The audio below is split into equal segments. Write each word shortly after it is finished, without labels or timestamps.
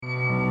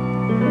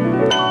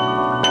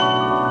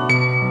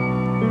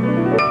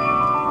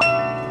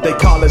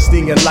call us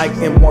the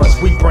enlightened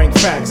ones. We bring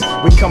facts.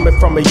 We coming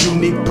from a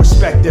unique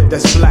perspective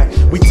that's black.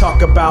 We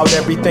talk about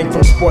everything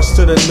from sports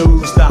to the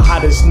news, the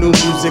hottest new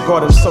music or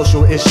the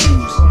social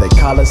issues. They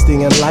call us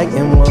the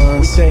enlightened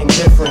ones. We think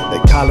different.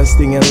 They call us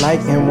the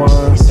enlightened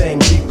ones. We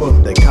think deeper.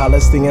 They call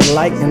us the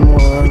enlightened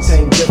ones. We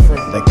think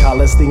different. They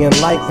call us the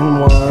enlightened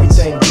ones. We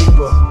think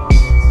deeper.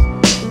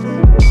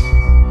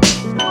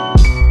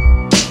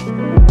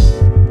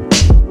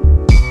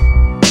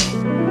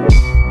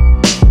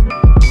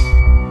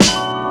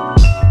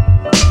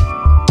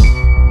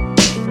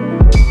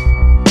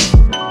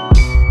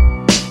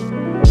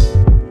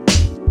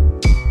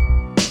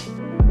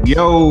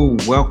 Yo,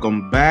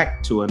 welcome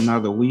back to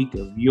another week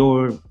of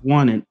your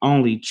one and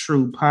only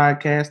true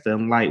podcast, the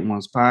Enlightened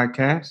Ones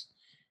Podcast.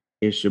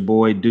 It's your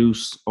boy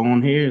Deuce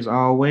on here as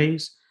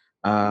always.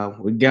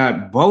 We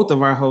got both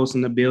of our hosts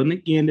in the building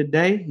again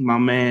today. My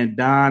man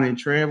Don and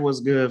Trev. What's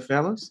good,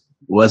 fellas?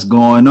 What's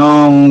going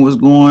on? What's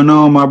going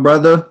on, my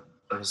brother?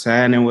 What's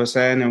happening? What's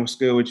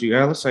good with you,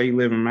 Ellis? How you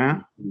living,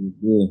 man?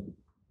 Good.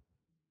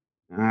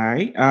 All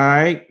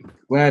right.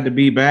 Glad to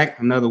be back.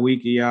 Another week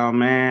of y'all,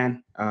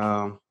 man.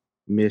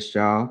 Missed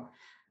y'all.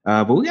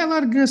 But we got a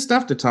lot of good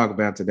stuff to talk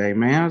about today,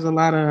 man. There's a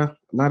lot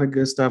of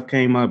good stuff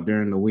came up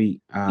during the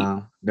week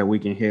that we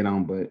can hit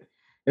on. But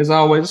as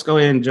always, let's go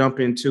ahead and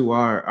jump into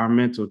our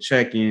mental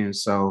check-in.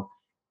 So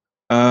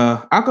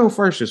I'll go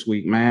first this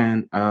week,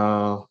 man.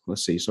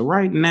 Let's see. So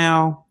right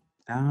now,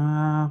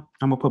 I'm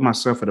gonna put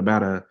myself at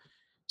about a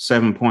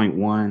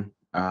 7.1.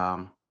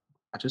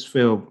 I just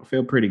feel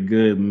pretty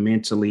good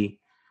mentally.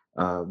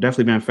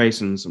 Definitely been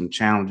facing some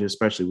challenges,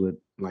 especially with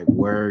like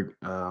work,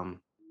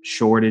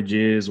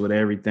 shortages with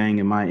everything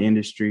in my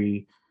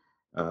industry,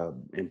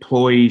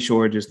 employee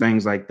shortages,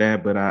 things like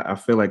that. But I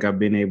feel like I've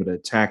been able to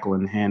tackle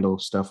and handle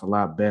stuff a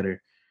lot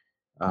better.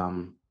 So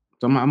I'm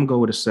gonna go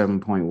with a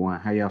 7.1.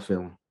 How y'all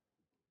feeling?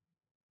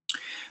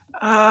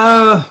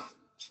 I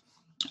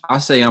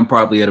say I'm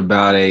probably at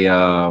about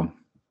a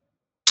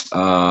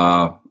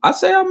I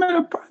say I'm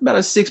at about a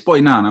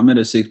 6.9. I'm at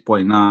a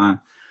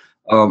 6.9.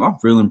 I'm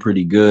feeling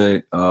pretty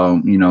good.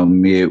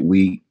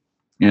 Midweek,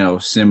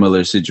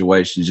 similar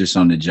situations just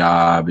on the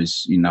job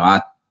is,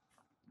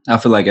 I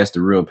feel like that's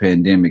the real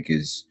pandemic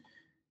is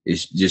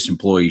just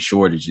employee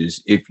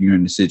shortages. If you're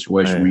in a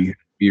situation where you have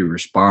to be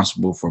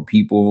responsible for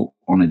people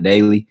on a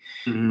daily,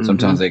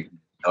 sometimes they can be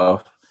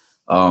tough.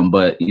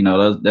 But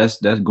that's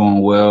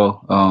going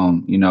well.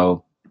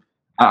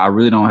 I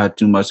really don't have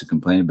too much to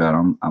complain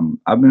about.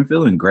 I've been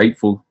feeling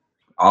grateful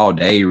all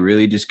day,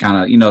 really. Just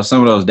kind of,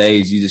 some of those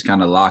days you just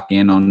kind of lock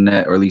in on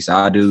that, or at least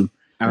I do.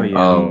 Oh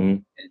yeah.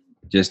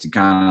 Just to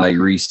kind of like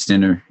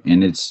recenter,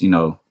 and it's,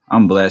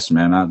 I'm blessed,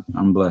 man.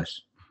 I'm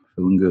blessed,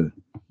 feeling good.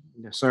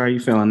 Yes, sir. How you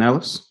feeling,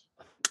 Ellis?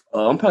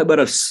 I'm probably about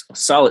a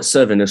solid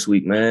 7 this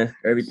week, man.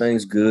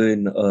 Everything's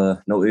good.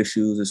 No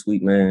issues this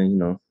week,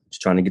 man.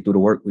 Just trying to get through the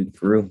work week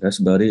for real. That's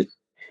about it.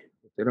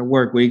 The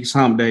work week's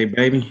hump day,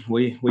 baby.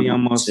 We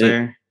almost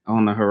there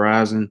on the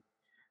horizon.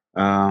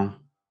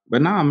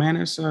 But nah, man,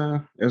 it's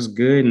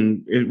good.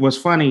 And it was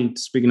funny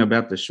speaking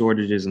about the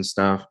shortages and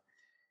stuff.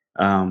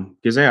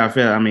 Because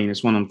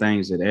it's one of them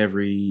things that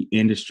every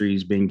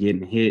industry's been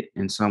getting hit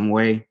in some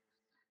way.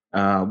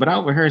 But I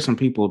overheard some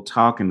people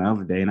talking the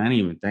other day, and I didn't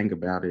even think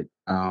about it.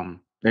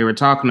 They were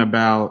talking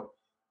about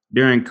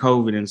during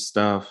COVID and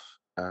stuff.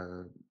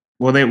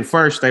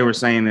 They were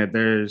saying that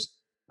there's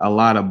a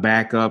lot of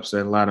backups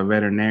at a lot of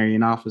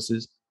veterinarian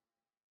offices,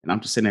 and I'm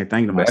just sitting there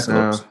thinking to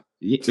myself,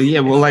 yeah,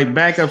 well, like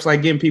backups,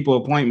 like getting people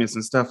appointments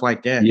and stuff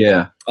like that.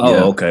 Yeah. Oh,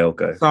 yeah.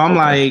 Okay. So I'm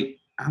like,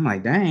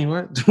 dang,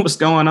 what's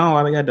going on?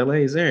 Why they got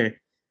delays there?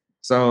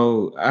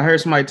 So I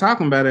heard somebody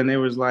talking about it, and it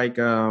was like,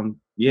 during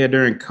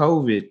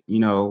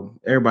COVID,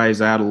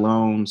 everybody's out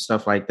alone,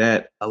 stuff like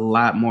that. A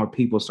lot more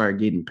people start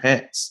getting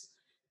pets.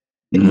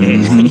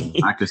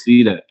 I could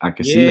see that.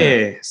 See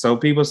that. Yeah, so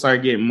people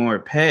start getting more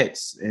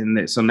pets,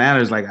 and so now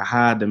there's like a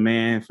high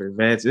demand for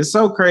vets. It's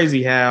so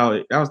crazy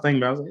how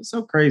it's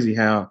so crazy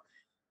how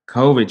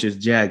COVID just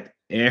jacked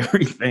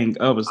everything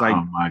up. It's like,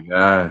 oh my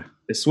God,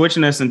 it's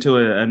switching us into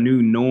a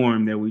new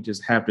norm that we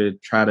just have to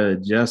try to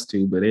adjust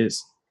to. But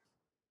it's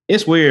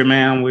weird,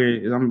 man.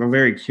 I'm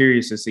very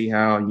curious to see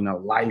how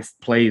life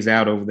plays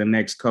out over the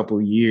next couple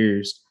of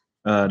years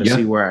to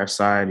see where our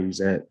society's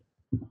at.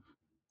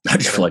 I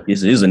just feel like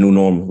this is a new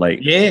normal. Like,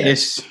 I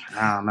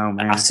don't know,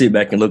 man. I sit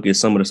back and look at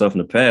some of the stuff in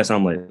the past.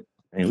 I'm like, man,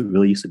 we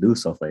really used to do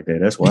stuff like that.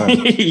 That's why.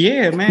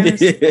 Yeah, man.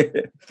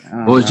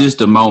 It's just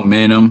the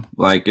momentum.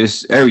 Like,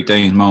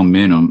 everything's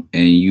momentum,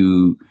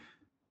 and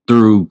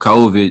through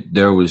COVID,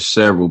 there was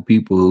several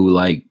people who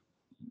like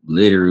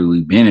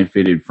literally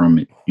benefited from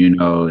it,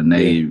 and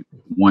they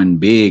won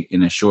big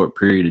in a short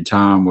period of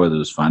time, whether it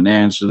was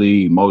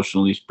financially,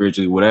 emotionally,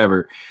 spiritually,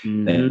 whatever.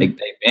 They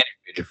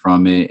benefited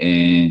from it,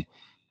 and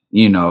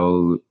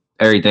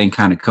everything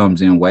kind of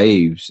comes in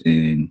waves,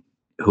 and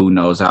who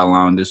knows how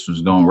long this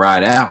was going to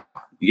ride out.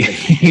 What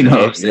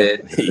I'm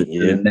saying?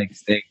 The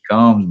next thing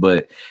comes.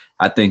 But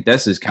I think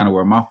that's just kind of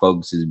where my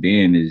focus has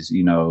been is,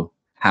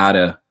 how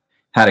to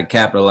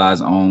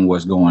capitalize on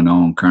what's going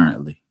on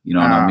currently. You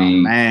know what I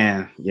mean?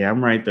 Man, yeah,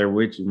 I'm right there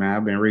with you, man.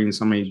 I've been reading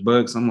so many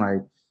books. I'm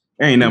like,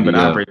 there ain't nothing but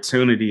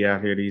opportunity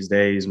out here these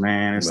days,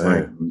 man. It's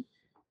like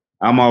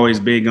I'm always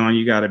big on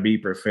you got to be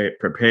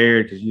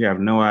prepared because you have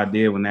no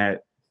idea when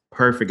that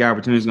perfect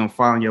opportunity is gonna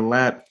fall in your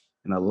lap.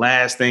 And the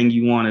last thing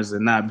you want is to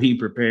not be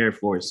prepared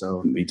for it.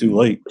 So be too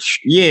late.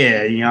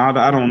 Yeah,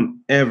 I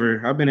don't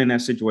ever. I've been in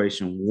that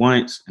situation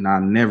once, and I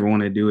never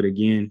want to do it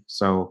again.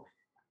 So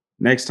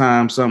next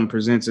time something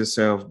presents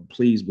itself,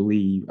 please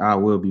believe I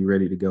will be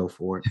ready to go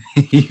for it.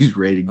 He's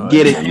ready to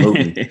get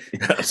it.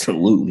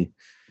 Absolutely.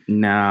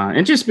 Nah,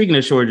 and just speaking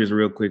of shortages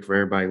real quick for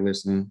everybody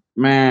listening,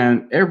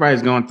 man,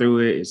 everybody's going through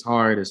it. It's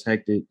hard, it's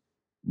hectic,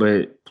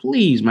 but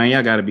please, man,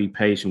 y'all got to be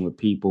patient with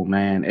people,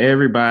 man.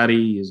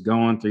 Everybody is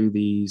going through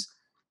these.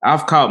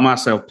 I've caught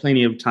myself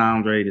plenty of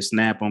times ready to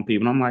snap on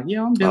people. And I'm like,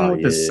 I'm dealing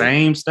with the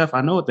same stuff.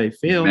 I know what they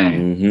feel.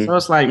 So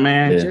it's like,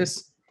 man, I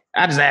just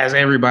ask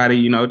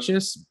everybody,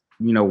 just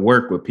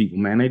work with people,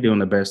 man. They doing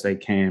the best they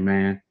can,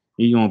 man.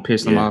 You're gonna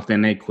piss them off,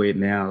 then they quit.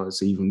 Now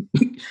it's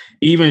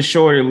even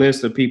shorter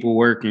list of people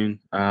working,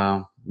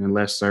 and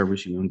less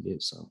service you're gonna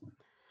get. So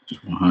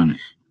 100.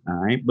 All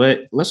right,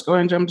 but let's go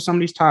ahead and jump to some of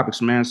these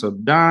topics, man. So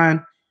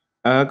Don,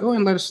 go ahead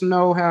and let us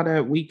know how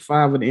that week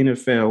 5 of the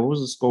NFL. What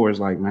was the scores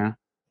like, man?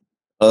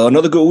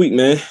 Another good week,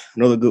 man.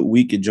 Another good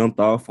week. It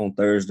jumped off on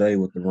Thursday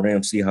with the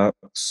Rams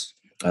Seahawks.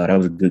 That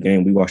was a good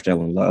game. We watched that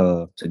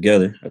one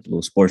together at the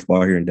little sports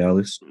bar here in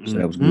Dallas. So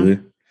that was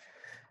good.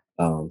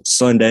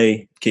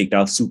 Sunday kicked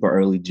off super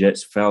early.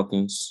 Jets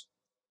Falcons.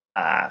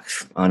 I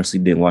honestly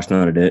didn't watch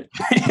none of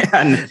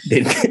that.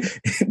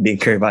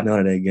 didn't care about none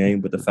of that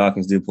game, but the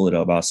Falcons did pull it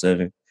up about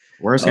 7.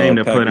 Worst game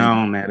to put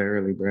on that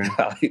early, bro.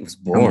 It was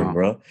boring,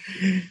 bro.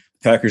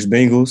 Packers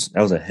Bengals.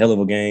 That was a hell of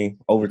a game.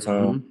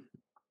 Overtime.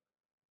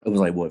 It was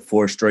like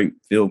 4 straight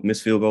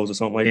missed field goals or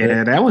something like that.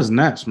 Yeah, that was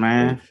nuts,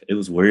 man. It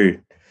was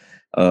weird.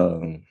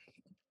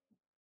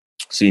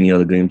 See any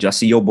other games? I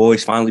see your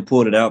boys finally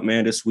pulled it out,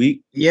 man, this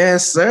week.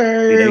 Yes,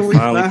 sir. They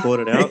finally pulled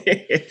it out.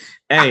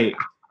 Hey,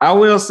 I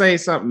will say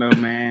something though,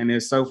 man.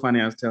 It's so funny.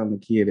 I was telling the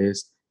kid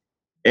this.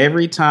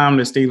 Every time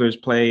the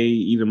Steelers play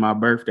either my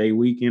birthday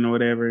weekend or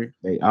whatever,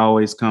 they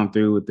always come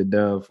through with the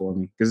dub for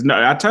me. Because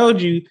I told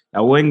you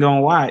I wasn't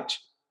gonna watch.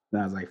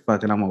 And I was like,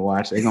 fuck it, I'm gonna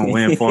watch. They're gonna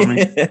win for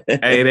me.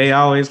 Hey, they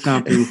always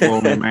come through for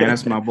me, man.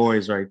 That's my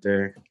boys right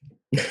there.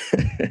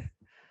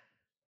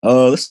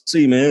 Let's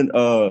see, man.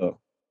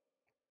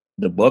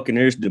 The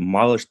Buccaneers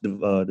demolished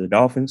the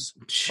Dolphins.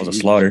 It was a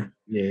slaughter.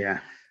 Yeah,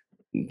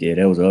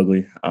 that was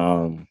ugly.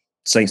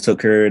 Saints took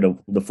care of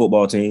the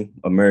football team,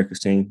 America's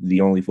team,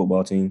 the only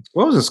football team.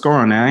 What was the score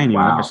on that? I ain't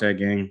even watched that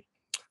game.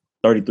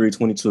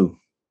 33-22.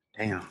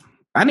 Damn.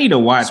 I need to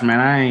watch, man.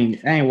 I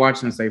ain't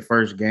watching since their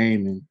first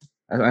game,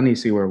 and I need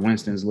to see where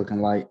Winston's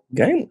looking like.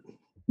 The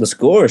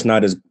score is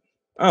not as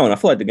I don't know. I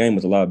feel like the game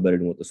was a lot better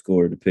than what the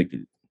score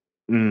depicted.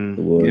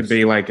 It'd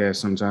be like that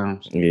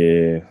sometimes.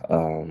 Yeah.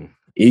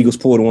 Eagles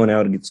pulled one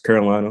out against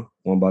Carolina,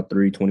 won by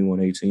 3,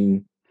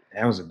 21-18.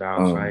 That was a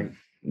dog fight.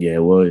 Yeah,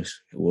 it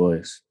was. It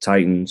was.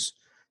 Titans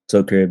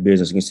took care of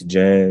business against the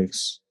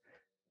Jags.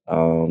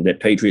 That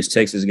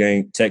Patriots-Texans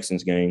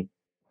game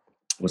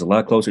was a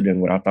lot closer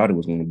than what I thought it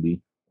was going to be.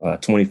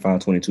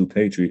 25-22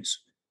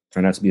 Patriots.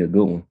 Turned out to be a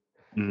good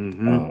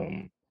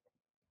one.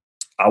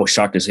 I was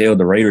shocked as hell.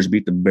 The Raiders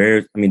beat the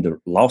Bears. I mean,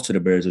 lost to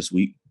the Bears this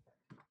week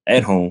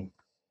at home,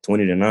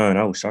 20-9.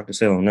 I was shocked as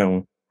hell on that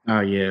one.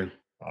 Oh yeah.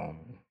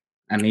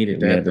 I needed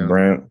that. The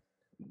Browns.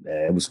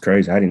 It was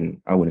crazy. I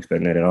wasn't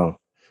expecting that at all.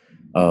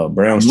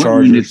 Browns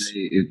Chargers.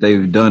 If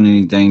they've done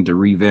anything to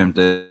revamp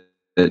the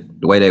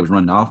way they was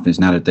running the offense,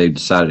 now that they've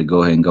decided to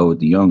go ahead and go with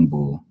the young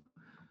bull.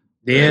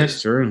 Yeah,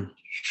 it's true.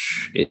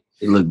 It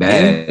looked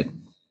bad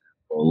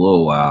for a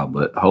little while,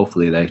 but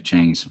hopefully they've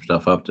changed some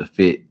stuff up to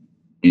fit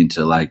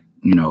into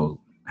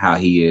how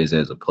he is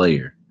as a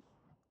player.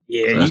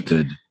 Yeah, so that's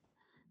good.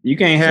 You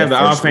can't have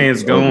the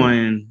offense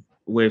going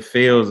with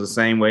Fields the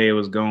same way it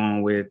was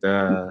going with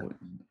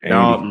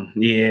Dalton.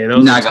 Yeah,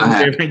 those are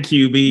two different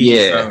QBs.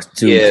 Yeah,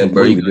 two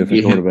completely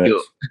different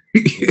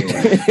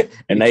quarterbacks.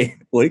 And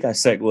he got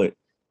sacked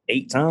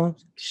 8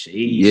 times?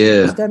 Jeez.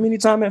 Yeah. Was that many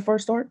times at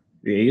first start?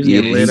 Yeah, he was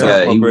getting lit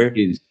up.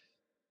 He was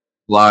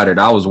slaughtered.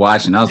 I was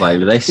watching. I was like,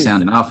 they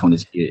sounding off on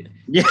this kid.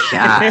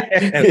 Yeah.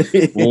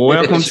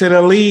 Welcome to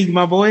the league,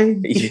 my boy.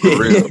 For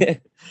real.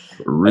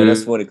 And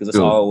that's funny because it's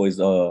always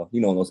those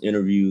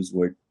interviews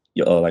where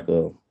like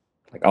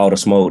all the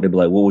smoke, they'd be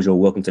like, what was your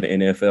welcome to the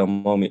NFL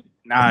moment?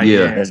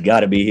 Yeah. That's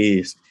gotta be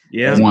his.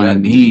 Yeah.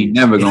 One, he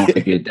never gonna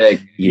forget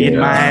that. Get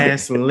my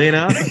ass lit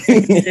up.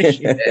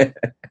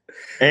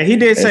 And he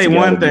did say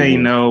one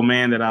thing, though,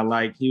 man, that I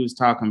like. He was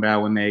talking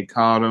about when they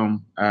called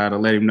him to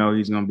let him know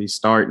he's gonna be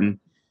starting.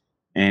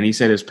 And he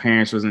said his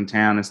parents was in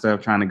town and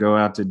stuff, trying to go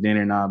out to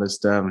dinner and all this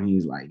stuff. And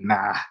he's like,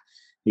 nah.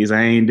 He's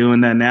like, I ain't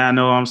doing that. Now I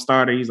know I'm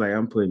starting. He's like,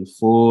 I'm putting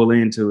full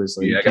into it.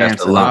 So I got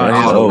to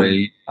love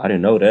it. I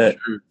didn't know that.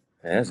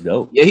 That's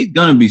dope. Yeah, he's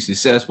gonna be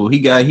successful.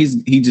 He's got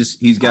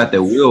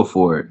that will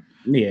for it.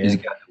 Yeah, he's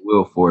got the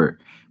will for it.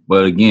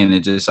 But again,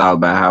 it's just all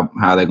about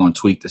how they're gonna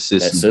tweak the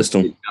system. That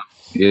system.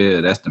 Yeah,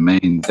 that's the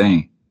main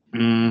thing.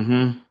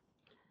 Mm-hmm.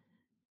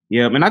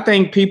 Yeah, and I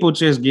think people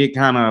just get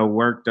kind of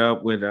worked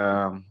up with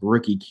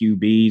rookie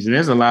QBs, and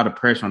there's a lot of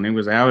pressure on them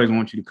because I always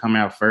want you to come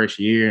out first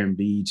year and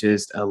be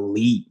just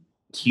elite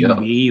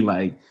QB. Yep.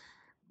 Like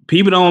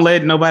people don't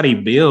let nobody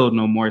build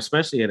no more,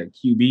 especially at a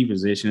QB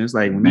position. It's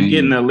like when you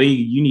get in the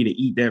league, you need to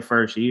eat that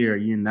first year or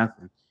you're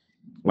nothing.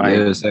 Like,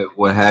 yeah, it's like,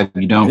 what have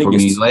you done for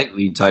me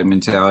lately type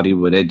mentality,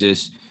 but it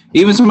just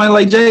even somebody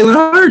like Jalen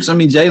Hurts. I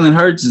mean, Jalen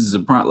Hurts is a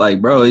prompt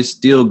like, bro, it's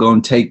still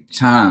gonna take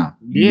time.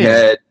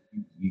 Yeah.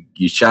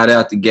 You shot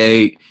out the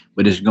gate,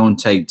 but it's gonna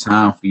take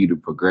time for you to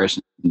progress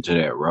into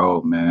that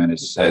role, man.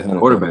 It's that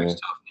quarterback's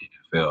tough in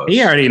the NFL.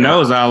 He already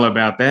knows all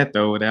about that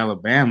though with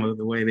Alabama,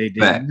 the way they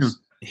did him.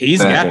 He's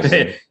got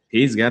that.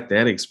 He's got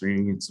that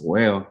experience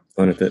well.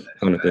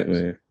 100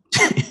 man.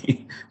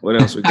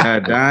 What else we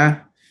got,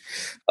 Don?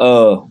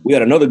 We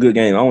had another good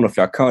game. I don't know if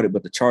y'all caught it,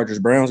 but the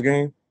Chargers-Browns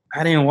game.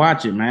 I didn't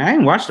watch it, man. I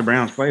didn't watch the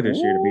Browns play this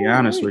year, to be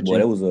honest with you.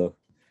 It was a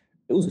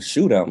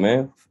shootout,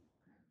 man.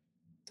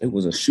 It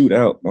was a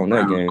shootout on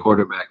that game.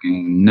 Quarterback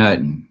ain't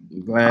nothing.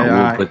 Glad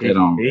I will put that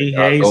on. He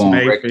hates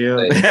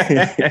Mayfield.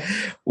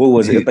 What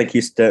was it? I think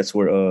his stats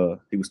were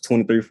he was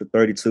 23 for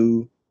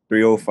 32,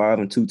 305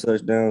 and 2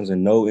 touchdowns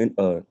and no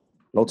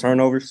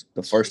turnovers.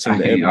 The first team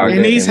to ever.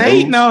 And he's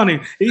hating on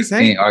him. He's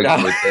hating. Can't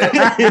argue with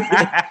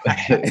that.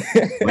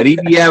 But he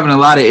be having a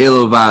lot of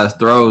ill-advised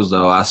throws,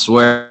 though. I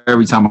swear,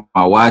 every time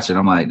I watch it,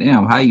 I'm like,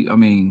 damn, how you? I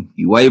mean,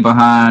 you way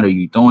behind, or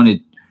you throwing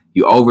it,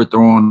 you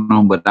overthrowing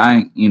them. But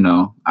I ain't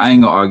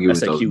gonna argue with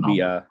those.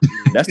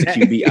 That's the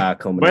QBI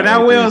coming. But I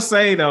will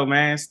say though,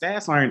 man,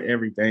 stats aren't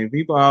everything.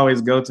 People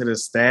always go to the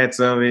stats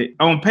of it.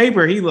 On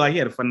paper, he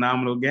had a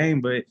phenomenal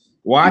game, but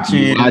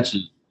watching.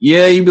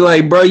 Yeah, you'd be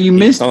like, bro, you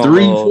missed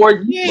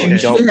 3-4. Yeah, you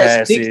should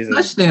have 6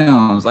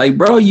 touchdowns. Like,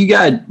 bro, he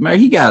got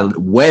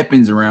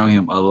weapons around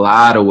him. A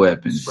lot of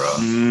weapons, bro.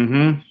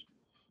 Mm-hmm.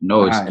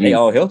 No excuse. They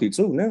all healthy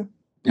too now.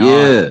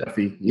 Yeah.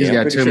 He's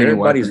got too many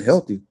everybody's weapons.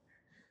 Healthy.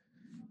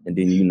 And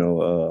then,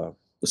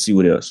 let's see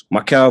what else.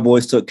 My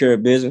Cowboys took care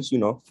of business,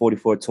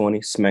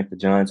 44-20, smacked the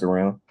Giants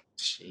around.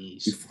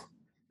 Jeez.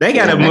 They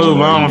got to move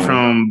on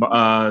from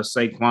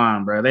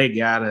Saquon, bro. They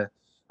got to.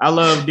 I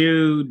love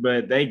dude,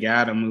 but they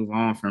got to move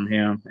on from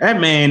him.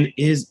 That man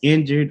is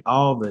injured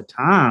all the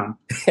time.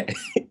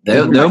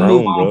 They'll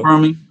move on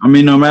from him. I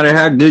mean, no matter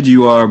how good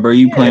you are, bro,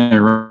 you playing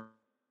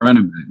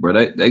running back, bro.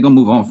 They going to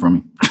move on from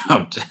him.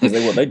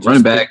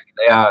 Running back,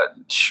 they are,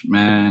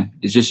 man,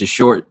 it's just a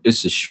short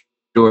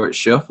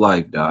shelf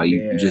life, dog.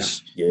 You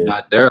just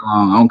not there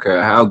long. I don't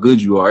care how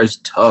good you are. It's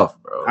tough,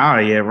 bro. Oh,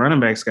 yeah. Running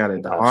backs got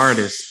it the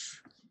hardest.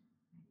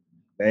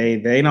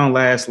 They don't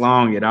last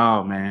long at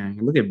all, man.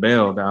 Look at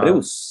Bell, dog. But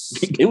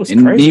it was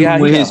crazy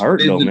how he got hurt,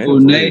 though, man. Physical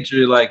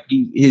nature, like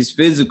his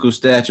physical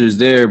stature is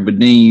there, but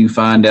then you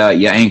find out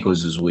your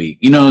ankles is weak.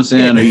 You know what I'm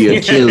saying? Or your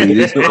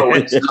Achilles.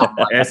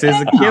 That's his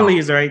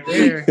Achilles right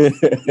there.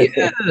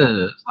 Yeah,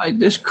 it's like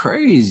this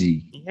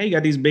crazy. Yeah, you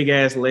got these big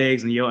ass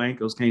legs and your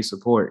ankles can't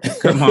support.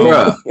 Come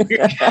on,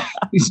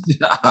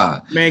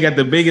 man. Got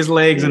the biggest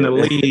legs in the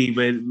league,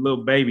 but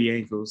little baby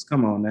ankles.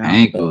 Come on now,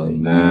 ankles,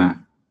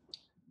 man.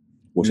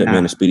 Wish that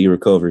man a speedy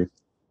recovery.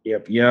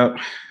 Yep. Yeah.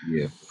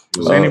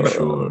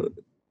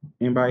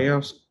 Anybody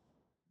else?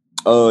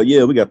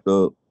 Yeah, we got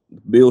the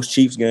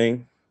Bills-Chiefs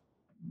game.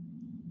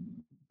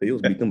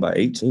 Bills beat them by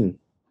 18.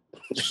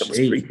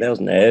 That was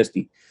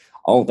nasty.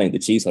 I don't think the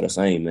Chiefs are the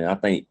same, man. I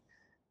think.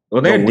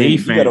 Well, their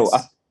defense.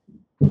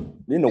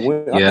 In the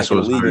win, I think in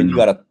the league, you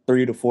got a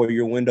 3 to 4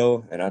 year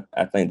window, and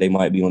I think they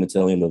might be on the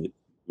tail end of it.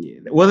 Yeah.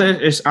 Well,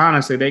 it's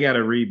honestly they got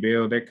to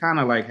rebuild. They're kind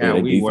of like how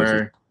we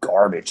were.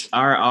 Garbage.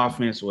 Our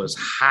offense was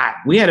hot.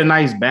 We had a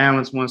nice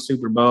balance, won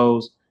Super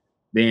Bowls.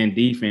 Then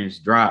defense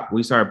dropped.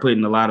 We started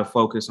putting a lot of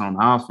focus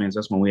on offense.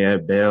 That's when we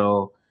had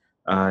Bell,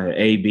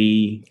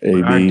 AB.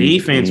 Our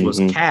defense was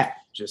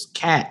just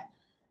cat.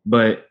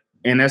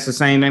 And that's the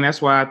same thing.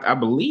 That's why I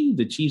believe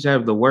the Chiefs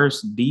have the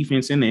worst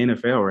defense in the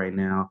NFL right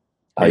now.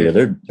 Oh yeah,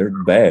 they're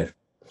bad.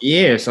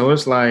 Yeah, so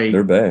it's like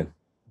they're bad.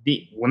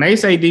 When they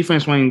say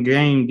defense wins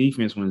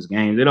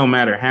games, it don't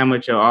matter how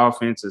much your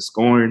offense is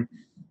scoring.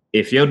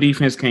 If your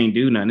defense can't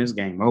do nothing, it's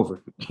game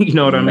over. You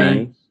know what I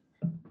mean?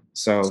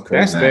 So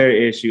that's their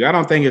issue. I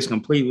don't think it's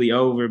completely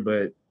over,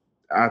 but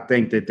I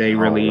think that they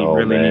really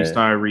need to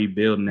start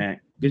rebuilding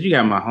that. Because you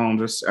got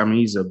Mahomes. I mean,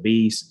 he's a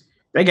beast.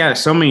 They got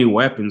so many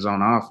weapons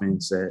on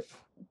offense that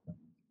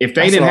if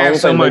they didn't have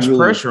so much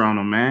pressure on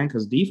them, man,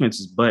 because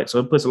defense is butt, so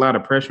it puts a lot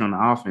of pressure on the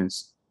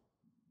offense.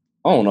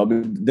 I don't know.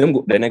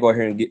 Then they go out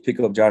here and pick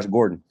up Josh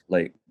Gordon.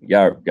 Like,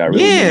 y'all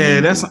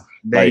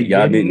really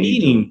y'all didn't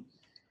need him.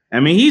 I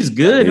mean, he's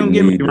good. Don't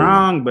get me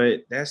wrong,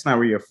 but that's not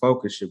where your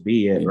focus should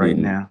be at right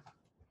now.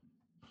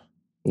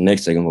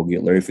 Next thing I'm gonna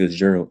get Larry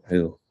Fitzgerald.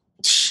 Hell,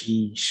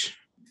 sheesh.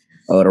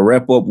 To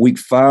wrap up Week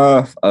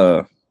 5,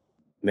 man,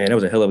 that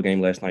was a hell of a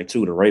game last night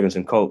too. The Ravens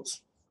and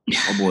Colts.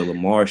 My boy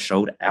Lamar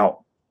showed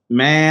out.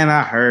 Man,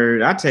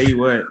 I tell you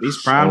what,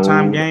 these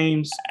primetime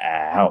games.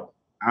 Out.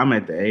 I'm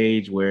at the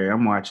age where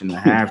I'm watching the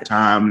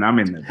halftime and I'm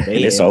in the bed.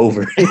 It's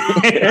over.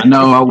 I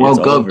know. I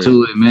woke up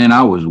to it, man.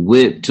 I was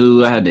whipped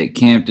too. I had that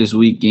camp this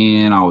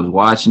weekend. I was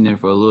watching it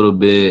for a little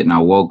bit, and I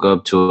woke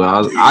up to it.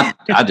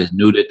 I just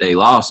knew that they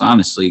lost,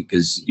 honestly,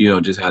 because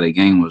just how the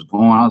game was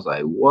going. I was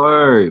like,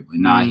 word, but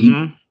nah,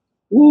 he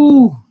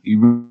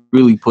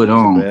really put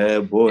on.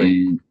 Bad boy.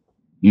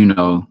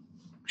 And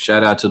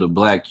shout out to the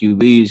black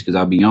QBs because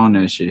I be on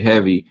that shit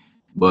heavy,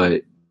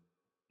 but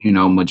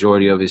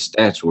majority of his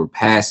stats were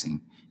passing.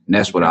 And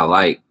that's what I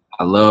like.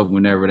 I love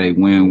whenever they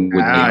win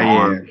with their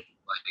arm.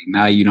 Like,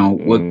 now you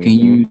don't. What can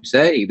you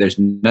say? There's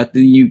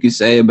nothing you can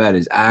say about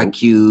his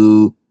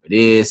IQ, or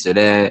this or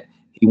that.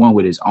 He won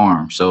with his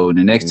arm. So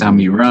the next time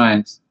he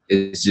runs,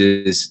 it's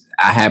just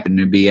I happen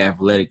to be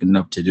athletic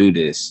enough to do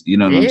this. You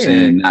know what I'm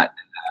saying?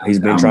 He's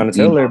been trying to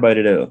tell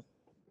everybody that.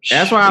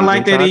 That's why I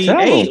like that he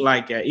ate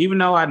like that. Even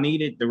though I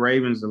needed the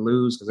Ravens to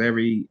lose because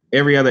every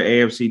other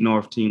AFC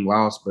North team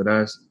lost, but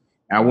us.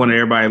 I wanted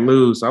everybody to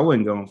lose, so I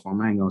wasn't going for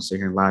him. I ain't gonna sit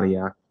here and lie to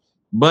y'all.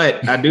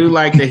 But I do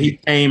like that he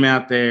came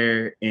out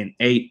there and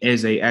ate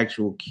as a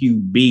actual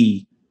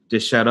QB to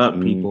shut up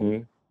people.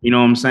 Mm-hmm. You know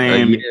what I'm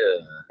saying?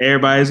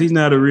 He's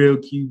not a real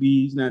QB.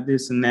 He's not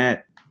this and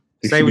that.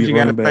 Say what you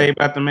got to say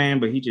about the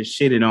man, but he just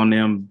shitted on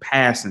them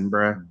passing,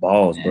 bro.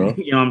 Balls, bro.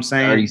 You know what I'm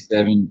saying?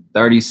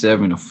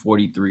 37 to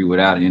 43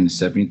 without an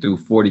interception. He threw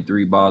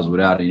 43 balls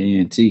without an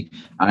INT,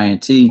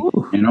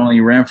 and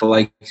only ran for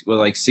like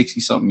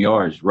 60-something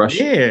yards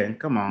rushing. Yeah,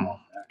 come on.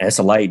 That's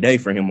a light day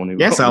for him on the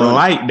That's a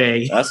light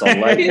day. That's a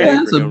light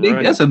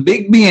day. That's a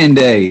big Ben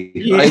day.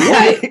 Yeah.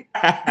 Like,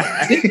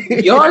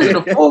 60 yards in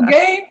a full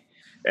game?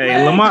 Hey,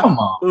 man,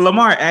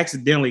 Lamar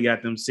accidentally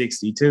got them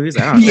 62. He's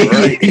like,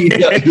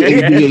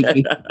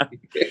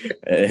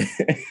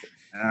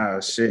 oh,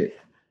 shit.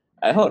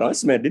 Hey, hold on,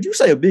 man. Did you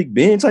say a Big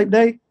Ben type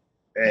day?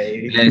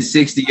 Hey. And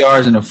 60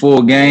 yards in a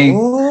full game.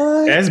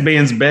 What? That's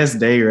Ben's best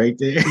day right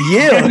there.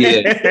 Yeah.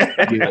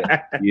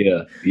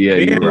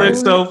 It looks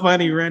so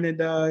funny running,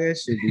 dog. That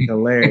should be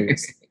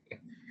hilarious.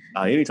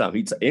 Anytime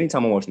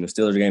I'm watching the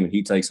Steelers game and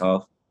he takes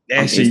off,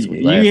 that shit,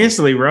 you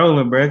instantly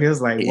rolling, bro. It's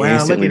like,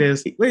 wow, look at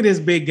this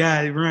big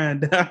guy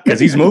run, dog.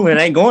 Because he's moving,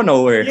 ain't going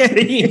nowhere. Yeah,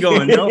 he ain't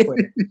going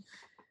nowhere.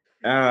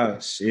 Oh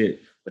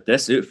shit. But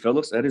that's it,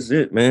 fellas. That is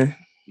it, man.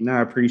 No,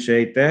 I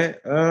appreciate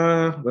that.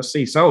 Let's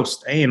see. So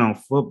staying on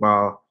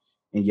football,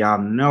 and y'all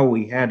know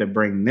we had to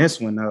bring this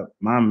one up.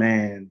 My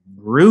man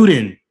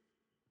Gruden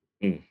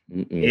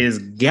is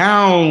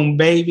gone,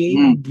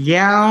 baby.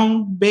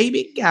 Gone,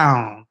 baby,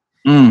 gone.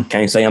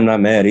 Can't say I'm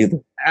not mad either.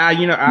 I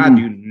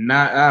do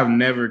not. I've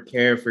never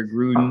cared for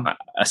Gruden.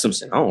 That's what I'm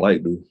saying. I don't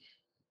like dude.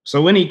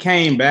 So when he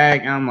came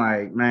back, I'm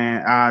like,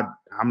 man,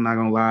 I'm not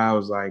gonna lie. I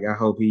was like, I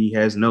hope he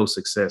has no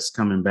success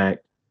coming back,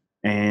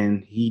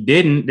 and he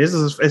didn't.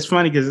 It's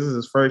funny because this is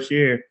his first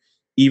year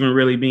even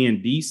really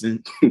being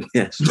decent.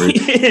 Yes,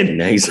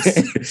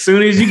 as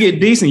soon as you get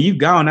decent, you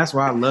gone. That's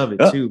why I love it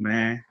too,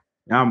 man.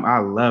 I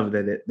love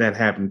that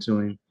happened to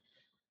him.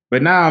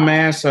 But now,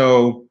 man,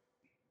 so.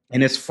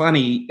 And it's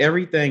funny,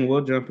 everything,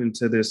 we'll jump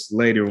into this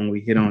later when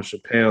we hit on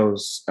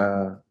Chappelle's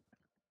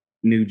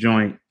new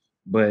joint,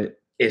 but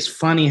it's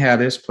funny how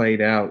this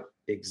played out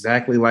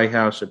exactly like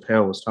how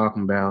Chappelle was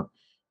talking about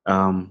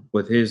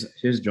with his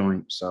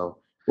joint. So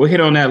we'll hit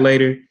on that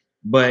later,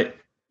 but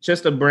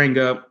just to bring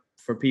up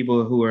for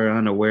people who are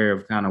unaware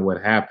of kind of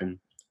what happened,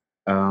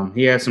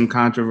 he had some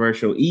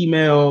controversial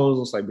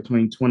emails, it's like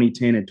between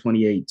 2010 and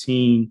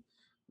 2018,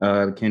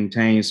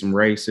 contained some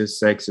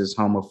racist, sexist,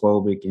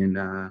 homophobic,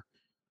 and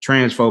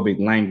transphobic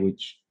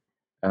language.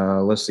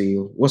 Let's see.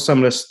 What's some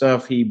of the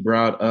stuff he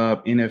brought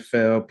up?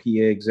 NFL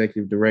PA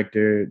Executive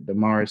Director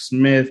DeMaurice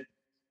Smith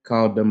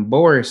called them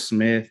Boris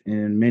Smith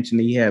and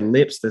mentioned he had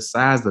lips the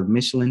size of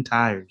Michelin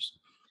tires.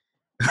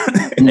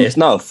 It's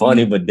not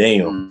funny, but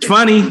damn. It's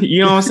funny,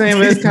 you know what I'm saying?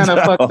 But it's kind of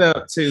fucked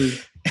up too.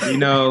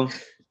 To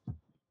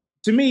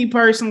me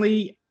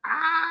personally,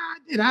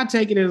 did I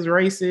take it as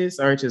racist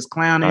or just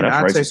clowning? Oh,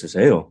 that's racist as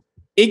hell.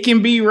 It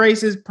can be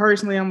racist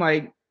personally. I'm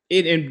like,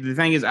 and the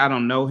thing is, I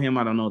don't know him.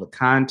 I don't know the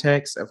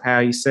context of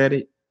how he said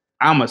it.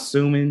 I'm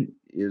assuming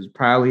it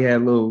probably had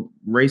a little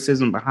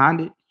racism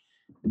behind it.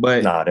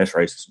 But nah, that's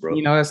racist,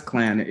 bro. That's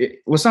clowning.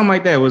 Was something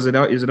like that. Is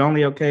it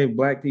only okay if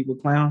black people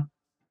clown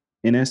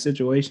in that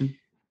situation?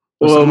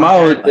 Well, my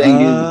whole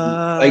thing is,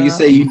 like you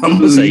say,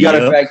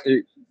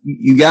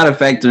 you gotta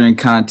factor in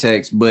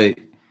context. But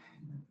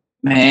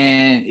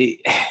man,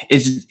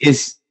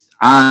 it's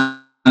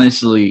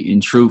honestly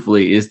and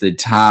truthfully, it's the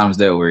times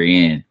that we're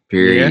in.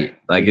 Period. Yeah,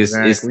 like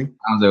exactly. It's when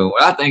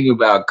I think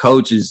about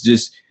coaches,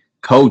 just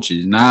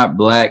coaches, not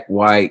black,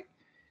 white.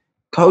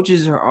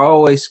 Coaches are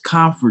always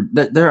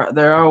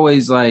they're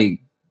always like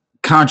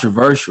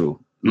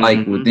controversial,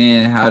 like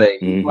within how they.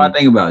 When I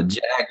think about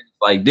Jack,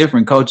 like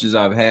different coaches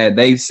I've had,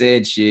 they've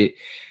said shit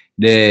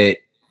that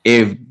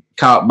if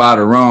caught by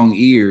the wrong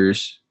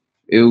ears,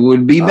 it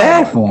would be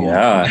bad for them.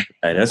 Yeah,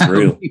 hey, that's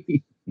real.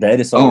 That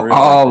is so on real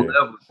all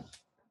levels.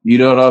 You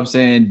know what I'm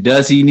saying?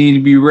 Does he need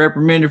to be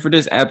reprimanded for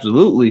this?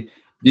 Absolutely.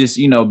 Just,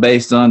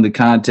 based on the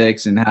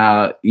context and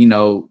how,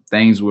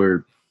 things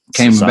were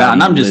came about.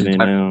 And I'm just the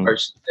type now. of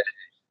person that,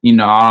 you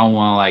know, I don't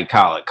want to like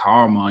call it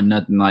karma or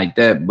nothing like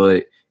that,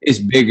 but it's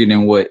bigger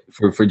than what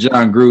for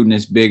John Gruden.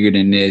 It's bigger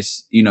than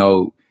this, you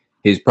know,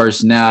 his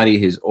personality,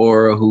 his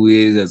aura, who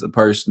he is as a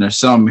person. There's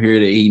something here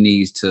that he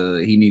needs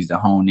to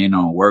hone in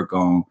on, work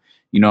on,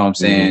 you know what I'm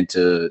saying,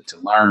 to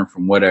learn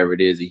from whatever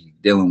it is that he's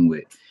dealing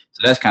with.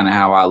 So that's kind of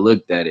how I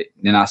looked at it.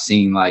 Then I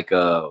seen like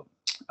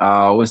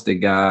what's the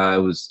guy? It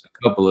was a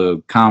couple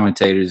of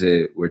commentators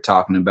that were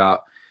talking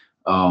about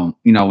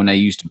you know, when they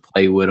used to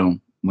play with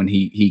him, when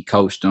he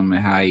coached them,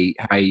 and how he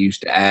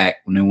used to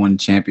act when they won the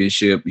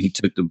championship. He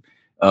took the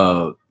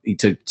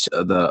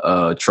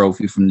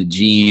trophy from the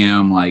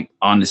GM, like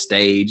on the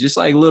stage, just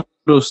like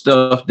little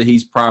stuff that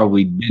he's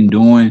probably been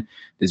doing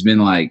that's been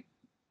like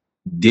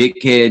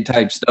dickhead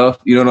type stuff.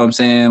 You know what I'm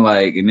saying?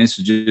 Like, and this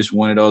was just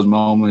one of those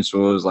moments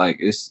where it was like,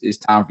 it's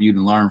time for you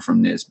to learn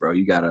from this, bro.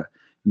 You gotta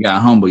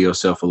humble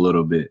yourself a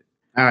little bit.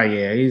 Oh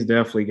yeah, he's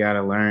definitely got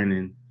to learn.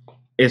 And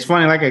it's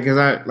funny, because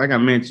I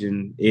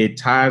mentioned, it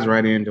ties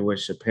right into what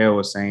Chappelle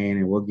was saying,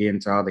 and we'll get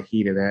into all the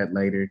heat of that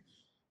later.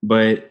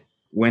 But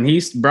when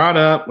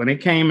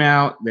it came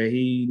out that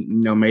he, you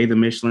know, made the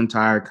Michelin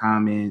tire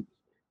comment,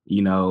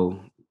 you know,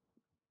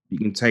 you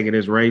can take it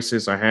as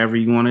racist or however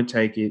you want to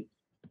take it,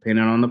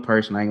 depending on the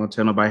person. I ain't gonna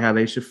tell nobody how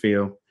they should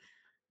feel,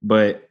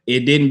 but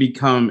it didn't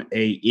become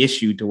a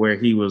issue to where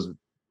he was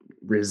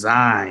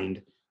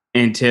resigned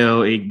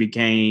until it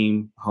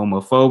became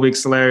homophobic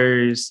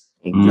slurs.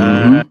 You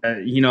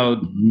know,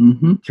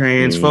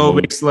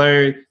 transphobic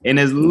slur, and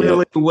it's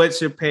literally what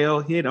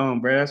Chappelle hit on,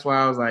 bro. That's why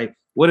I was like,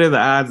 what are the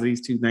odds of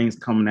these two things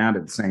coming out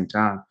at the same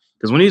time?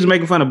 Because when he was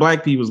making fun of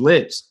black people's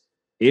lips,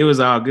 it was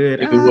all good.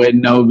 It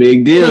wasn't no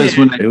big deal. It's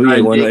when they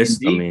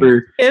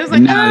deeper, it was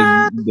like,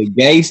 the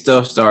gay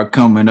stuff start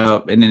coming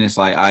up, and then it's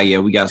like, yeah,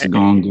 we got to go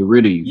and get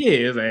rid of you.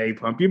 Yeah, it's like, hey,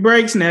 pump your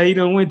brakes now. You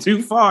done went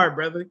too far,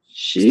 brother.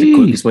 It's the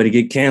quickest way to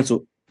get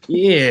canceled.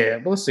 Yeah,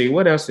 let's see.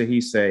 What else did he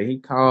say? He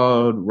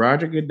called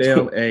Roger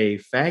Goodell a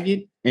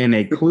faggot and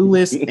a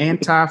clueless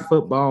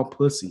anti-football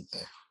pussy.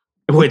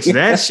 Which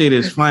that shit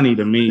is funny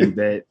to me.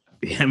 That,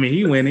 I mean,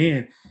 he went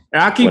in.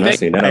 I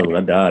seen that,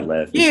 I died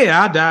laughing.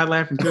 Yeah, I died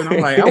laughing too. And I'm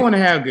like, I want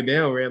to have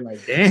Goodell read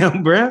like,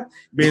 damn, bro,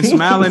 been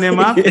smiling in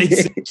my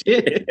face and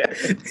shit.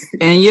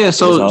 And yeah,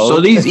 so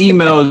these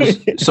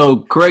emails. So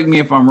correct me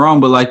if I'm wrong,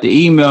 but like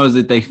the emails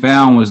that they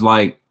found was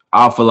like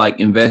off of like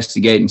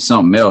investigating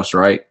something else,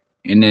 right?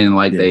 And then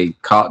like they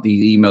caught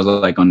these emails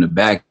like on the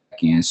back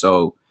end.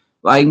 So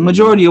like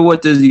majority of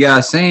what this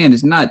guy saying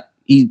is not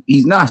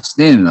he's not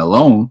standing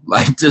alone.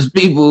 Like there's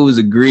people who's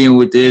agreeing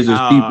with this.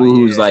 There's people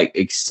who's like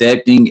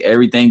accepting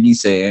everything he's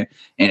saying,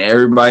 and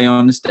everybody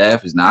on the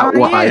staff is not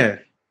white. Yeah.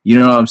 You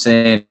know what I'm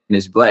saying?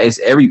 It's black. It's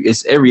every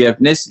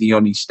ethnicity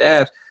on these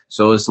staffs.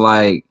 So it's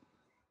like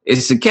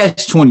it's a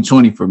catch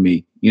 2020 for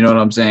me. You know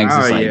what I'm saying?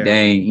 'Cause it's like,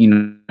 dang,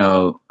 you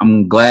know,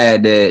 I'm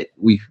glad that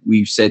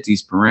we've set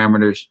these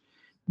parameters.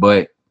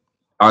 But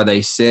are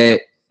they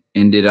set,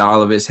 and did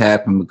all of this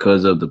happen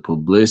because of the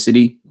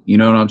publicity? You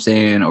know what I'm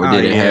saying? Or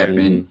did it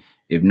happen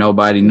if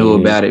nobody knew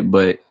about it,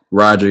 but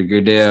Roger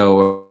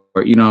Goodell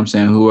or you know what I'm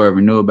saying, whoever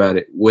knew about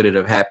it, would it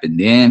have happened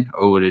then?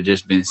 Or would it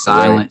just been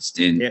silenced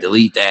and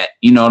delete that?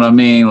 You know what I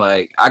mean?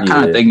 Like, I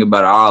kind of think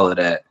about all of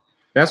that.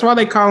 That's why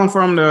they calling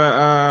for him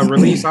to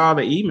release all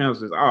the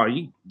emails.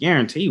 You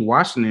guarantee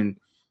Washington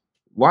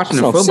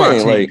football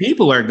team, like,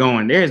 people are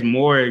going. There's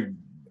more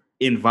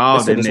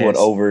involved in this. What,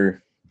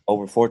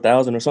 over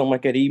 4,000 or something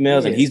like that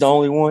emails, and he's the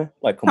only one.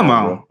 Like, come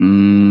on, bro.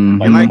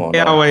 And like they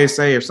always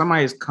say, if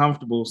somebody's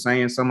comfortable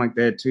saying something like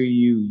that to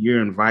you,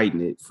 you're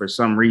inviting it for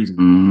some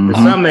reason. There's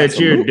something that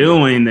you're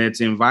doing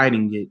that's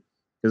inviting it.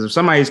 Because if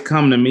somebody's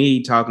come to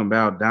me talking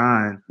about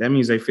Don, that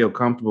means they feel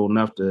comfortable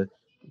enough to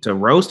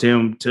roast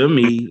him to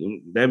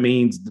me. That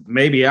means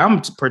maybe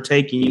I'm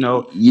partaking, you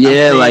know.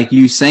 Yeah, like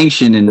you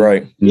sanctioning,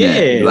 right?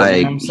 Yeah,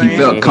 like you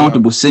felt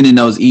comfortable sending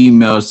those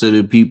emails to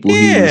the people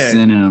he was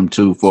sending them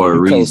to for a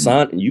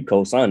reason. You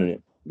co-signing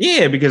it.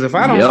 Yeah, because if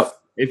I don't,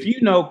 if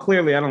you know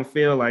clearly, I don't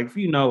feel like, if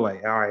you know,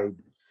 like, all right,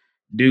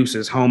 Deuce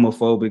is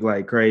homophobic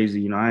like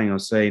crazy, you know, I ain't gonna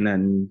say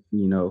nothing,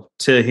 you know,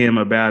 to him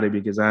about it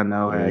because I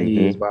know how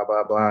he is, blah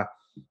blah blah,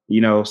 you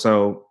know.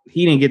 So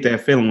he didn't get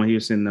that feeling when he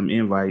was sending them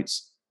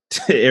invites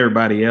to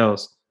everybody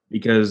else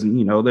because,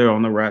 you know, they're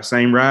on the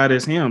same ride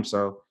as him.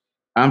 So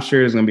I'm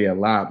sure it's gonna be a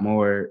lot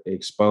more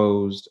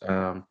exposed. They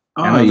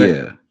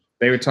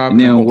were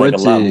talking. And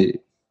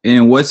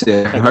then what's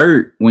it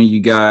hurt when you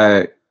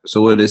got,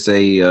 so what they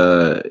say,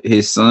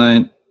 his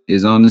son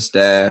is on the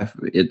staff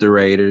at the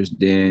Raiders.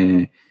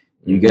 Then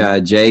you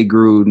got Jay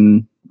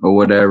Gruden or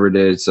whatever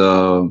that's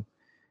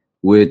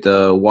with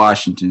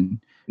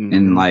Washington.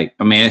 And like,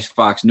 I mean, it's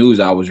Fox News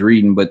I was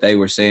reading, but they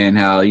were saying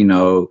how, you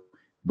know,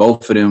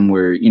 both of them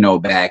were, you know,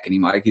 backing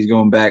him, like he's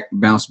going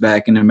bounce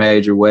back in a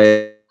major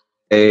way,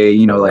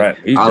 you know, like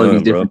all of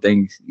these different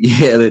things,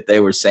 that they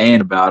were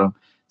saying about him.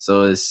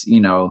 So it's, you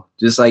know,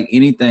 just like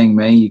anything,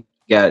 man, you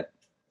got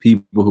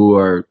people who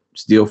are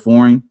still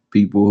for him,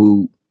 people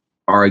who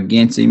are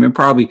against him, and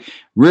probably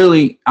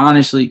really,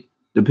 honestly,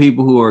 the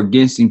people who are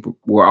against him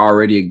were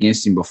already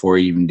against him before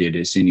he even did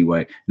this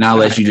anyway. Not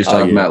unless you just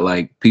talking about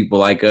like people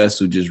like us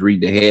who just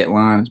read the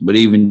headlines. But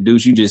even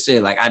dudes, you just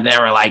said like, I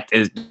never liked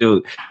this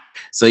dude.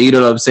 So you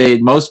know what I'm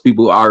saying? Most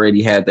people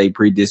already have their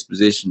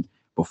predisposition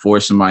before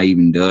somebody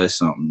even does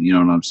something. You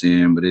know what I'm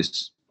saying? But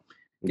it's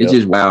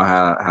just wild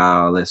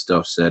how all that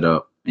stuff's set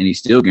up. And he's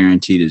still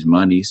guaranteed his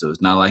money, so it's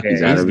not like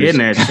he's out of getting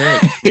that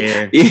check.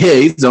 Yeah. Yeah,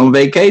 he's on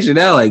vacation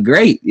now. Like,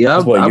 great. Yeah,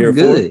 I'm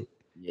good.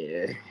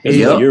 Yeah. Is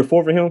it year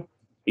 4 for him?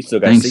 He still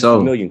got 60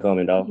 million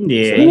coming, dog.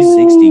 Yeah. Still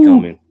got 60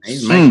 coming.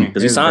 He's making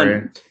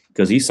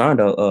because he signed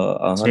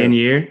a 10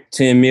 year,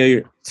 10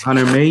 million,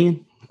 100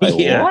 million. Like,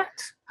 yeah. what?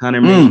 100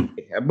 million.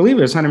 I believe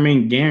it was 100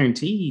 million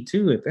guaranteed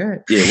too at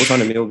that. Yeah, what's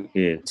 100 million?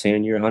 Yeah,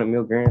 10 year, 100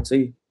 million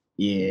guarantee.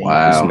 Yeah.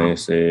 Wow. This man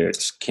said,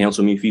 just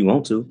cancel me if you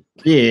want to.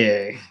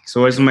 Yeah.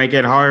 So it's make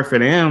it hard for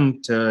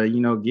them to,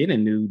 get a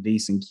new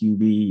decent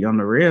QB on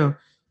the real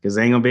because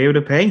they ain't gonna be able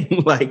to pay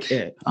him like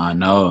that. I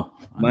know.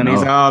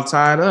 Money's all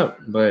tied up.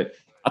 But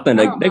I think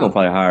they're gonna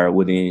probably hire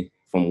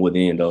from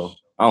within though.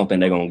 I don't think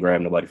they're gonna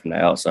grab nobody from the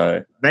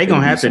outside. They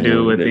gonna have to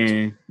do it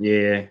within.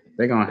 Yeah,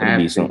 they're gonna have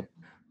be to.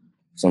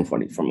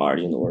 Somebody from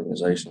already in the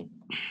organization.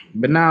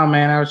 But no,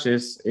 man, I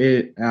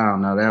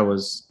don't know.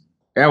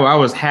 I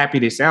was happy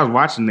to see. I was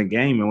watching the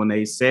game, and when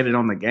they said it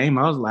on the game,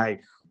 I was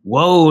like,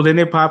 "Whoa!" Then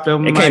it popped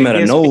up. It came out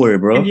of nowhere,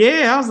 bro.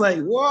 Yeah, I was like,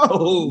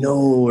 "Whoa!"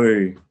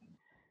 Nowhere.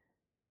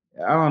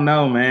 I don't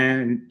know,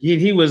 man.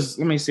 He was.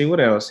 Let me see what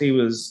else. He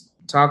was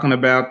talking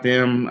about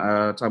them.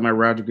 Talking about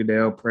Roger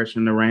Goodell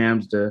pressuring the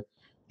Rams to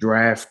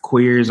draft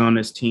queers on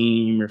his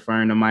team,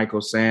 referring to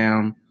Michael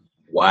Sam.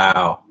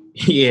 Wow.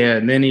 Yeah,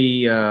 and then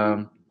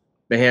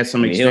they had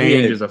some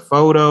exchanges of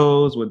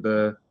photos with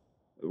the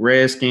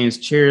Redskins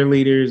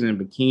cheerleaders and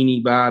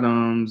bikini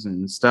bottoms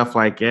and stuff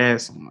like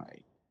that. So I'm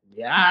like,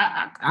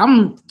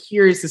 I'm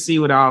curious to see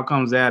what all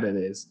comes out of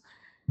this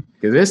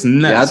because it's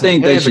nuts. Yeah, I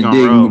think they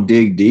should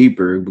dig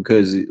deeper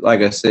because, like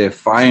I said,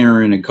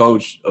 firing a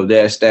coach of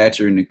that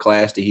stature in the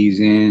class that he's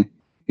in,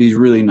 he's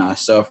really not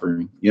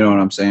suffering. You know what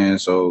I'm saying?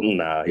 So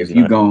if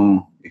you're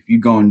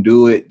gonna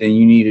do it, then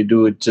you need to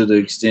do it to the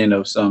extent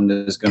of something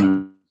that's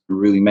gonna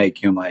really make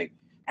him like,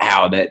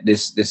 ow, that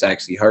this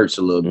actually hurts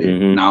a little bit.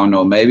 Mm-hmm. And I don't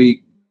know,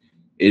 maybe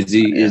is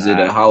it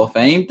a Hall of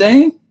Fame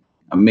thing?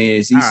 I mean,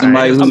 is he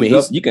somebody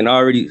who's you can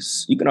already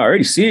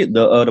see it.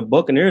 The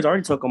Buccaneers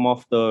already took him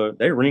off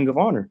their Ring of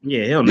Honor.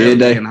 Yeah, he'll never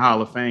be in the Hall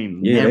of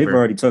Fame. Yeah, they've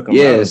already took him.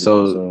 Yeah,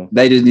 so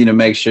they just need to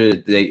make sure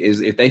that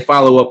if they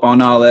follow up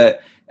on all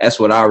that, that's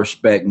what I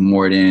respect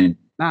more than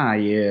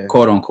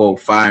quote unquote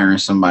firing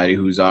somebody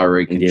who's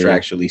already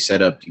contractually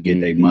set up to get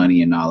their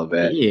money and all of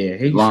that. Yeah,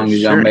 as long as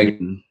y'all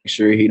make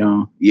sure he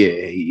don't.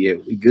 Yeah,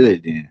 we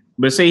good then.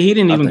 But see, he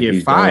didn't even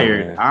get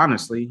fired.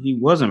 Honestly, he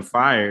wasn't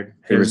fired.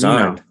 He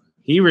resigned.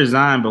 He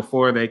resigned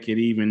before they could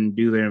even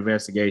do their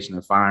investigation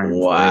of firing.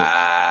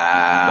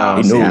 Wow.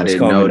 He knew it was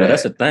coming.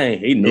 That's the thing.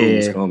 He knew it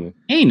was coming.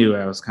 He knew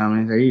it was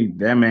coming.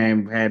 That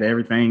man had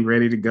everything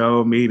ready to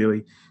go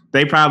immediately.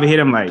 They probably hit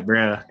him like,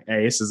 bruh,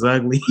 hey, this is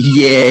ugly.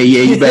 Yeah,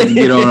 you better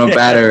get on up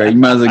out of here. You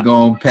might as well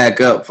go and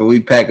pack up we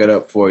pack it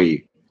up for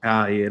you.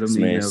 Oh, yeah. This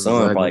man's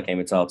son probably came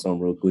and talked to him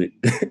real quick.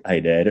 Hey,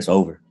 Dad, it's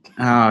over.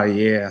 Oh,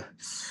 yeah.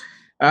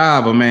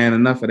 But man,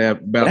 enough of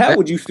that. How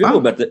would you feel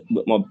about that?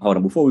 Hold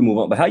on, before we move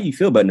on, but how you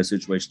feel about in the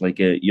situation? Like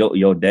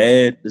your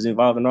dad is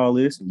involved in all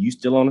this, and you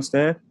still on the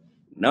staff?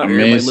 No,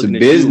 it's a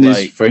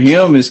business. For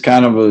him, it's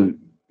kind of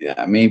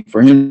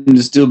for him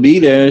to still be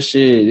there,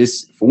 shit.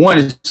 It's for one,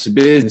 it's a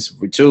business.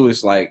 For two,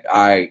 it's like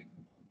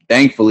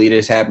thankfully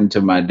this happened to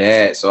my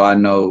dad, so I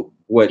know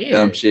what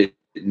dumb shit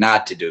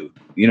not to do.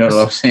 You know what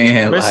I'm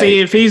saying? But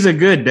see, if he's a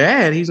good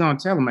dad, he's gonna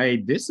tell him, "Hey,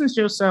 distance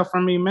yourself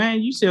from me,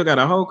 man. You still got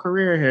a whole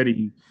career ahead of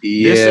you.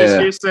 Yeah.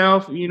 Distance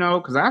yourself."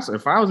 Because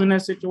if I was in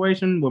that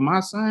situation with my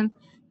son,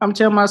 I'm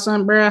telling my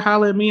son, "Bro,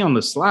 holler at me on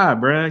the slide,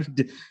 bro.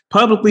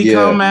 Publicly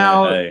come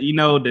out,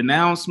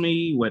 denounce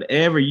me.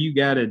 Whatever you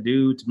got to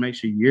do to make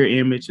sure your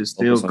image is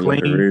still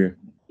clean."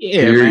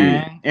 Yeah,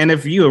 man. And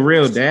if you a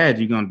real dad,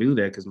 you're gonna do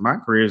that. Because my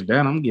career's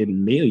done. I'm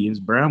getting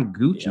millions, bro. I'm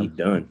Gucci. I'm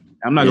done.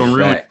 I'm not gonna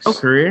ruin your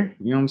career.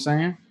 You know what I'm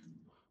saying?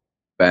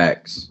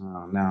 Facts.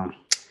 Oh, no.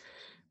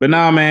 But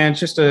no, man,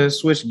 just to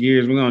switch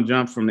gears, we're going to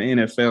jump from the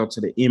NFL to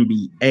the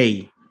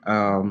NBA.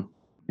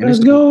 Let's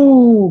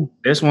go.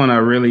 This one I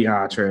really,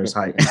 Travis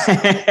hype.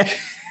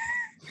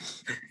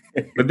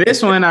 But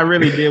this one I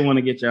really did want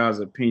to get y'all's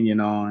opinion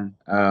on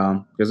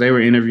because they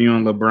were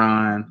interviewing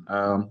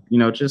LeBron.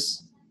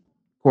 Just,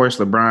 of course,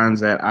 LeBron's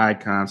that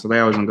icon. So they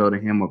always going to go to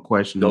him with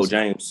questions. Go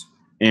James.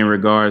 In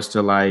regards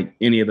to like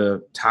any of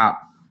the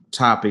top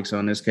topics,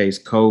 on this case,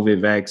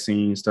 COVID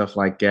vaccine, stuff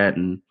like that.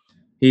 And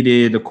he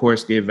did, of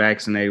course, get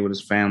vaccinated with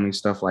his family,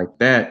 stuff like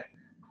that.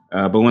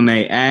 But when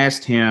they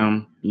asked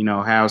him,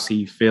 how's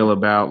he feel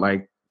about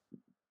like,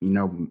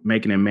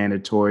 making it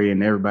mandatory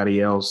and everybody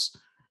else,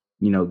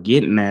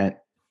 getting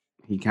that,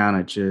 he kind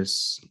of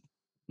just,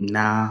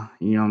 nah,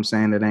 you know what I'm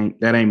saying?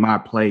 That ain't my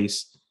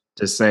place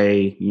to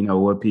say,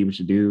 what people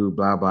should do,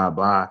 blah, blah,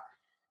 blah.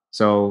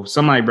 So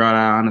somebody brought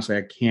out, honestly,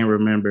 I can't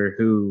remember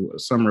who,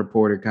 some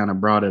reporter kind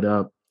of brought it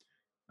up.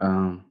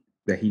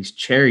 that he's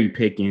cherry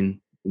picking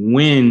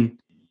when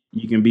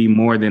you can be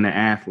more than an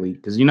athlete.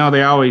 Because, you know,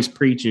 they're always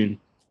preaching,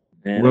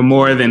 we're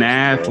more than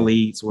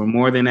athletes. We're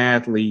more than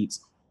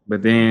athletes.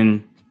 But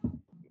then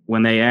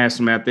when they ask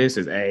them about this,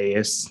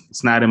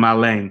 it's not in my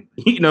lane.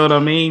 You know what I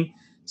mean?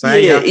 So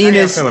yeah,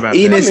 Enes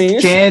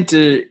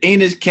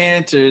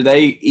Kanter,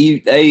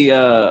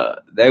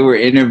 they were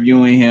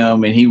interviewing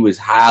him, and he was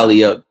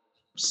highly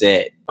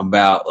upset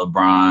about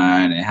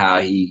LeBron and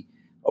how he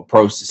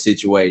approached the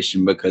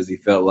situation, because he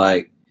felt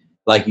like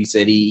you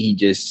said, he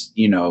just,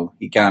 you know,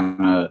 he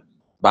kind of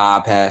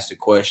bypassed the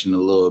question a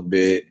little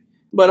bit.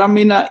 But I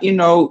mean, I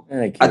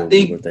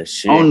think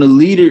on the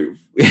leader,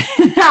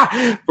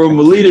 from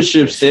a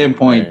leadership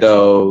standpoint,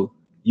 though,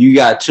 you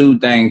got two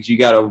things. You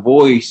got a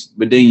voice,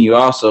 but then you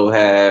also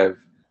have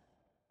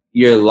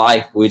your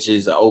life, which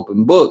is an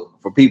open book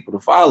for people to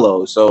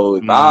follow. So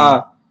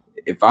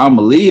if I'm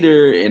a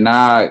leader and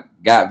I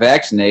got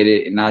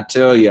vaccinated, and I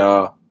tell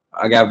y'all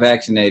I got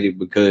vaccinated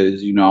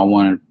because, you know,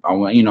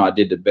 I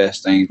did the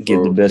best thing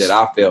that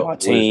I felt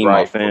was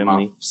right for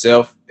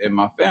myself and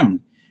my family,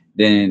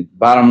 then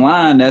bottom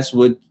line, that's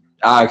what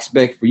I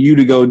expect for you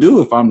to go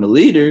do. If I'm the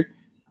leader,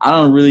 I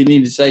don't really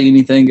need to say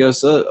anything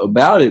else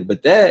about it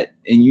but that,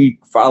 and you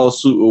follow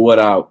suit with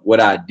what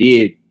I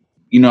did,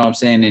 you know what I'm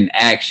saying, in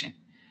action.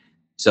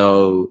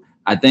 So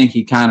I think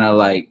he kind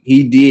of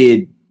he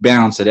did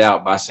balance it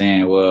out by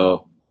saying,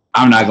 well,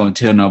 I'm not going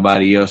to tell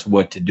nobody else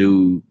what to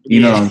do. You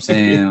know what I'm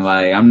saying?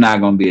 I'm not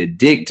going to be a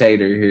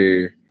dictator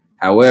here.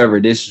 However,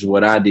 this is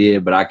what I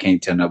did, but I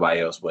can't tell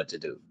nobody else what to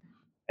do.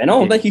 And I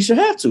don't think you should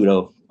have to,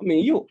 though. I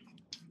mean,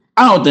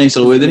 I don't think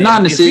so either.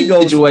 Not in a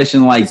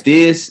situation like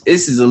this.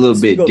 This is a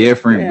little bit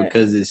different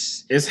because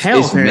it's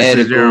health, it's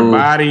medical. Your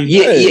body.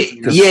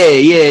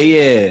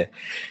 Yeah.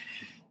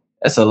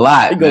 That's a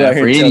lot. He go out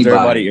here and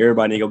tell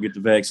everybody ain't gonna get the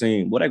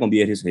vaccine. What, that gonna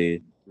be at his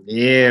head?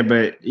 Yeah,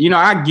 but you know,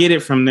 I get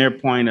it from their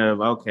point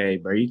of, okay,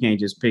 bro, you can't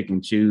just pick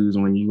and choose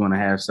when you want to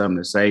have something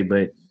to say.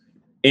 But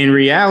in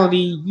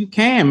reality, you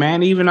can,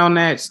 man. Even on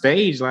that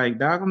stage,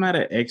 dog, I'm not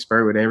an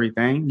expert with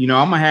everything. You know,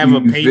 I'm gonna have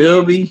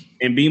opinions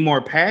and be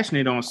more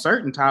passionate on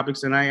certain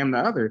topics than I am the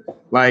other.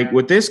 Like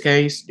with this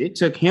case, it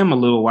took him a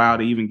little while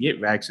to even get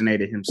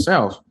vaccinated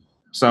himself.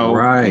 So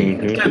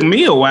it took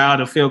me a while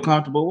to feel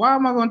comfortable. Why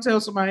am I gonna tell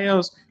somebody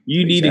else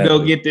you need to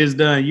go get this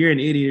done? You're an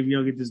idiot if you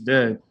don't get this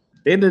done.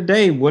 At the end of the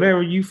day,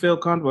 whatever you feel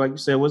comfortable, like you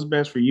said, what's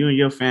best for you and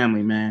your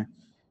family, man.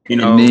 You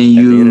know, and then at the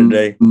end of the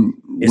day,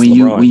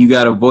 when you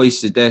got a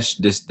voice that's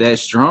that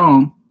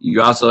strong,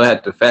 you also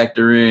have to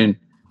factor in,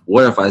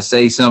 what if I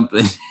say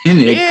something and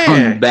it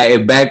comes back,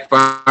 it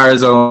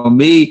backfires on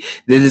me?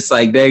 Then it's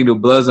like, dang, the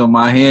blood's on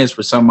my hands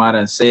for somebody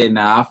to say it.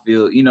 Now I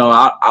feel, you know,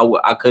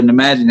 I couldn't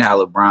imagine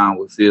how LeBron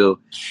would feel.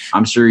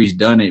 I'm sure he's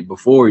done it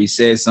before. He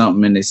said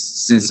something and it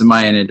sent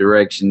somebody in a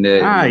direction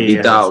that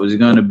he thought was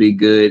going to be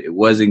good. It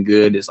wasn't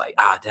good. It's like,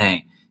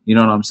 dang, you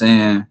know what I'm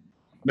saying?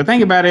 But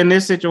think about it in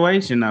this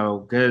situation,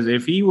 though, because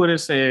if he would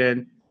have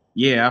said,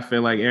 I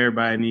feel like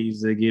everybody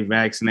needs to get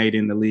vaccinated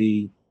in the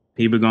league,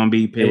 people going to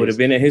be pissed. It would have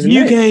been at his neck.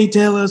 You can't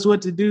tell us what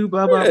to do,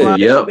 blah, blah, blah.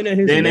 Yep. Been at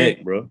his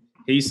neck, bro.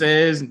 He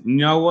says, you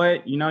know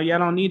what? You know, y'all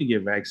don't need to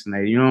get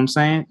vaccinated. You know what I'm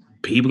saying?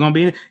 People going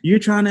to be, you're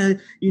trying to,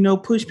 you know,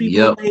 push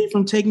people away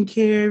from taking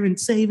care and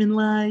saving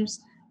lives.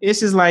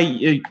 It's just like,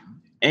 it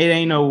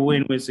ain't no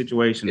win-win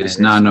situation. It's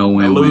not no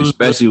win-win,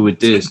 especially with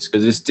this,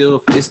 because it's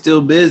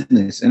still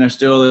business and there's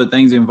still other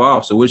things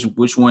involved. So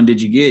which one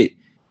did you get?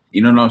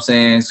 You know what I'm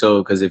saying?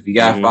 So because if you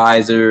got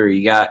Pfizer or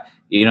you got,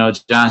 you know,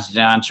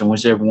 Johnson,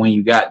 whichever one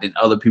you got, then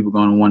other people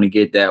going to want to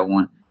get that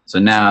one. So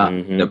now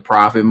the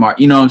profit mark,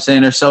 you know what I'm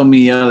saying? There's so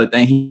many other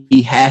things.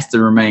 He has to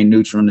remain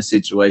neutral in a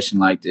situation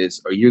like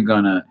this, or you're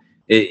gonna.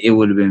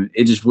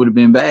 It just would have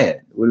been bad.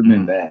 It would have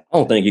been bad. I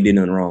don't think he did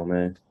nothing wrong,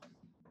 man.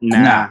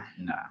 Nah.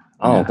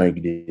 I don't think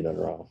he did nothing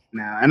wrong.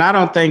 Nah, and I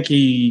don't think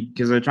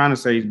because they're trying to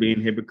say he's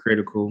being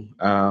hypocritical.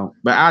 But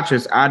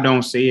I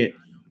don't see it.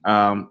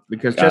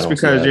 Because just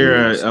because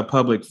you're a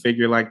public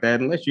figure like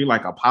that, unless you're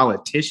like a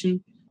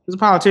politician, as a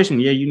politician,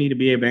 you need to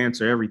be able to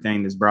answer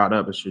everything that's brought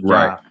up. It's your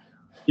job.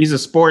 He's a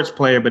sports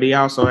player, but he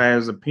also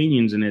has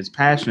opinions and is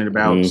passionate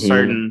about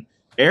certain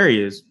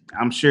areas.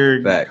 I'm sure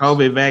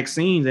COVID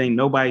vaccines ain't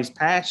nobody's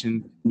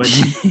passion, but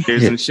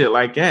there's some shit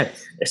like that.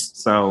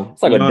 So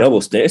it's like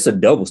it's a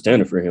double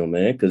standard for him,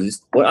 man.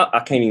 Because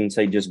I can't even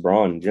say just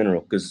Bron in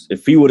general. Because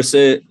if he would have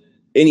said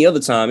any other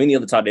time,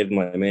 David,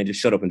 man, just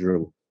shut up and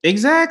dribble.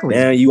 Exactly.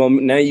 Now you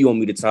want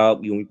me to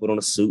talk. You want me to put on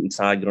a suit and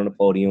tie, get on the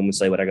podium and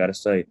say what I got to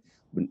say.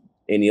 But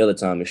any other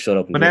time, just shut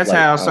up. And but that's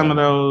how some of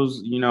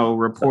those, you know,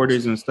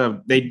 reporters and stuff,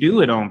 they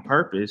do it on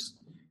purpose.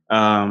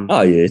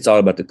 It's all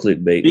about the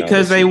clickbait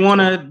because they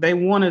want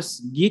to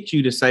get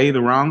you to say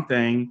the wrong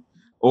thing,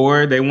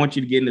 or they want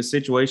you to get in the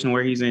situation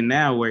where he's in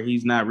now, where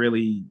he's not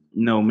really,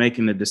 you know,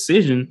 making the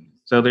decision.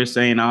 So they're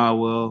saying, oh,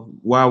 well,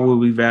 why would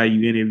we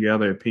value any of your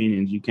other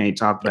opinions? You can't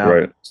talk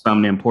about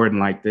something important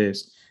like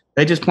this.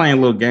 They just playing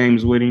little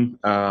games with him.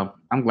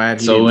 I'm glad.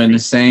 So in the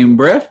same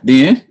breath,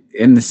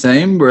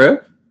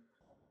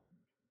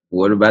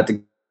 what about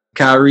the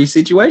Kyrie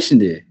situation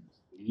then?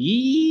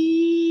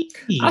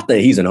 I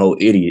think he's an whole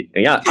idiot.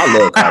 And I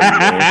love Kyrie,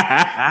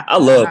 man. I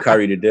love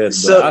Kyrie to death.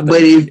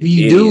 But if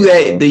you do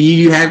that, then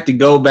you have to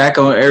go back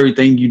on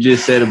everything you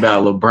just said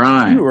about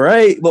LeBron. You're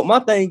right. But my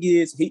thing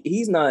is,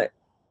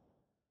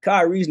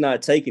 Kyrie's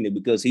not taking it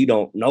because he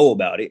don't know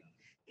about it.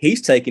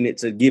 He's taking it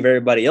to give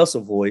everybody else a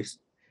voice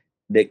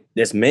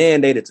that's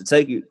mandated to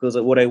take it because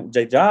of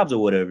their jobs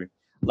or whatever.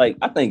 Like,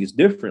 I think it's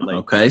different. Like,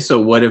 okay, so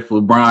what if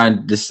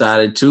LeBron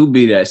decided to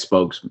be that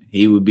spokesman?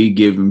 He would be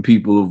giving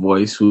people a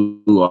voice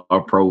who are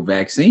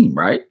pro-vaccine,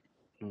 right?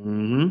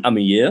 Mm-hmm. I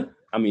mean, yeah.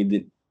 I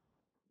mean,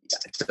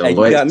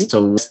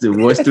 what's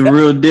the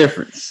real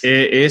difference?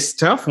 It's a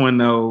tough one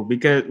though,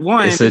 because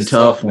it's a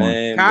tough one.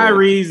 Man,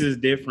 Kyrie's is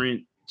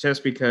different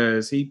just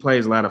because he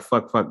plays a lot of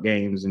fuck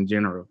games in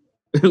general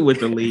with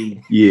the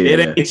league. Yeah, it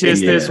ain't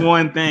just this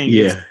one thing.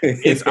 Yeah,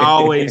 it's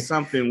always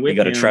something with him.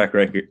 He got a track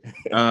record.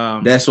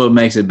 That's what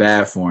makes it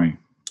bad for him.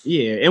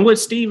 Yeah, and what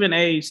Stephen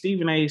A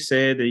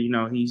said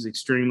that he's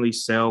extremely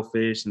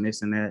selfish and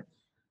this and that.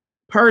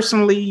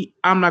 Personally,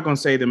 I'm not gonna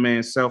say the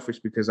man's selfish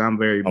because I'm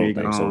very big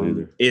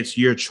on it's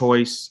your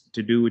choice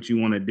to do what you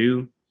want to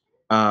do.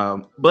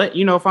 But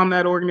if I'm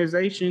that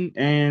organization,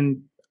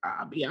 and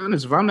I'll be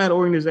honest, if I'm that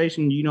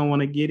organization, you don't want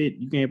to get it,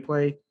 you can't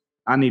play,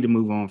 I need to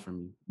move on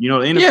from you.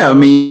 The NFL, yeah, I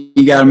mean,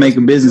 you got to make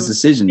a business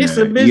decision. It's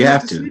a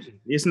business decision.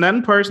 It's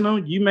nothing personal.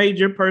 You made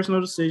your personal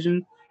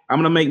decision. I'm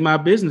gonna make my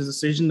business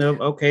decision of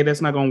okay,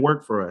 that's not gonna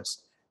work for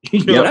us.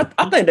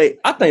 I think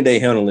they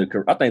handle it.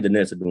 I think the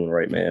Nets are doing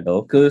right, man,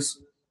 though, because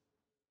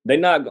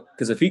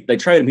if they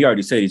trade him, he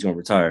already said he's gonna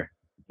retire.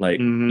 Like,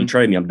 you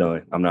trade me, I'm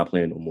done. I'm not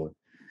playing no more.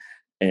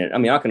 And I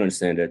mean, I can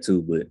understand that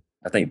too, but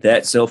I think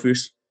that's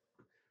selfish.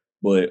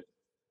 But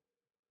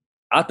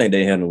I think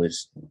they handle it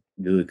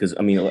good because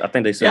I mean, I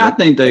think they said. Yeah, I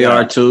think they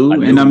are too.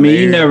 And I mean,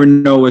 you never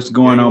know what's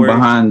going on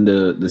behind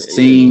the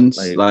scenes.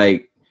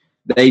 Like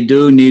they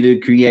do need to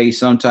create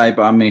some type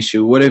of,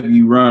 what if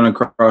you run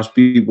across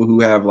people who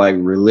have like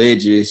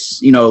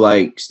religious,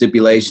 like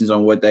stipulations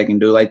on what they can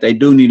do? Like they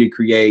do need to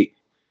create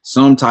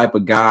some type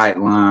of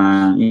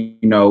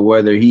guideline,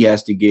 whether he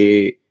has to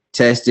get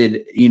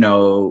tested,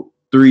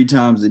 3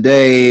 times a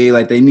day.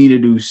 Like they need to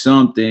do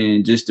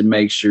something just to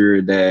make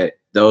sure that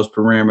those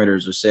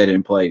parameters are set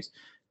in place.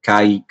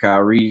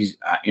 Kyrie's,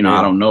 I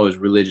don't know his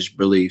religious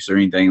beliefs or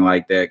anything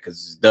like that,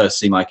 because it does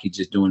seem like he's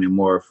just doing it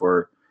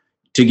more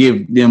to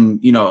give them,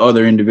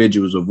 other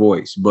individuals a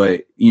voice.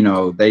 But,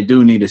 they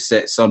do need to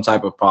set some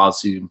type of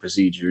policy and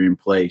procedure in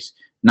place,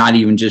 not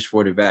even just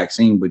for the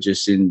vaccine, but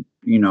just in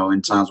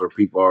times where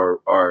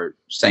people are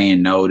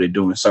saying no to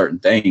doing certain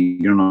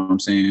things. You know what I'm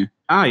saying?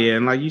 Oh, yeah.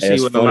 And like you see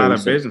what a lot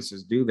of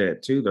businesses do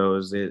that too, though,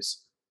 is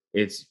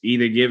it's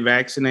either get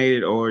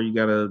vaccinated or you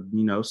got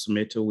to,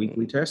 submit to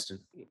weekly testing.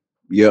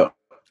 Yeah.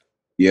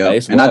 Yeah.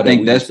 And I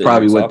think that's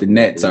probably what the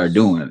Nets are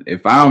doing.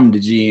 If I'm the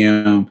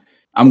GM,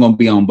 I'm going to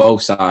be on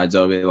both sides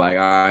of it. Like, all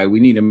right, we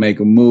need to make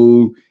a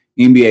move.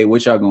 NBA,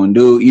 what y'all going to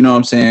do? You know what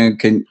I'm saying?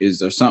 Is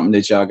there something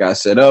that y'all got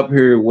set up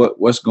here?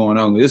 What's going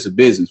on? This is a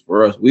business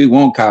for us. We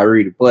want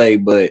Kyrie to play,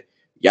 but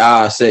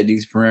y'all set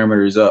these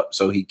parameters up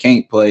so he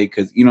can't play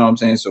because, you know what I'm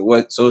saying?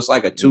 So it's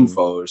like a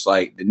twofold. It's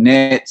like the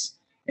Nets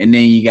and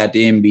then you got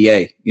the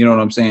NBA. You know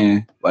what I'm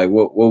saying? Like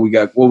what we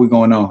got? What we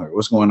going on here?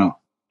 What's going on?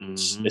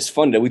 Mm-hmm. It's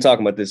funny that we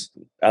talking about this.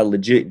 I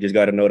legit just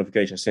got a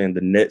notification saying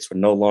the Nets are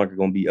no longer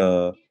going to be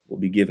will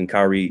be giving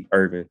Kyrie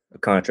Irving a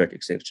contract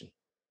extension.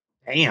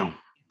 Damn.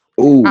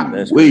 Ooh,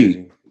 that's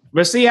crazy.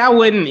 But see, I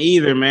wouldn't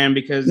either, man,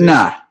 because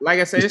like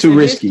I said, it's too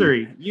risky.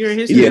 History. You're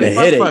history.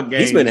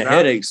 He's been a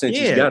headache since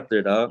he's got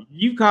there, dog.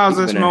 You cause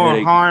us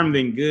more harm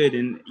than good,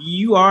 and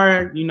you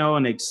are,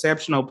 an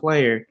exceptional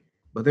player.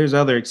 But there's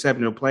other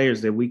exceptional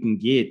players that we can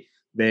get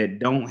that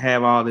don't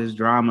have all this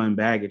drama and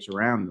baggage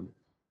around them.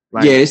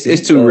 Like,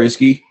 it's too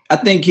risky. I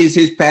think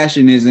his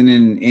passion isn't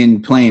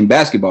in playing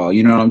basketball.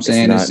 You know what I'm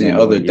saying? It's in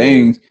other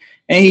things.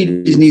 And he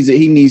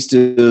needs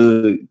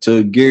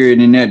to gear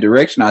it in that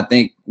direction. I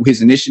think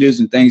his initiatives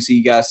and things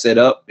he got set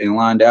up and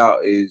lined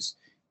out is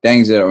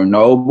things that are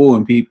noble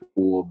and people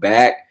will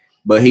back,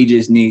 but he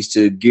just needs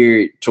to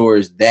gear it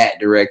towards that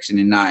direction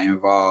and not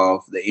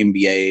involve the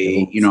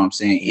NBA, you know what I'm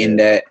saying, in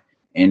that.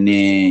 And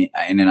then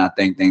I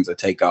think things will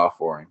take off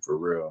for him for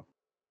real.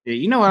 Yeah,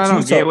 you know what I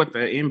don't get with the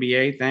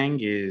NBA thing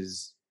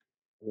is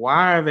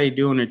why are they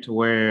doing it to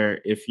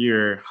where if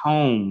you're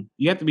home,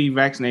 you have to be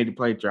vaccinated to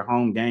play at your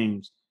home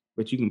games,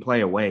 but you can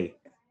play away.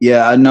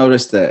 Yeah, I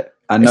noticed that.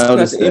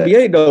 That's the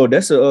NBA though.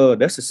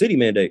 That's a city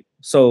mandate.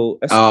 So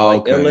that's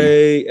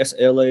LA, that's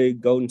LA,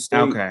 Golden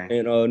State,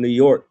 and New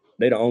York.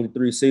 They're the only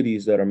 3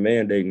 cities that are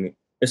mandating it.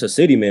 It's a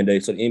city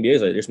mandate, so the NBA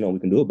is like, there's nothing we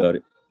can do about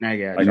it. I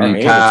got like,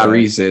 and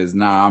Kyrie says,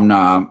 "Nah, I'm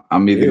not.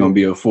 I'm either gonna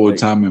be a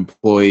full-time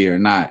employee or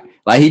not."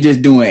 Like he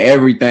just doing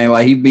everything.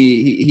 Like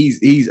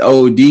he's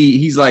OD.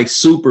 He's like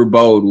super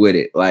bold with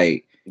it.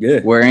 Like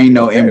where ain't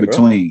no in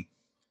between.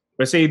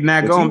 But see, now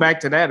going back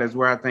to that is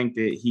where I think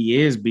that he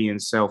is being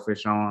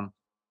selfish on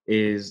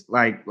is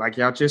like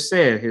y'all just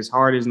said, his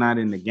heart is not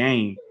in the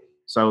game.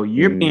 So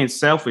you're being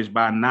selfish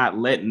by not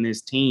letting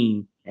this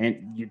team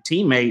and your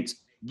teammates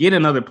get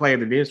another player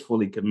that is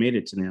fully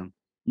committed to them.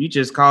 You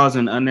just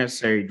causing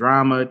unnecessary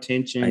drama,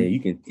 tension. Hey,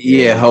 you can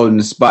holding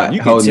the spot. You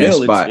can holding the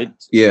tell spot.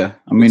 it's yeah.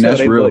 I mean, that's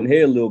they real. butting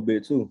head a little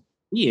bit too.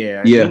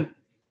 Yeah. Yeah.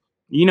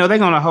 You know, they're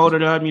gonna hold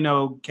it up. You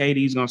know,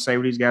 KD's gonna say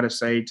what he's got to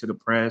say to the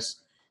press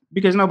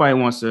because nobody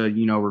wants to,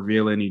 you know,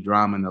 reveal any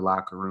drama in the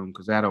locker room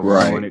because that'll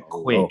ruin it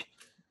quick. Oh.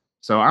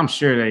 So I'm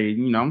sure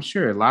I'm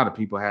sure a lot of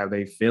people have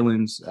their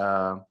feelings,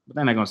 but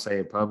then they're gonna say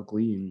it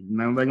publicly, and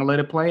they're gonna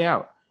let it play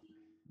out.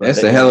 But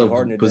that's a hell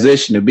of a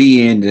position to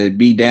be in, to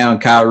be down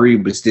Kyrie,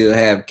 but still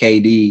have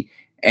KD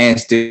and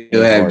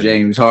still have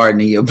James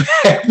Harden in your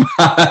back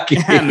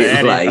pocket.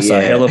 That's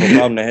a hell of a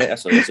problem to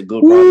have. That's a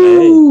good problem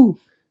to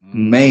have.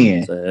 Man,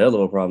 it's a hell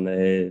of a problem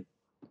to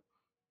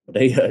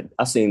have.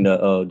 I seen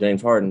the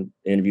James Harden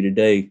interview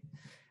today,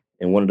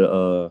 and one of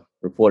the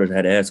reporters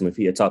had asked him if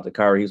he had talked to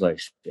Kyrie. He's like,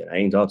 "Shit, I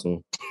ain't talked to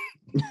him."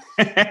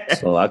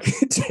 So I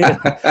can tell,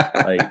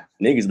 like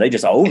niggas, they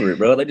just over it,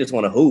 bro. They just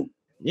want to hoop.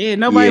 Yeah,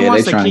 nobody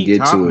wants to keep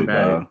talking to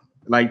about it.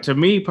 Like to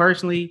me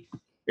personally,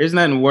 there's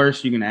nothing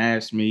worse you can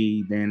ask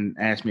me than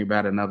ask me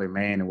about another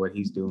man and what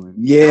he's doing.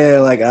 Yeah,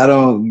 like I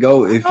don't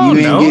go if you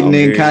ain't getting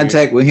in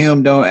contact with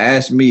him, don't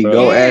ask me. Bro.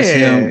 Go ask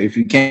him. If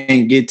you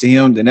can't get to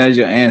him, then that's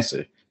your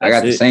answer. I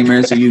got the same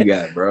answer you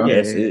got, bro. Yeah,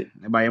 that's it.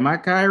 But am I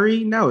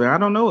Kyrie? No, I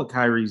don't know what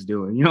Kyrie's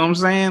doing. You know what I'm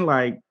saying?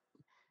 Like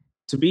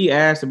to be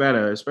asked about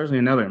especially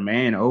another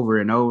man over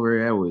and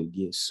over, that would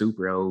get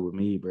super old with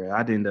me, bro.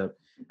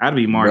 I'd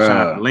be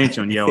Marshawn Lynch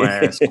on your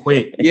ass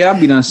quick. Yeah,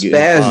 I'd be done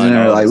spazzing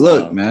there. Like,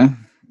 look, man,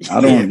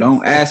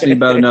 don't ask me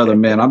about another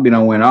man. I'll be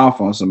done went off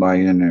on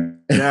somebody in there.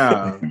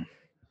 Yeah.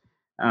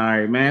 All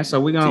right, man. So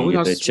we're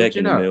gonna switch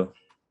it up.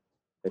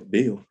 That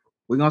bill.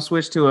 We're gonna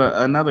switch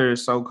to another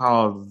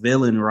so-called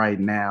villain right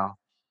now,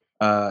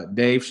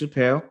 Dave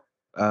Chappelle.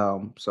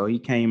 So he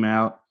came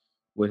out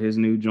with his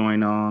new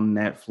joint on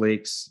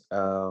Netflix.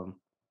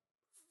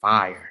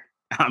 Fire.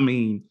 I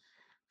mean,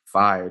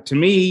 fire to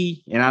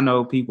me, and I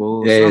know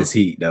people. Yeah, it's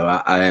heat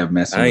though. I have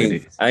messed with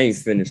it. I ain't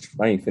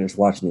finished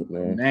watching it,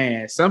 man.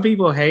 Man, some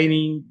people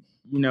hating.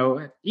 You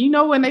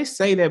know when they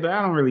say that, but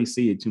I don't really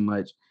see it too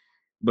much.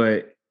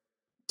 But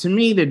to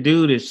me, the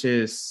dude is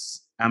just.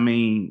 I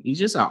mean, he's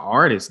just an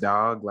artist,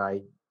 dog.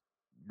 Like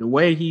the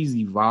way he's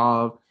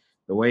evolved,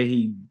 the way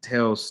he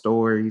tells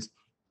stories.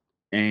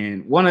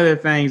 And one of the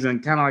things,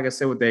 and kind of like I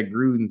said with that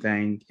Gruden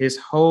thing, his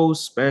whole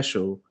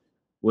special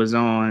was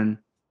on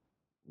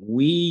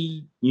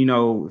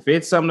if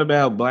it's something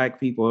about black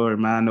people or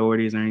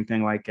minorities or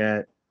anything like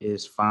that,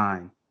 is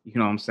fine. You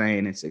know what I'm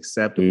saying? It's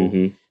acceptable.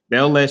 Mm-hmm.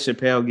 They'll let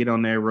Chappelle get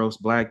on there,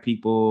 roast black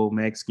people,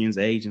 Mexicans,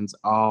 Asians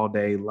all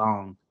day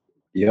long.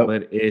 Yep.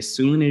 But as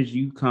soon as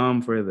you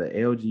come for the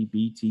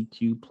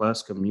LGBTQ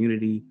plus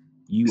community,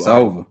 it's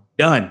over.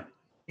 Done.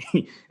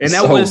 And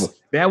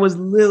that was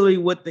literally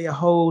what the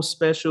whole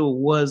special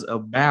was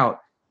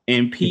about.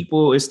 And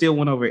people, it still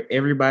went over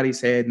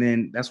everybody's head. And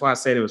then that's why I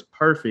said it was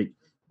perfect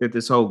that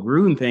this whole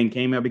Gruden thing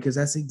came out, because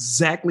that's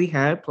exactly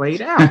how it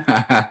played out.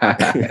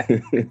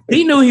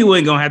 He knew he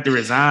wasn't gonna have to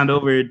resign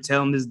over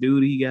telling this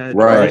dude he got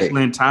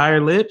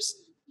entire lips.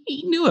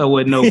 He knew it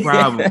wasn't no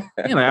problem.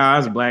 Like, I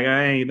was black.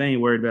 They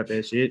ain't worried about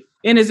that shit.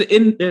 And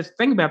there's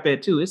thing about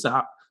that too. It's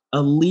a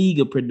league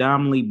of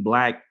predominantly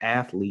black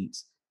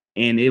athletes,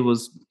 and he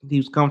was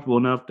comfortable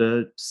enough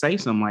to say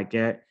something like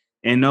that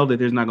and know that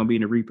there's not going to be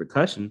any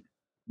repercussion.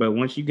 But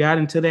once you got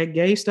into that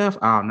gay stuff,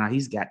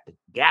 he's got the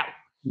gout.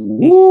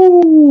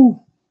 Woo!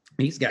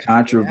 He's got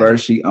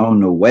controversy on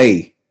the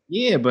way.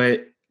 Yeah,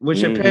 but with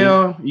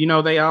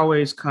Chappelle, they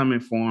always coming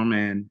for him,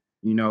 and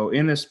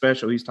in this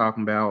special, he's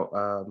talking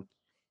about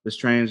this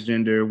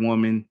transgender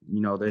woman,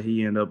 that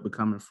he ended up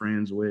becoming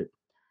friends with,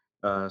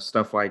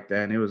 stuff like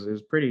that. And it was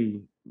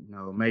pretty,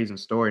 amazing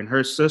story. And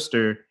her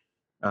sister,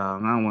 I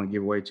don't want to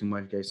give away too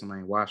much in case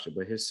somebody watched it,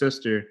 but her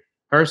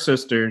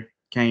sister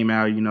came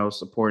out,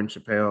 supporting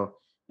Chappelle.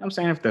 I'm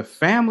saying, if the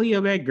family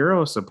of that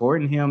girl is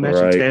supporting him, that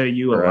should tell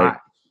you a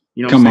lot.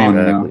 You know what I'm saying?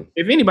 Exactly.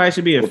 If anybody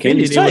should be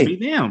offended, it would be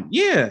them.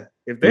 Yeah.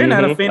 If they're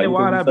not offended,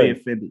 why would I be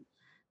offended?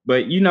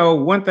 But,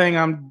 one thing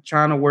I'm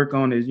trying to work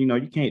on is, you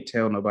can't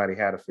tell nobody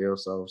how to feel.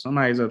 So if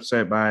somebody's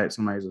upset by it,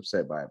 somebody's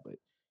upset by it. But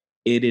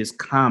it is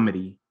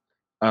comedy.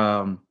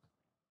 And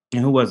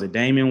who was it?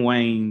 Damon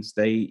Wayans.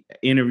 They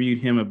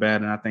interviewed him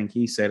about it, and I think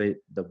he said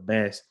it the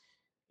best.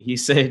 He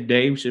said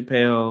Dave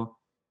Chappelle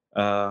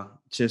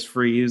just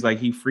free. He was like,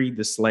 he freed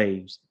the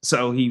slaves.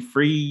 So he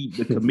freed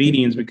the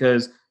comedians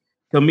because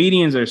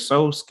comedians are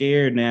so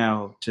scared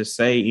now to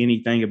say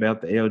anything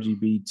about the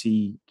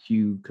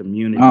LGBTQ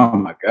community. Oh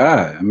my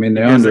God. I mean,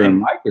 they're under a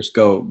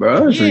microscope,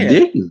 bro. It's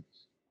ridiculous.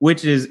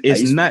 Which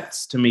is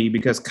nuts to me,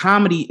 because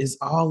comedy is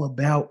all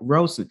about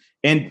roasting.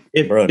 And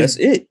that's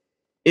it.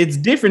 It's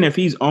different if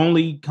he's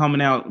only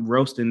coming out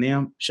roasting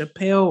them.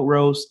 Chappelle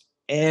roasts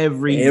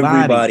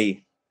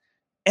everybody.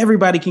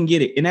 Everybody can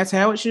get it. And that's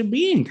how it should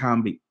be in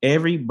comedy.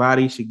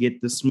 Everybody should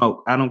get the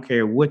smoke. I don't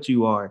care what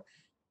you are.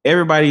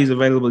 Everybody is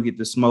available to get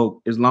the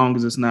smoke, as long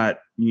as it's not,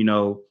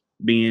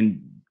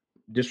 being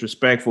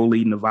disrespectful,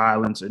 leading to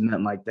violence or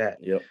nothing like that.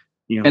 Yep.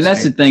 And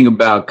that's the thing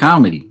about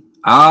comedy.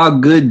 all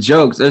good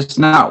jokes. There's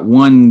not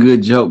one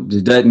good joke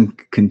that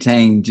doesn't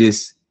contain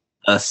just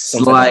a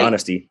slight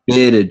honesty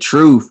bit of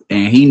truth,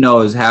 and he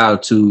knows how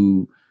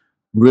to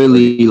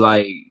really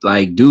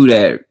like do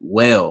that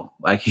well.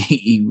 Like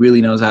he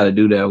really knows how to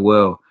do that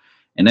well,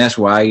 and that's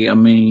why I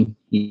mean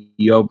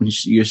you open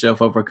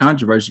yourself up for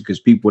controversy because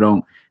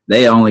people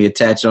they only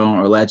attach on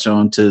or latch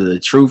on to the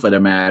truth of the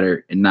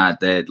matter and not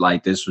that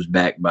like this was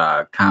backed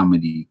by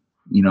comedy.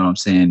 You know what I'm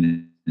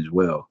saying as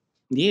well.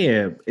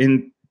 Yeah,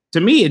 and to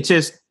me, it's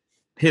just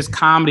his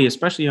comedy,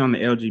 especially on the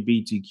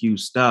LGBTQ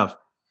stuff.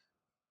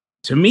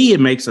 To me, it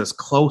makes us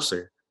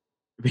closer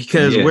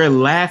because we're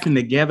laughing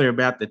together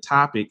about the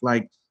topic.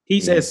 Like he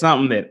said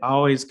something that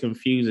always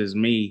confuses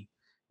me.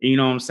 You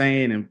know what I'm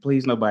saying? And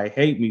please, nobody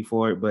hate me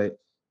for it. But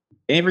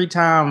every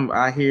time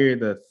I hear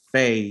the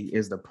they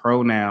is the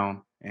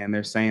pronoun, and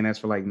they're saying that's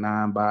for like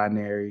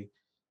non-binary,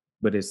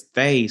 but it's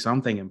they, so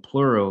I'm thinking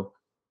plural,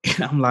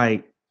 and I'm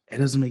like, it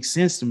doesn't make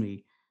sense to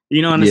me.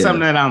 You know, and it's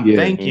something that I'm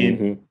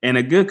thinking, and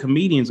a good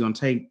comedian's gonna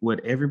take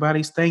what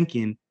everybody's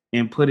thinking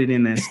and put it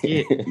in that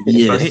skit.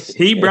 Yes. So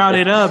he brought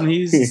it up, and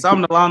he's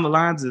something along the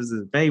lines is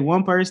that they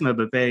one person or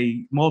that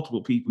they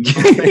multiple people. You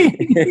know what I'm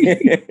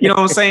saying? You know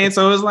what I'm saying?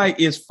 So it's like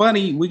it's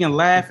funny. We can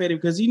laugh at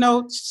it because you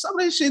know some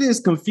of this shit is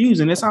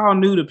confusing. It's all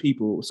new to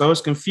people, so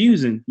it's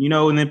confusing. You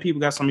know, and then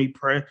people got so many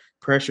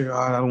pressure. Oh,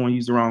 I don't want to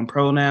use the wrong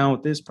pronoun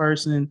with this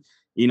person.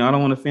 You know, I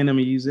don't want to offend them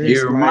and use this.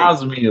 It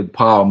reminds me of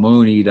Paul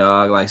Mooney,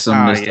 dog. Like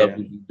some of the stuff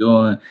he be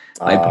doing.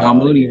 Like Paul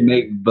Mooney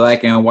make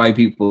black and white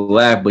people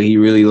laugh, but he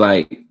really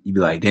like you be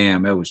like,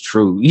 damn, that was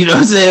true. You know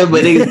what I'm saying?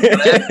 But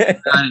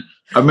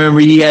I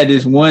remember he had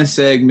this one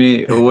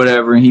segment or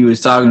whatever, and he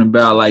was talking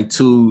about like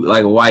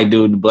a white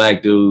dude and a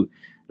black dude.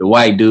 The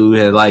white dude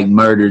had like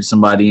murdered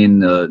somebody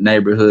in the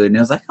neighborhood, and I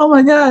was like, oh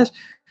my gosh.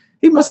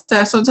 He must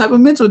have some type of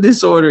mental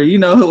disorder, you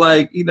know,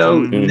 like, you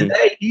know,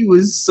 today he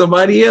was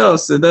somebody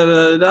else. And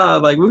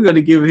like, we're going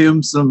to give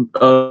him some,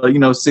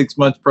 6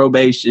 months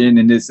probation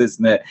and this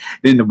and that.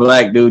 Then the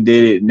black dude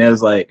did it. And it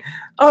was like,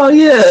 oh,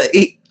 yeah,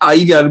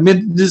 you got a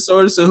mental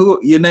disorder.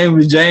 So your name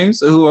is James.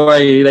 So who are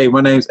you today?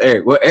 My name's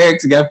Eric. Well,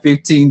 Eric's got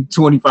 15,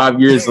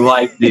 25 years of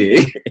life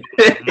there.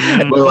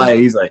 But like,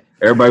 he's like,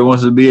 everybody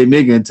wants to be a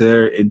nigga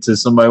until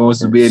somebody wants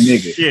to be a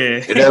nigga.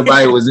 Yeah. And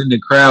everybody was in the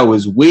crowd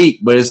was weak,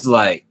 but it's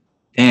like,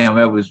 damn,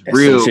 that was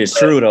real. It's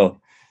true though.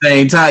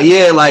 Same time,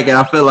 yeah. Like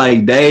I feel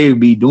like Dave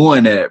be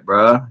doing that,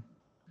 bro.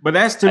 But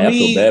that's to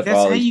me. That's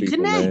how you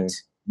connect. Man.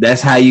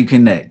 That's how you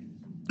connect.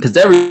 Because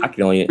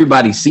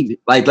everybody sees it.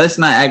 Like let's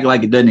not act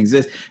like it doesn't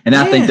exist. And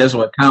I think that's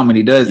what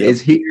comedy does. It's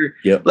here.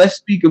 Yep. Let's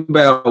speak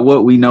about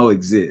what we know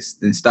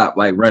exists and stop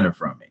like running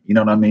from it. You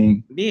know what I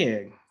mean?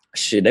 Yeah.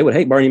 Shit, they would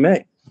hate Bernie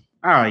Mac.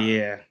 Oh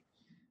yeah.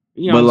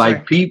 You know but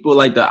like people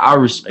like I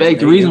respect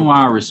the reason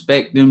why I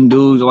respect them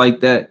dudes like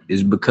that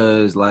is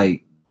because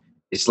like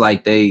it's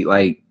like they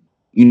like,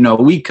 you know,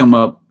 we come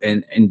up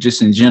and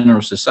just in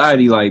general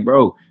society, like,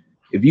 bro,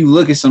 if you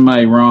look at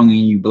somebody wrong and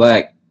you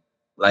black,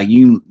 like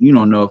you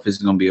don't know if it's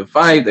gonna be a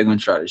fight, they're gonna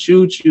try to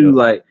shoot you,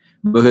 like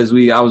because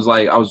I was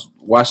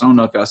watching, I don't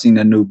know if y'all seen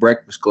that new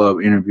Breakfast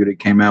Club interview that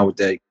came out with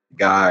that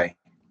guy.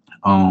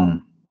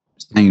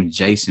 His name is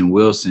Jason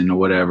Wilson or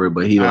whatever,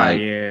 but he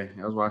I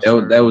was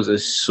watching that was a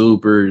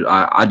super.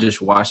 I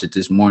just watched it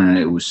this morning.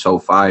 It was so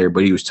fire.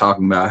 But he was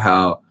talking about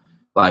how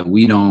like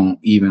we don't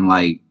even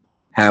like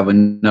have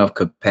enough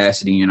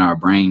capacity in our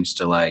brains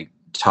to like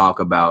talk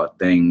about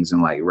things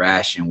and like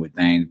ration with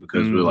things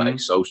because we're like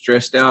so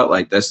stressed out.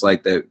 Like that's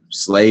like that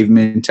slave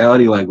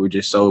mentality. Like we're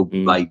just so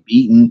like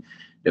beaten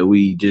that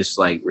we just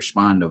like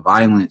respond to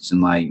violence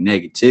and like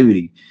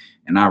negativity.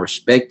 And I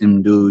respect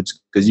them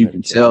dudes because you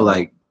can tell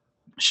like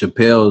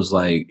Chappelle's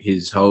like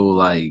his whole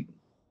like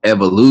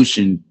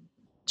evolution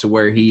to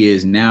where he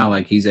is now,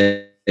 like he's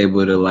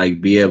able to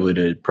like be able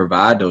to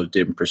provide those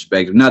different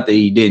perspectives. Not that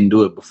he didn't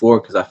do it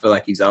before, because I feel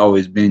like he's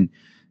always been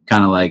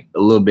kind of like a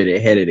little bit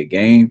ahead of the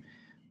game.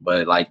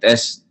 But like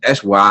that's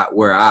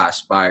where I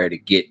aspire to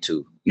get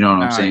to. You know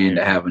what I'm saying?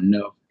 To have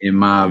enough in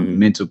my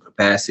mental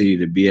capacity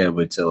to be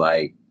able to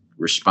like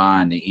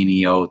respond to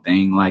any old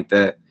thing like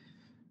that,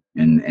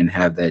 and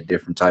have that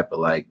different type of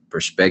like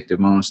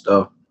perspective on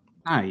stuff.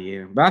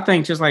 But I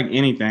think just like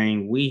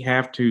anything, we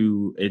have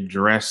to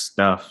address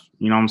stuff.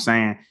 You know what I'm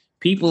saying?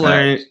 People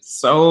are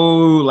so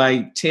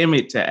like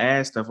timid to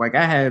ask stuff. Like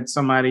I had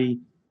somebody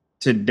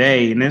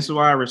today, and this is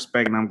why I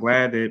respect, and I'm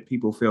glad that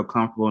people feel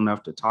comfortable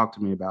enough to talk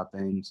to me about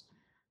things.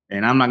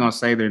 And I'm not gonna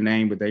say their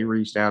name, but they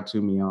reached out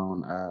to me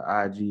on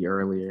IG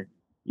earlier.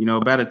 You know,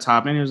 about a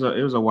topic. And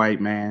it was a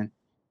white man,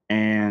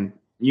 and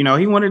you know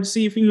he wanted to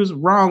see if he was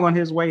wrong on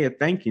his way of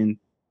thinking.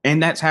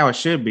 And that's how it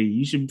should be.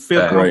 You should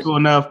feel comfortable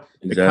enough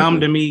to come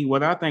to me,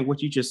 whether I think what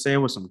you just said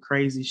was some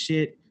crazy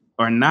shit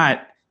or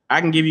not.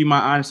 I can give you my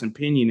honest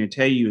opinion and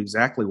tell you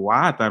exactly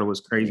why I thought it was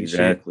crazy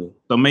shit.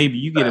 So maybe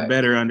you get a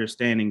better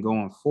understanding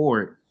going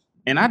forward.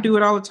 And I do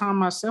it all the time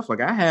myself. Like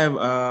I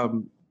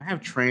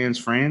have trans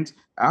friends.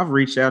 I've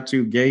reached out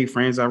to gay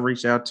friends. I've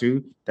reached out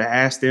to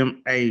ask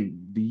them, hey,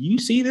 do you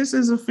see this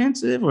as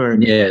offensive or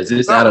is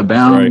this out of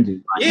bounds?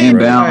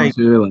 Inbounds?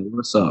 Like,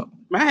 what's up?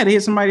 Man, I had to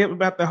hit somebody up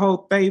about the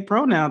whole they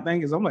pronoun thing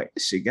because I'm like,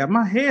 this shit got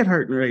my head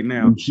hurting right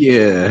now.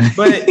 Yeah.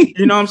 But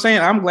you know what I'm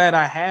saying? I'm glad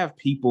I have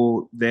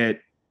people that,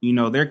 you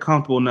know, they're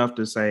comfortable enough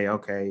to say,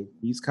 okay,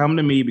 he's coming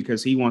to me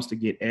because he wants to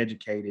get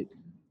educated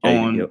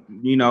on,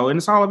 you know, and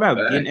it's all about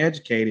getting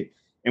educated.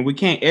 And we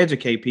can't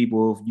educate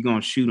people if you're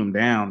going to shoot them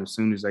down as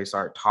soon as they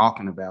start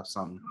talking about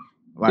something.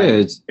 Like,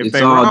 if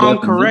they're wrong,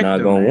 correct them.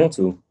 Not going to want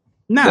to.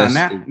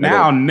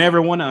 Now I'll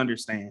never want to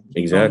understand.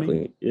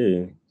 Exactly.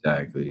 Yeah.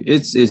 Exactly.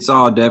 It's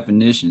all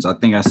definitions. I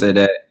think I said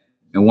that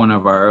in one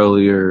of our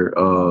earlier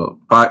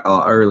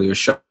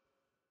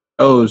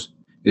shows.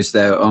 It's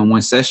that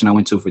one session I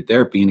went to for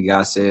therapy, and the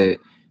guy said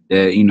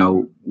that, you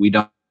know, we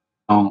don't,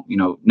 you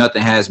know,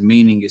 nothing has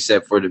meaning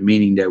except for the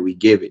meaning that we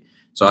give it.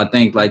 So I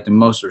think like the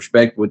most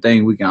respectful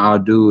thing we can all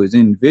do as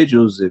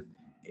individuals,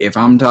 if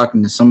I'm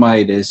talking to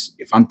somebody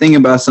if I'm thinking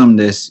about something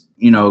that's,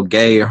 you know,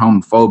 gay or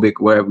homophobic,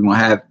 whatever we want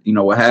to have, you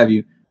know, what have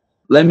you,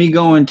 let me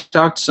go and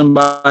talk to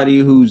somebody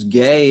who's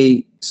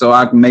gay so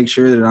I can make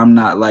sure that I'm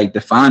not like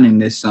defining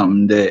this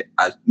something that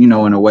I, you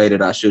know, in a way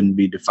that I shouldn't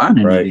be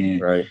defining it in.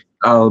 Right.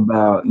 All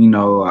about, you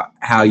know,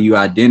 how you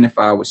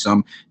identify with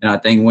something. And I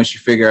think once you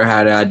figure out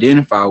how to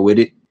identify with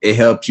it, it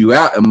helps you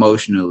out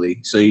emotionally.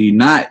 So you're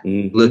not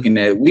looking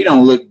at, we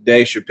don't look at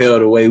Dave Chappelle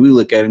the way we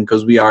look at him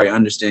because we already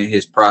understand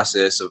his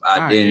process of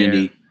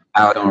identity,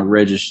 how it's going to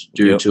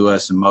register to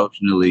us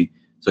emotionally.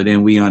 So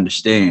then we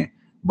understand.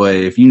 But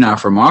if you're not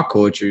from our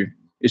culture,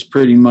 it's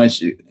pretty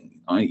much,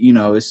 you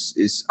know,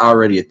 it's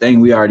already a thing.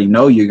 We already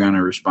know you're going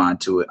to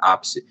respond to it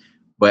opposite.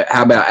 But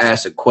how about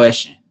ask a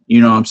question?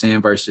 You know what I'm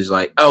saying? Versus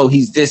like, oh,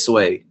 he's this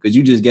way, because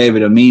you just gave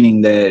it a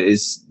meaning that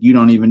is, you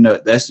don't even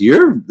know. That's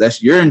your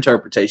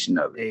interpretation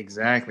of it.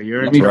 Exactly.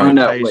 Let me find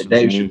out what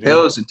Dave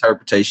Chappelle's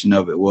interpretation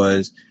of it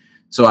was,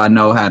 so I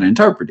know how to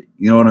interpret it.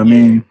 You know what I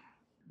mean?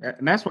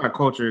 And that's why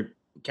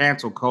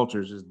cancel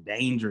culture is just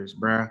dangerous,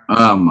 bro.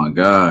 Oh my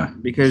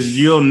God. Because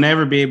you'll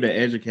never be able to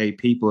educate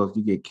people if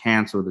you get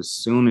canceled as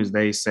soon as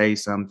they say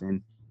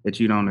something that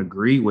you don't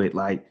agree with.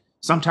 Like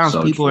sometimes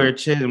people are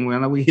chilling.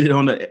 When we hit it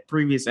on the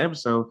previous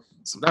episode,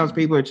 sometimes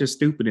people are just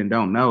stupid and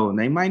don't know, and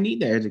they might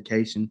need the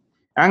education.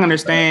 I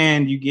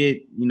understand you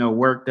get, you know,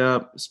 worked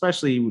up,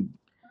 especially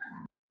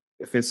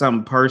if it's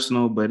something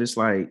personal, but it's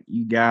like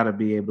you gotta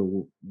be able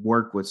to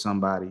work with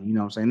somebody, you know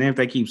what I'm saying? Then if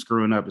they keep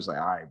screwing up, it's like,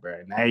 all right,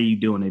 bro, now you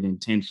doing it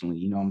intentionally,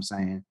 you know what I'm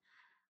saying?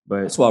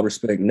 But that's why I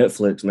respect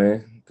Netflix,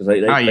 man, because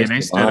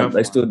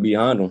they stood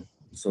behind them.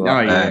 So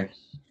I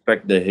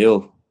respect the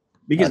hill.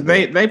 Because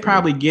they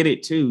probably get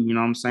it too, you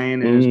know what I'm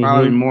saying? And it's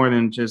probably more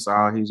than just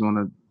he's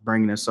gonna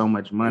bring us so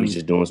much money. He's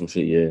just doing some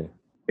shit, yeah.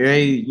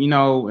 They, you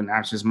know, and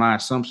that's just my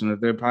assumption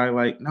that they're probably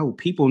like, no,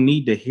 people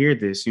need to hear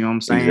this, you know what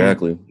I'm saying?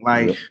 Exactly.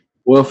 Like,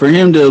 well, for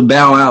him to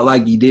bow out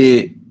like he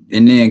did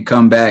and then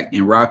come back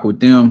and rock with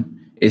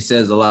them, it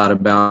says a lot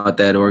about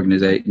that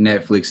organization,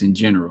 Netflix in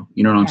general.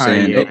 You know what I'm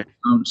saying? Yeah.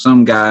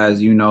 Some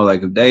guys, you know,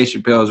 like if Dave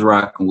Chappelle's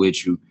rocking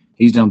with you,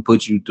 he's gonna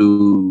put you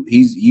through.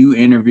 You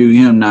interview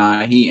him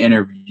now. He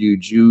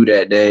interviewed you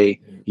that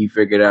day. He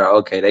figured out,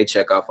 okay, they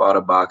check off all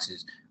the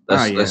boxes.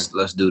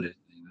 Let's do this.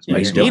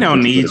 He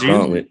don't need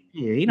you.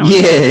 Yeah, he don't.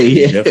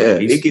 Yeah.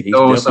 He could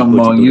throw something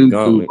on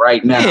YouTube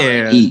right now.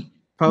 Yeah.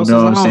 Post his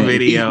own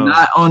video. If he's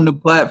not on the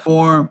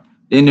platform,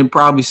 then it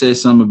probably says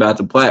something about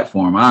the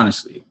platform,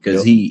 honestly,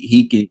 because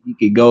he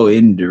could go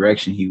in the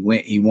direction he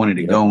wanted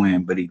to go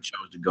in, but he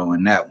chose to go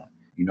in that one.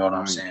 You know what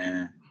I'm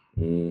saying?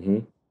 Mm-hmm.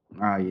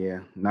 Oh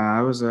yeah,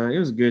 it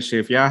was good shit.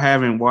 If y'all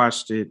haven't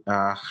watched it,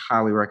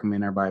 highly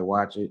recommend everybody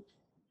watch it.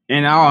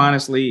 And all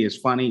honestly, it's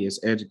funny,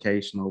 it's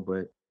educational,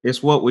 but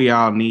it's what we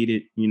all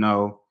needed. You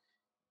know,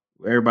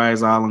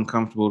 everybody's all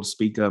uncomfortable to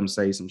speak up and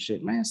say some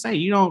shit. Man, say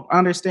you don't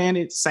understand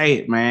it, say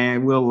it,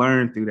 man. We'll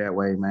learn through that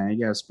way, man.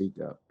 You gotta speak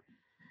up.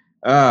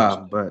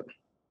 But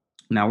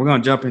now we're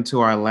gonna jump into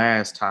our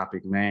last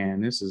topic,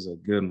 man. This is a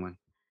good one.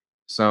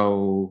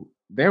 So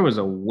there was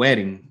a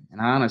wedding,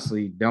 and I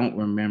honestly don't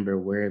remember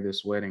where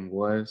this wedding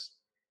was.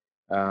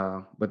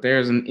 But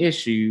there's an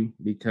issue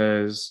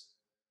because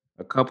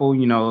a couple,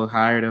 you know,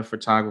 hired a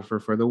photographer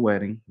for the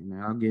wedding. And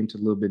I'll get into a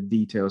little bit of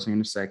details here in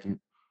a second.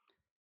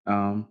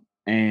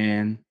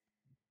 And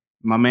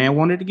my man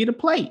wanted to get a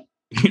plate.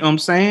 You know what I'm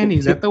saying?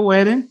 He's at the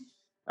wedding.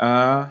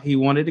 He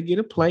wanted to get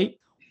a plate.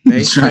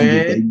 They trying to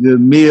get a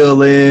good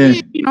meal in.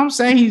 You know what I'm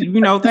saying? He's,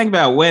 you know, think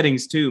about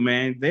weddings too,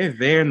 man. They're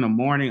there in the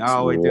morning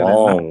all the way through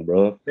the night,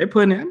 bro. They're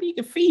putting it, you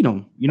can feed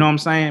them. You know what I'm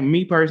saying?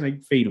 Me personally,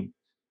 feed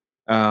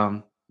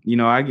them. You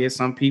know, I get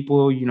some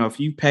people, you know, if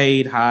you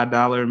paid high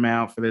dollar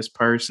amount for this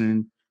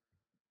person,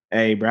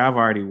 hey, bro, I've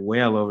already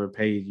well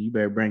overpaid you. You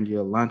better bring you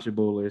a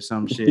Lunchable or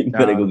some shit. You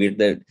better go get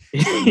that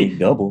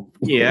double.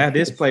 Yeah,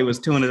 this plate was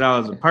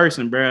 $200 a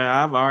person, bro.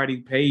 I've already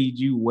paid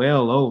you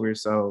well over.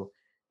 So,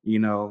 you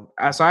know,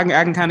 I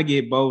can kind of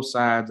get both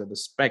sides of the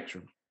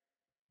spectrum.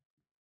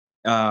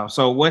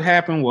 So what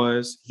happened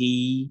was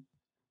he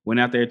went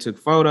out there, took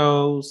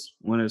photos.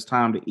 When it was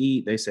time to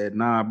eat, they said,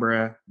 nah,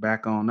 bruh,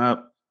 back on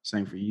up.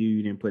 Same for you.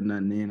 You didn't put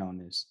nothing in on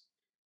this.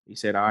 He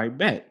said, all right,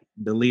 bet.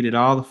 Deleted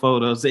all the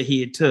photos that he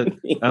had took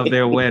of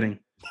their wedding.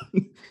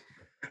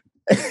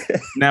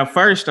 Now,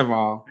 first of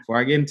all, before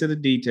I get into the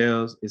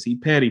details, is he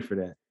petty for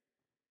that?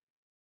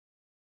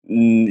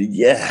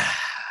 Yeah.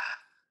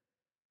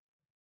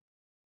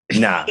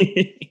 Nah.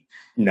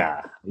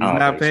 Nah. He's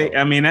not petty. So.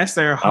 I mean, that's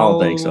their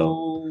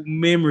whole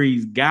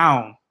memories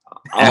gone.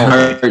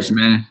 It hurts,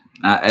 man.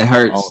 It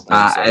hurts.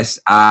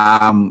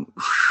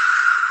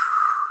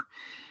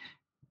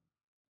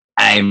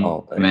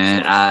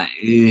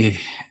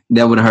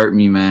 That would hurt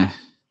me, man.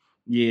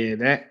 Yeah,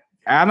 that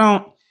I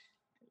don't. All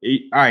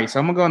right, so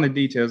I'm gonna go into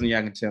details, and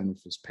y'all can tell me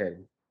if it's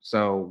petty.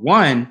 So,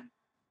 one,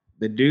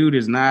 the dude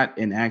is not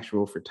an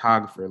actual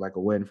photographer, like a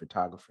wedding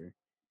photographer.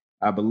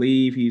 I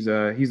believe he's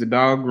a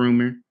dog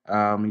groomer.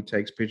 He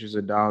takes pictures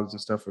of dogs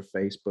and stuff for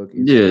Facebook.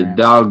 Instagram. Yeah,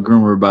 dog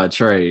groomer by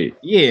trade.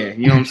 Yeah,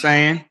 you know what I'm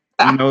saying.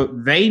 You know,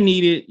 they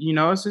needed,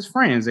 it's his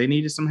friends. They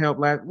needed some help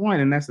last one,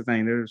 and that's the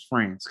thing. They're his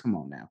friends. Come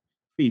on now.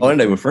 And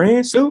they were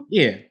friends too?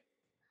 Yeah.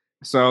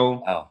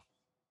 So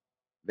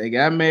they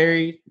got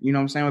married, you know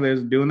what I'm saying? When they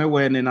was doing their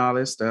wedding and all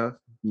this stuff.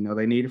 You know,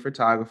 they needed a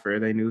photographer.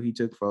 They knew he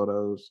took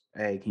photos.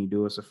 Hey, can you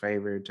do us a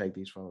favor? Take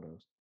these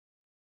photos.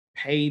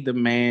 Paid the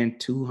man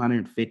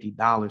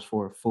 $250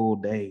 for a full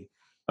day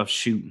of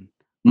shooting.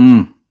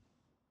 And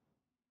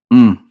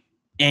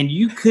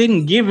you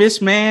couldn't give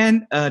this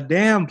man a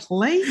damn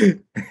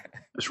plate?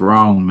 That's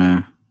wrong,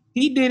 man.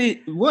 He did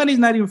it. One, he's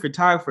not even a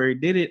photographer. He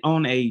did it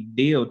on a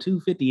deal.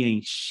 $250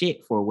 ain't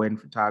shit for a wedding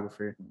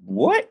photographer.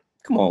 What?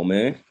 Come on,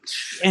 man.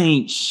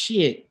 Ain't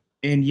shit.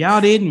 And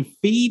y'all didn't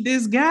feed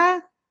this guy?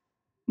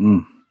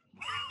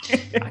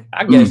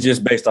 I guess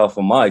just based off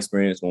of my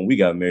experience when we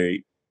got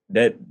married,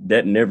 that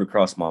never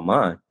crossed my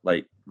mind.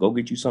 Like, go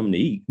get you something to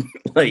eat.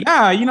 Like,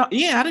 I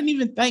didn't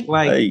even think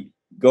like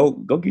go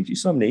get you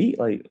something to eat.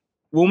 Like,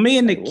 well, me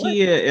and the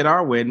kid at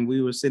our wedding,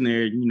 we were sitting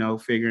there,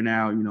 figuring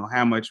out,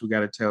 how much we got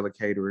to tell the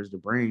caterers to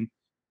bring.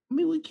 I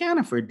mean, we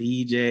counted for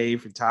DJ,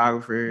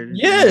 photographer.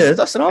 Yeah,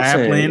 that's what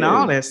I'm saying.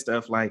 All that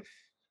stuff. Like,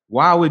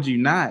 why would you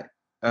not?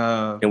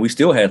 And we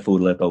still had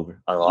food left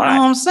over. You know what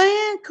I'm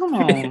saying? Come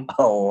on.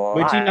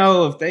 But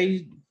if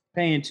they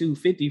paying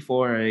 $250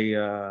 for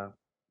a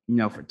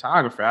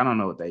photographer, I don't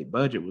know what their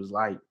budget was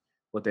like,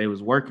 what they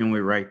was working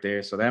with right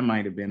there. So that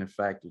might have been a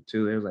factor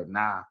too. They was like,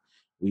 nah,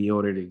 we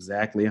ordered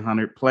exactly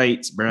 100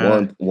 plates,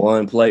 bro.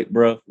 One plate,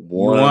 bro.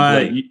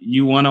 Plate.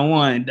 You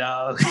 1-on-1,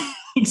 dog.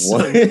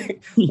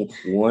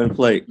 One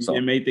plate. So,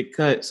 it made the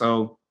cut.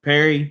 So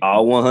Perry,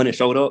 all 100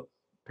 showed up.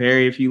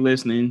 Perry, if you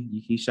listening,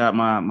 he shot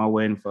my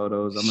wedding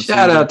photos.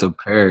 Shout out to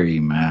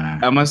Perry,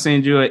 man. I'm gonna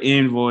send you an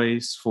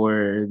invoice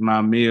for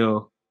my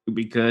meal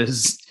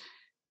because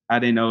I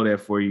didn't owe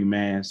that for you,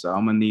 man. So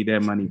I'm gonna need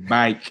that money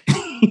back.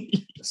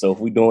 So if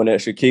we doing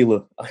that,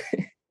 Shaquilla,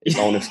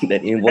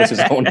 that invoice is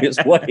on his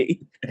way.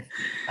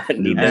 I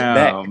need that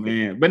back. Oh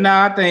man! But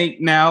now I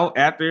think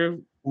after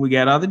we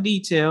got all the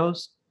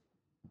details,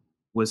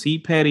 was he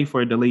petty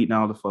for deleting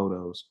all the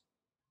photos?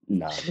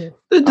 No.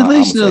 The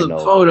deletion of the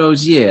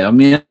photos, yeah. I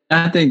mean,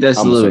 I think that's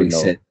a little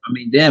excessive. No. I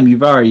mean, damn,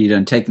 you've already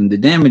done taken the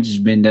damage has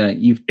been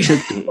done. You've took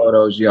the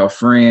photos, your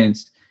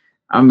friends.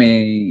 I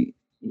mean,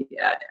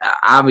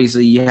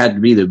 obviously you had to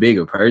be the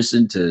bigger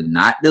person to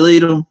not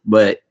delete them,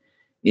 but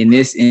in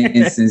this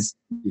instance,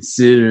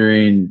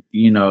 considering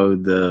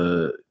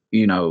the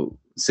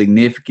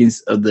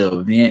significance of the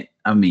event,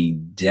 I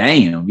mean,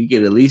 damn, you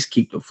could at least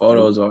keep the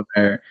photos on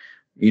there,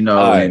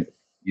 and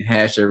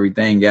hash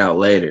everything out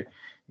later.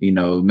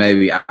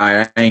 Maybe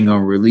I ain't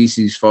gonna release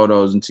these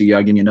photos until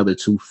y'all give me another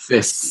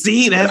 $250.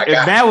 See,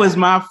 that was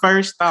my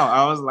first thought.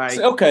 I was like,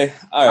 okay,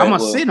 all right, I'm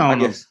gonna sit on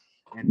them.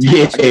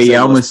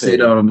 Yeah, I'm gonna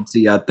sit on them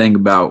until y'all think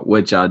about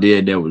what y'all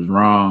did that was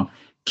wrong.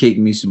 Kick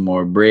me some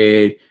more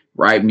bread,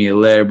 write me a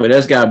letter, but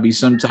that's gotta be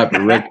some type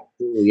of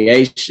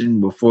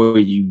reconciliation before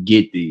you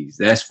get these.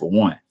 That's for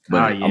one.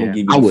 But I'm gonna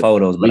give you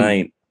photos, but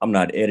I'm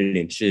not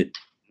editing shit.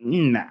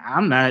 Nah,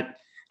 I'm not.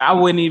 I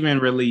wouldn't even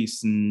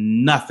release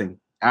nothing.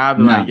 I'll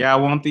be like,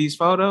 y'all want these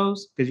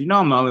photos? Because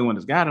I'm the only one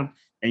that's got them.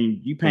 And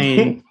you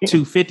paying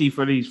 $250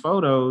 for these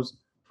photos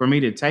for me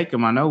to take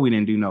them. I know we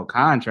didn't do no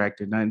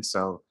contract or nothing,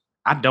 so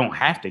I don't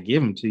have to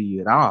give them to you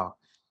at all.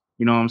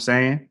 You know what I'm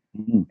saying?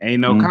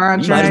 Ain't no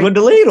contract. You might as well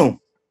delete them.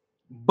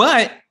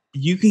 But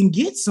you can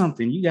get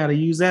something. You got to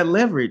use that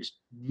leverage.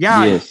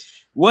 Yes.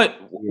 What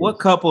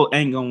couple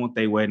ain't going to want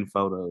their wedding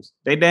photos?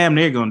 They damn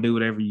near going to do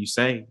whatever you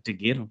say to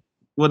get them.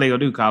 What they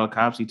going to do? Call the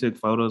cops? He took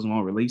photos and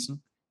won't release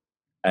them?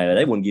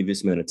 They wouldn't give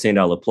this man a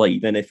 $10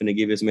 plate. Then they finna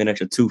give this man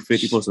extra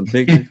 $250 for some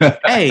pictures.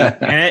 Hey,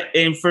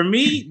 and for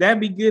me,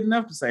 that'd be good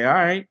enough to say, all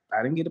right,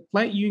 I didn't get a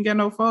plate. You ain't got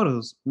no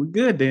photos. We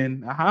good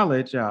then. I holler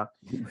at y'all.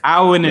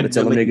 I wouldn't have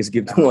tell them niggas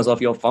get the ones off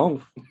your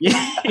phone.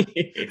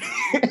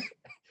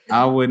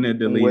 I wouldn't have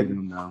deleted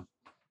them though.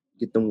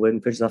 Get them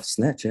wedding pictures off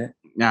Snapchat.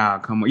 Nah,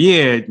 come on.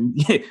 Yeah.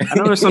 I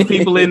know there's some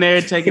people in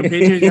there taking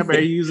pictures. Y'all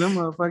better use them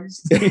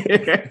motherfuckers.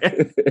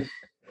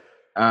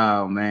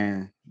 Oh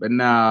man. But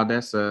no,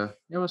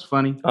 it was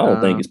funny. I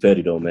don't think it's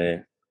petty though,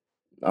 man.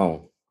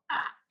 Oh,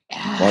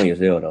 funny as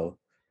hell though.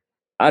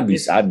 I'd be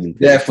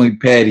definitely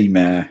petty,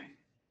 man.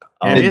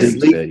 The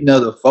deleting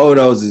of the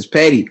photos is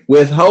petty.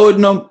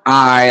 Withholding them,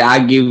 I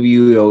give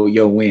you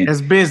your win.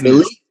 It's business.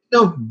 Deleting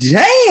them,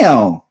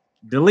 damn.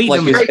 Delete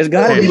them. It's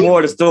got to be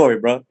more to the story,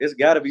 bro. It's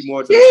got to be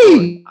more to the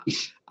story.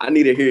 I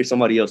need to hear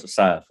somebody else's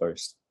side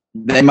first.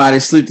 They might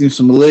have slipped him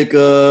some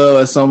liquor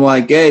or something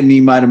like that, and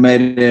he might have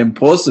made an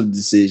impulsive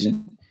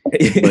decision.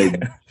 But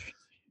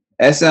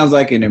that sounds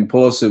like an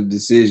impulsive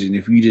decision.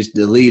 If you just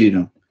deleted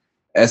them,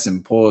 that's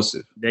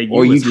impulsive.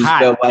 Or you just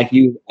felt like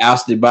you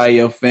ousted by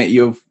your friends.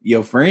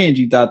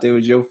 You thought they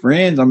was your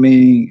friends. I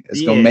mean,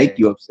 it's gonna make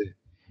you upset.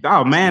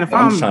 Oh man, if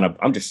I'm trying to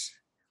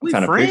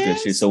picture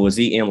this shit. So was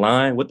he in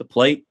line with the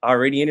plate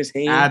already in his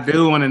hand? I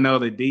do want to know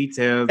the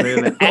details.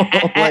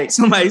 Like,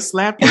 somebody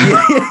slapped him.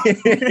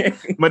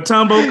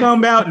 Matumbo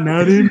come out,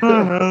 not in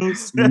my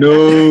house.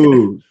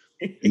 No.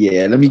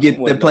 Yeah, let me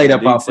get the plate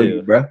up off of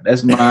you, bro.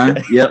 That's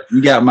mine. Yep,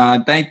 you got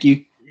mine. Thank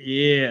you.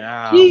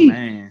 Yeah. Oh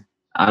man,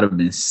 I'd have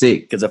been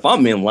sick. Because if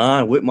I'm in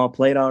line with my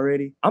plate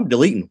already, I'm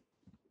deleting them.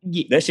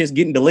 That shit's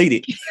getting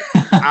deleted.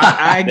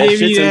 I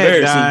give you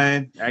that,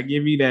 Don. I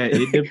give you that.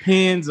 It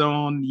depends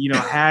on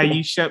how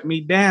you shut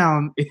me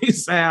down.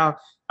 It's how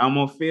I'm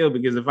gonna feel,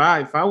 because if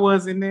I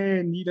wasn't there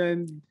and you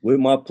done with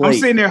my plate, I'm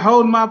sitting there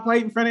holding my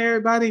plate in front of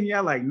everybody, and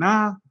y'all like,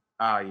 nah.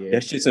 Oh yeah,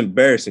 that shit's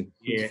embarrassing.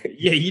 Yeah,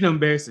 you done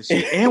embarrassed the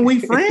shit. And we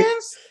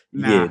friends?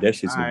 Nah. Yeah, that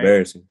shit's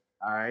embarrassing.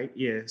 All right,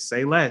 yeah,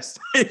 say less.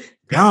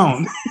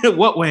 Gone.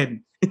 What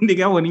wedding?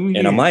 Nigga, I wasn't even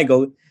here. I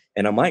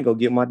might go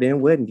get my damn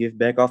wedding gift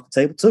back off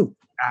the table too.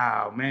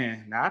 Oh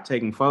man, now I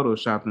take them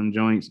Photoshop them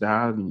joints,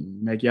 dog,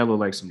 and make y'all look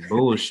like some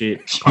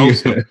bullshit.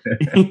 Post them.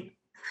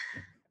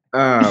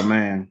 Oh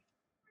man,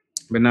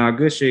 but nah,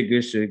 good shit,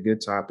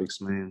 good topics,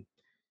 man.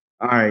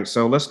 All right,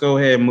 so let's go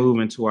ahead and move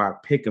into our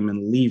pick 'em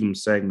and leave 'em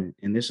segment,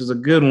 and this is a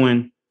good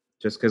one,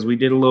 just because we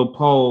did a little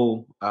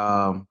poll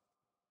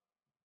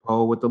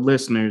with the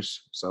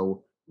listeners.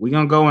 So we're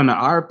gonna go into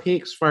our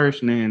picks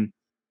first, and then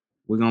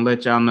we're gonna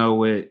let y'all know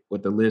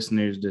what the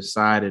listeners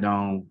decided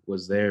on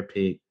was their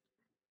pick.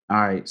 All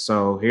right,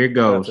 so here it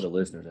goes. To the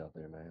listeners out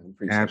there, man.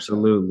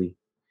 Absolutely.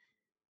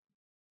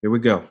 Here we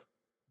go.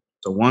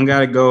 So one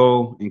got to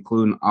go,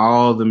 including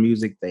all the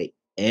music they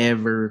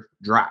ever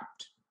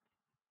dropped.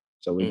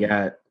 So we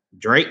got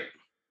Drake.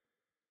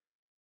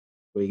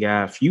 We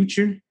got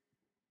Future.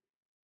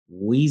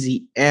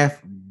 Weezy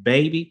F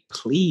Baby.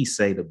 Please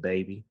say the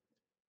baby.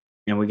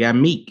 And we got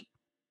Meek.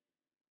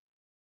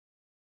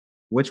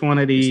 Which one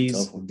of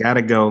these got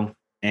to go,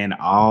 and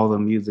all the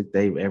music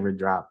they've ever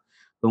dropped?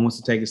 Who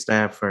wants to take a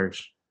stab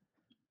first?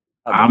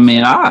 I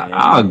mean,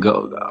 I'll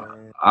go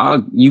though.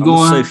 I'm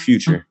gonna say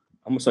Future.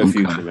 I'm gonna say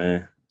Future,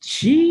 man.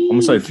 Jeez. I'm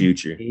gonna say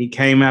Future. He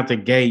came out the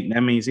gate.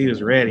 That means he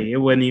was ready. It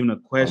wasn't even a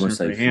question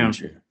for him.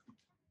 Future.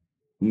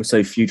 I'm gonna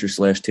say Future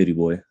 / Titty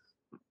Boy.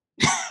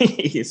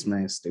 This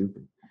man's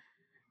stupid.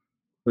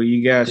 Who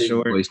you got,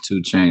 Short? Voice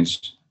 2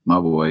 Chainz, my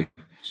boy.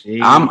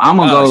 Jeez. I'm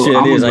gonna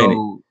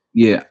go.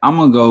 Yeah, I'm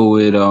gonna go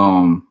with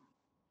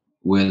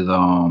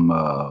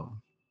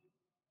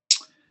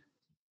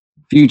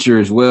Future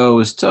as well.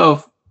 It's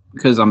tough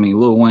because I mean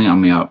Lil Wayne. I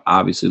mean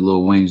obviously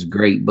Lil Wayne's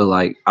great, but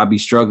like I be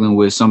struggling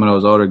with some of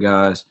those older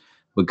guys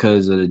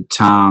because of the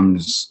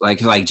times. Like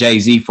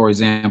Jay-Z, for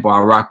example. I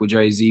rock with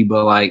Jay-Z,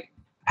 but like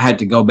I had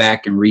to go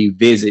back and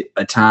revisit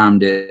a time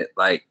that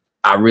like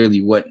I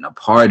really wasn't a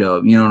part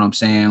of. You know what I'm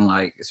saying?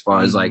 Like as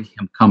far as like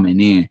him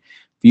coming in,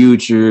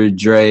 Future,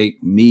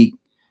 Drake, Meek.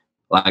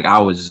 Like I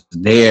was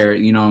there,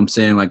 you know what I'm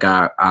saying? Like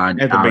I at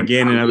the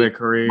beginning of their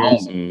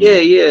careers.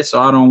 Yeah. So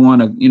I don't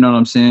want to, you know what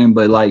I'm saying?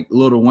 But like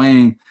Lil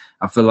Wayne,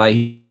 I feel like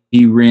he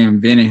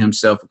reinvented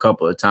himself a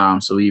couple of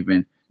times. So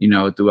even,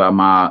 throughout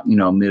my,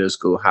 middle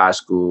school, high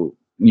school,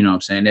 you know what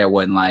I'm saying? That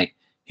wasn't like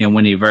him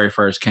when he very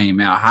first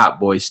came out, Hot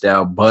Boy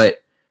style.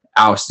 But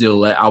I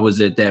was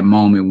at that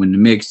moment when the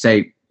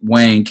mixtape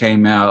Wayne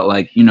came out,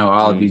 like,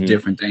 all of these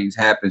different things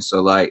happened.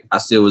 So like I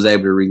still was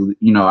able to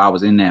I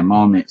was in that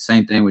moment.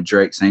 Same thing with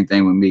Drake, same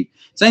thing with me.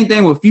 Same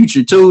thing with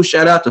Future too.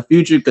 Shout out to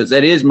Future because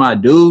that is my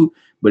dude.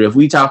 But if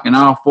we talking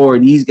all four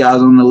of these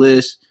guys on the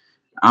list,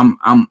 I'm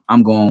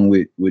going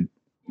with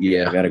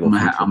yeah. I'm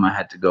gonna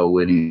have to go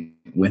with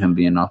him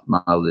being off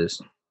my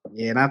list.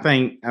 Yeah, and I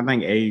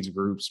think age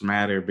groups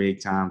matter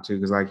big time too,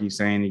 because like you're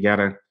saying, you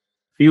gotta, if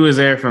he was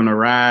there from the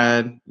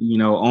ride,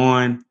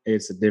 on,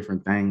 it's a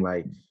different thing.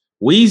 Like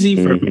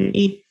Weezy for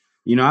me,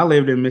 I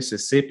lived in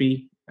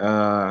Mississippi when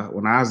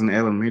I was in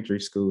elementary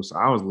school, so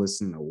I was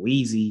listening to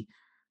Weezy,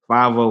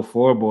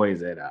 504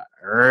 Boys at an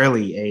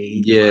early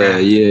age. Yeah.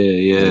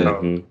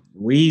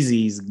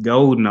 Weezy's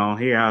golden on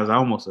here. I was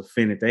almost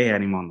offended they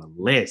had him on the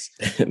list.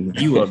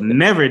 You will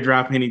never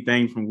drop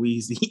anything from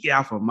Weezy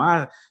off of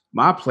my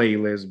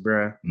playlist,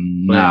 bruh.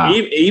 Nah.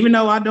 But even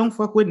though I don't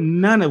fuck with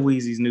none of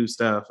Weezy's new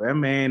stuff, that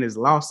man has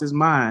lost his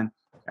mind.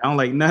 I don't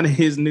like none of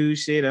his new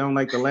shit. I don't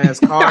like The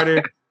Last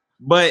Carter.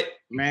 But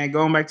man,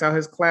 going back to all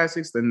his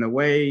classics and the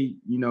way,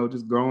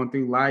 just growing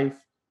through life,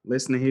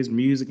 listening to his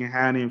music and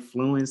how it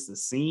influenced the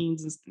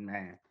scenes,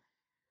 man.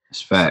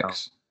 It's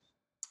facts. So,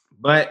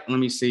 But let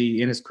me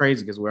see, and it's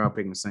crazy because we're all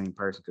picking the same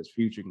person because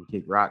Future can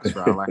kick rocks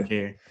for all I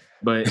care.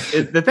 But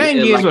the thing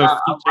is with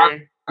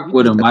Future,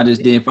 with him, I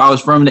just did. If I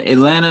was from the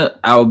Atlanta,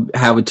 I would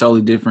have a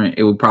totally different.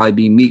 It would probably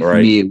be Meek for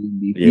me. It would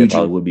be Future. Yeah,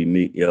 probably would be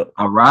Meek. Yep.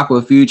 I rock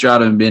with Future.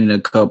 I've been in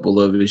a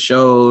couple of his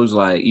shows.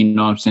 Like, you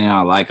know what I'm saying?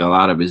 I like a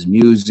lot of his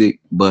music,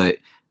 but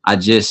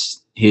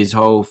his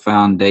whole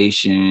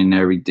foundation and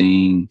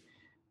everything.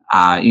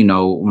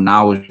 When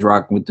I was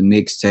rocking with the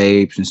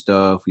mixtapes and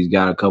stuff, he's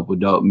got a couple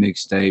dope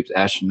mixtapes,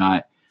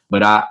 Astronaut.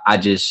 But I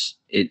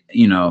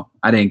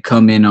didn't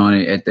come in on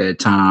it at that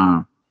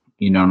time.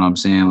 You know what I'm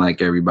saying?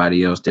 Like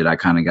everybody else did. I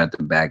kind of got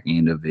the back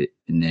end of it.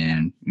 And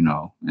then,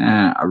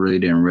 I really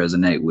didn't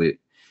resonate with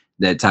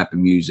that type of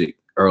music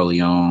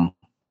early on.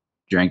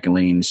 Drinking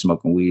lean,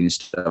 smoking weed and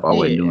stuff. I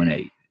wasn't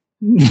doing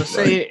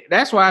that.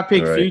 That's why I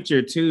picked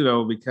Future too,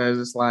 though, because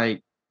it's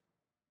like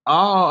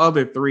all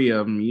other three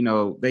of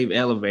them, they've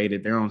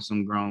elevated. They're on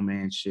some grown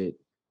man shit.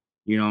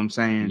 You know what I'm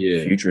saying?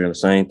 Yeah. Future and the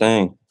same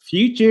thing.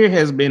 Future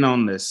has been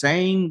on the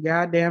same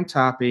goddamn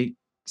topic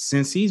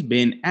since he's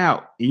been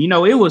out. And,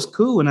 it was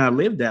cool when I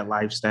lived that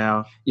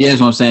lifestyle. Yeah,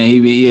 that's what I'm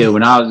saying.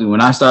 When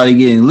I started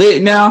getting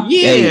lit now.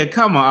 Yeah,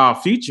 come on.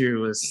 Future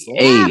was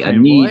slapping, hey, I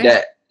need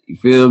that. You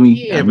feel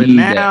me? Yeah, but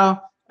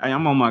now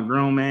I'm on my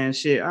grown man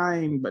shit. I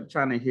ain't but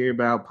trying to hear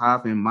about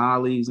popping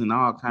mollies and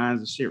all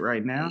kinds of shit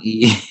right now.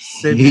 Yeah.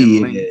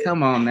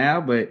 Come on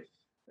now, but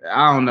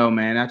I don't know,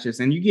 man.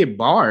 And you get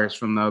bars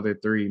from the other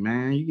three,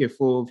 man. You get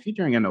full.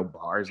 Future ain't got no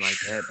bars like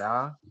that,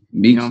 dog.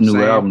 Meek's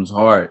new album's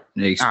hard.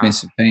 The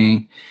Expensive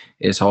Pain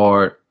is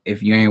hard.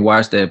 If you ain't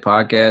watched that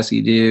podcast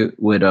he did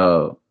with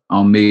on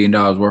 $1 Million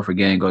Worth of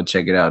Game, go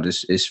check it out.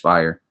 It's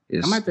fire.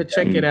 I might have to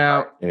check it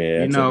out.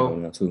 Yeah,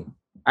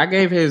 I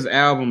gave his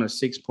album a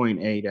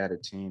 6.8 out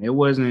of 10. It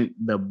wasn't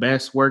the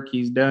best work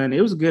he's done.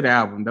 It was a good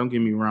album. Don't get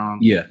me wrong.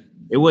 Yeah.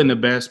 It wasn't the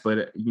best,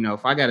 but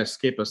if I got to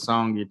skip a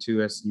song or two,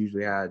 that's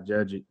usually how I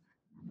judge it.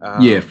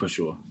 Yeah, for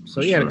sure.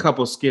 So he had a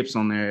couple skips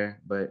on there,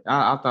 but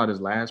I thought his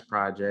last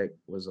project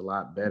was a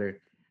lot better.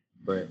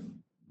 But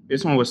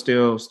this one was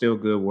still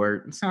good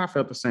work. That's how I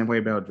felt the same way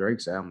about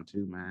Drake's album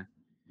too, man.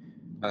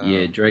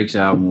 Yeah, Drake's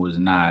album was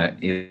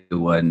not. It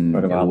wasn't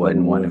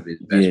one of his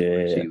best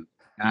works.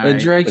 But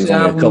Drake's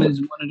album is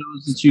one of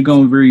those that you're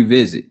gonna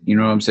revisit. You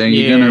know what I'm saying?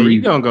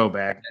 You're gonna go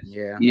back.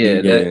 Yeah.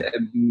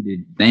 That be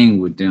the thing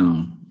with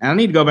them. I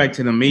need to go back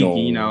to the Meek.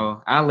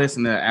 I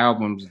listen to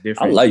albums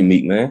different. I like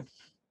Meek, man.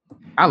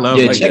 I love.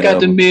 Yeah, check out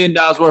the $1 Million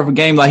Worth of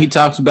Game. Like he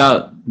talks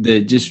about the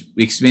just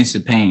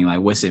expensive pain. Like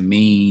what's it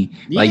mean?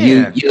 Like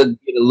you'll get a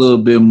little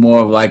bit more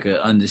of like an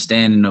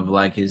understanding of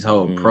like his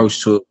whole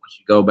approach to it once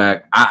you go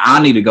back.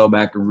 I need to go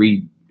back and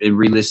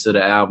re-listen to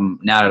the album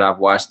now that I've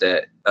watched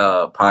that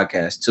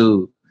podcast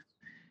too.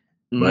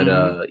 But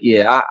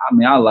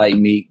I like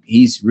Meek.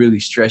 He's really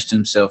stretched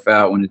himself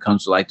out when it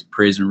comes to like the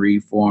prison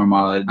reform,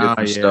 all that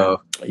different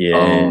stuff.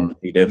 Yeah,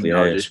 he definitely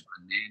has. Just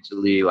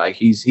financially, like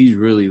he's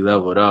really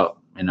leveled up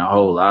in a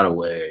whole lot of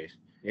ways.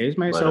 Yeah, he's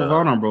made so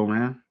vulnerable,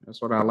 man.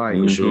 That's what I like.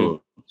 For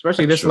sure.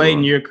 Especially this late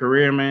in your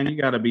career, man.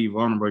 You got to be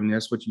vulnerable, and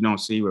that's what you don't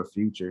see with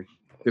Future.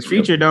 Because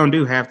Future don't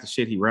do half the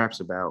shit he raps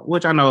about,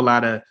 which I know a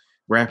lot of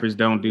rappers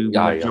don't do. The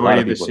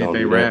majority of the shit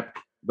they rap,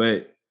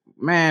 but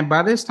man,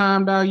 by this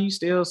time, dog, you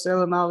still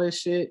selling all this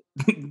shit.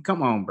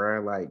 Come on,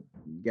 bro. Like,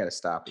 you gotta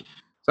stop it.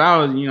 So I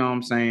was, you know what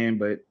I'm saying,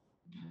 but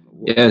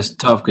yeah, it's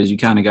tough because you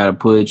kind of got to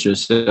put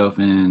yourself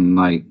in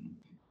like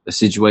a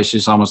situation.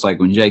 It's almost like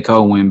when J.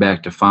 Cole went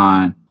back to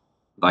find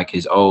like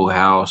his old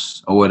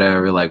house or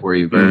whatever, like where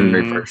he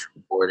very first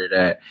recorded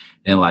at.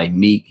 And like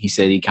Meek, he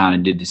said he kind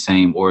of did the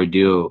same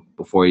ordeal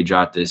before he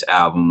dropped this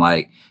album.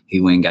 Like he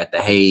went and got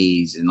the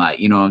haze and like,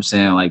 you know what I'm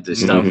saying? Like the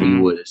stuff he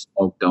would have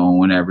smoked on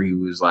whenever he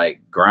was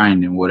like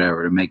grinding,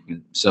 whatever, to make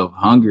himself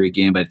hungry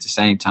again. But at the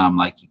same time,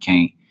 like you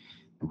can't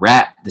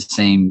rap the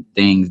same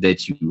things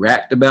that you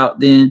rapped about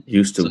then.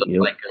 Used to. So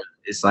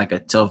it's like a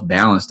tough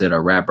balance that a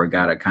rapper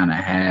got to kind of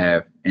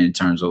have in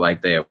terms of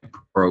like their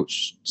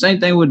approach. Same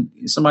thing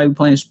with somebody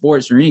playing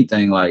sports or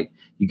anything. Like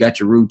you got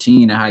your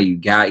routine and how you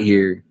got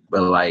here,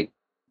 but like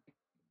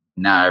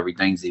now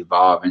everything's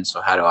evolving.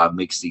 So how do I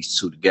mix these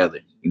two together?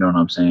 You know what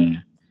I'm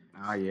saying?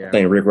 Oh yeah. I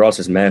think Rick Ross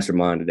has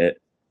masterminded that.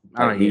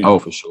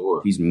 Like, for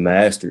sure. He's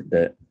mastered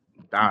that.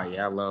 Oh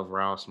yeah, I love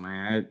Ross,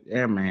 man.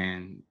 Yeah,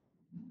 man.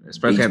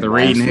 Especially after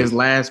reading his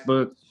last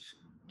book.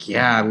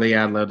 Golly,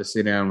 I'd love to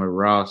sit down with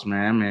Ross,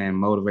 man. That man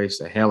motivates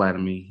the hell out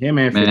of me. Him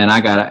and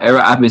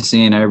I've been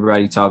seeing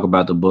everybody talk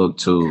about the book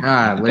too.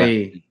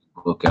 Golly.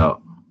 Book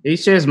out.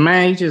 He's just,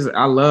 man, I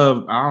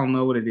don't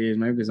know what it is,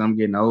 maybe because I'm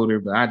getting older,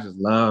 but I just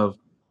love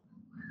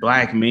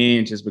Black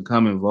men just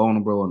becoming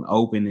vulnerable and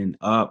opening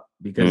up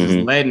because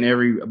it's letting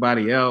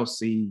everybody else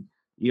see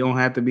you don't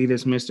have to be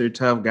this Mr.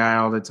 Tough guy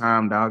all the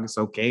time, dog. It's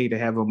okay to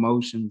have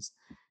emotions,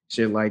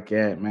 shit like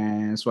that,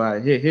 man. That's why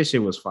his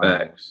shit was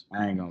fire.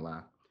 I ain't gonna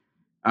lie.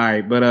 All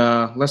right,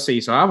 but let's see.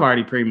 So I've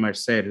already pretty much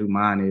said who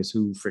mine is,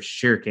 who for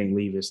sure can't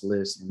leave this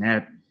list,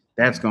 and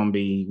that's gonna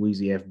be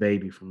Weezy F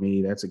Baby for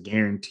me. That's a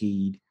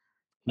guaranteed.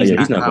 He's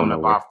not coming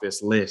up off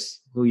this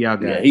list. Who y'all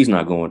got? Yeah, he's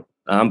not going.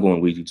 I'm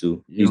going Weezy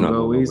too. He's not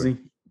going Weezy. Weezy.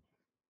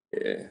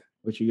 Yeah.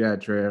 What you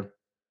got, Trev?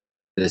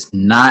 That's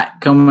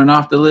not coming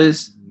off the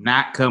list.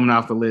 Not coming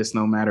off the list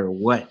no matter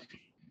what.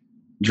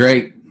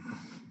 Drake.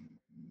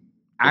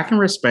 I can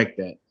respect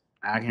that.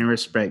 I can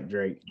respect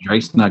Drake.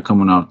 Drake's not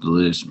coming off the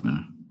list,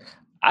 man.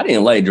 I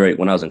didn't like Drake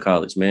when I was in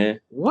college, man.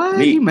 What?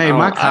 Me, You made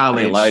my college.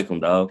 I didn't like him,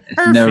 dog.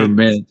 It's never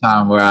been a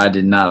time where I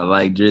did not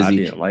like Drizzy. I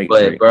didn't like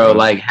but Drake, bro,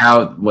 like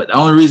the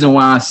only reason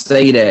why I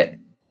say that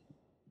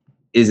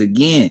is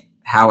again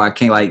how I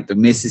came, like the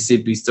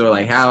Mississippi story,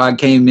 like how I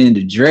came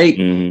into Drake.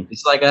 Mm-hmm.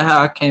 It's like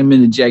how I came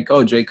into J.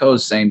 Cole. J.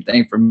 Cole's same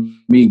thing for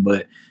me,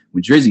 but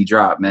when Drizzy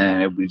dropped,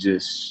 man, it was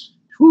just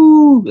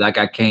like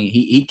I can't.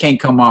 He can't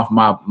come off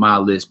my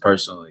list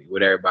personally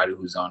with everybody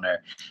who's on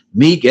there.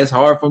 Meek, it's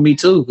hard for me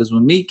too because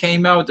when Meek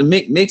came out with the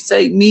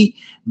mixtape, Meek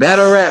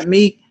battle rap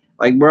Meek,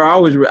 like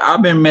bro,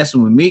 I've been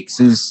messing with Meek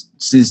since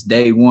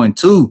day one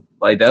too.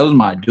 Like that was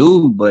my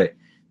dude, but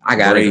I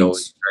gotta go with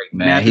Drake,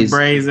 man. His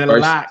braids a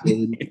lot.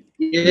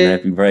 Yeah,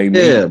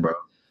 bro.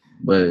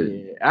 But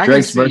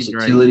Drake's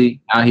versatility,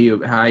 how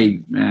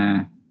he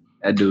man,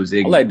 that dude's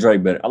ignorant. I like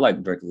Drake better. I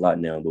like Drake a lot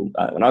now,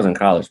 but when I was in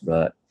college,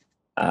 but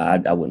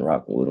I wouldn't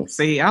rock with him.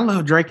 See, I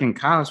love Drake in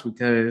college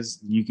because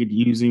you could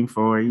use him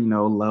for,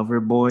 lover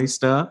boy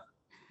stuff.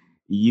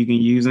 You can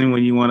use him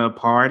when you want to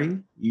party.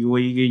 You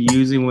can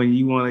use him when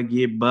you want to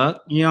get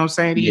bucked. You know what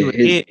I'm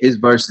saying? His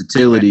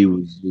versatility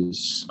was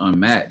just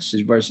unmatched.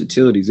 His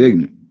versatility is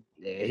ignorant.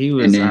 Yeah, he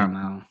was. I don't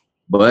know.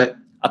 But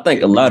I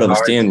think a lot of his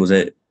stand was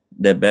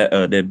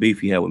that beef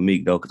he had with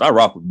Meek though, because I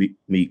rock with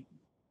Meek.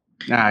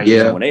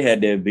 Yeah. When they had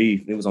that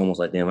beef, it was almost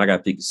like, damn, I got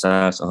to pick the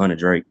sides 100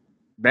 Drake.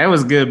 That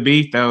was good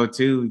beef though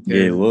too.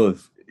 Yeah, it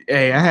was.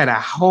 Hey, I had a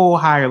whole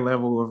higher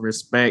level of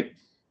respect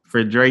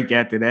for Drake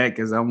after that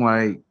because I'm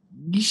like,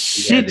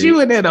 shit, you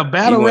in a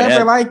battle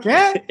rapper like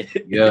that?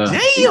 Yeah,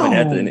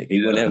 damn.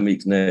 He went at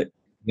Meek's neck.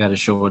 Got to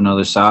show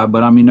another side,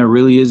 but I mean, there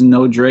really is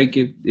no Drake.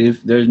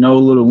 If there's no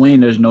Lil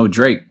Wayne, there's no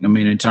Drake. I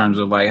mean, in terms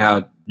of like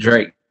how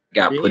Drake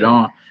got put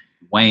on,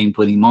 Wayne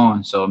put him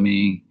on. So I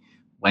mean,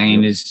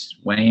 Wayne is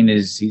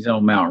he's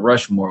on Mount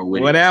Rushmore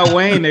with without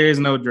Wayne, there is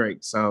no Drake.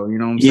 So you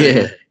know what I'm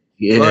saying?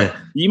 Yeah. But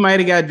you might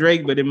have got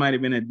Drake, but it might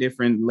have been a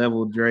different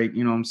level of Drake.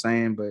 You know what I'm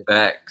saying? But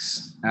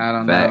facts. I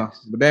don't know.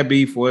 But that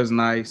beef was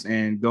nice,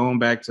 and going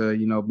back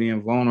to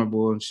being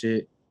vulnerable and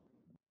shit.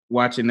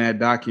 Watching that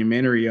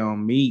documentary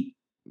on Meek.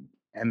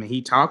 I mean,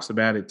 he talks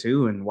about it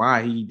too, and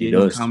why he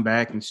didn't come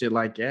back and shit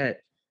like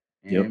that.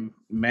 And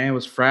man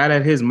was fried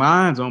at his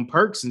minds on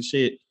perks and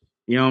shit.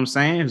 You know what I'm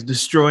saying? It's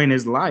destroying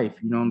his life.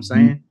 You know what I'm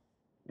saying?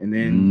 And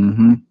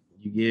then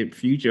you get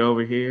Future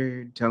over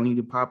here telling you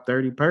to pop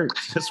 30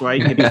 perks. That's why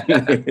he can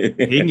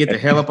get the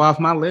hell up off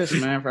my list,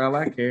 man. For all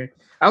I care.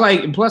 I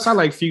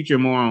like Future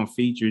more on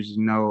features.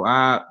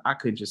 I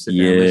couldn't just sit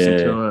there and listen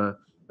to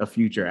a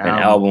Future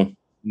album.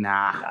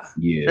 Nah.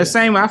 Yeah. The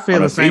same. I feel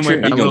the same way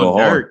about Lil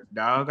Durk,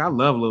 dog. I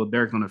love Lil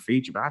Durk on the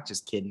feature, but I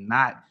just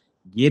cannot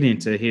get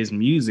into his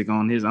music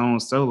on his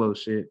own solo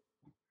shit.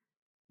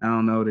 I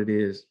don't know what it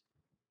is.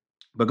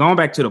 But going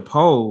back to the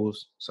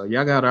polls, so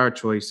y'all got our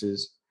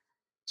choices.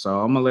 So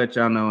I'm gonna let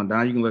y'all know, and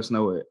Don, you can let us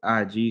know what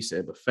IG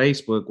said. But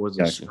Facebook was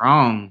a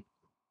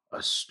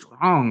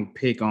strong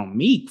pick on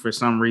Meek for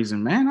some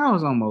reason. Man, I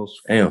was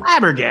almost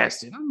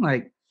flabbergasted. I'm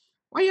like,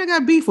 why y'all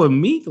got beef with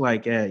Meek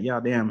like that?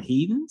 Y'all damn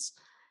heathens.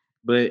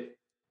 But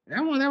that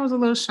was a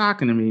little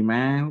shocking to me,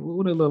 man. What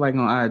would it look like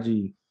on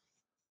IG?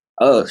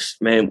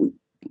 Man,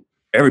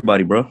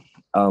 everybody, bro.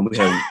 We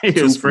had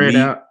two spread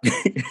out.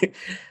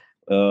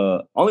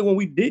 Only one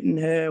we didn't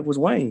have was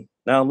Wayne.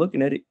 Now I'm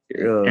looking at it.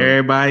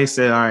 Everybody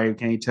said, "All right,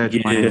 can't touch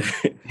Wayne."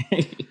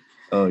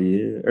 Oh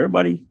yeah,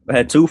 everybody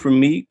had 2 for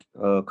Meek,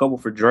 a couple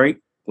for Drake,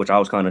 which I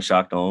was kind of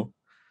shocked on,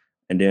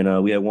 and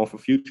then we had 1 for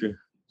Future.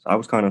 So I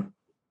was kind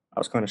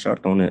of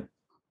shocked on that.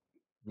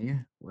 Yeah,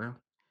 well.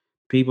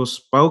 People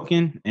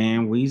spoken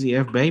and Weezy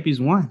F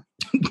Babies won.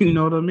 You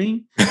know what I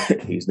mean?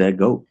 He's that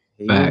GOAT.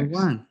 He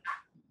won.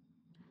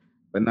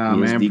 But no,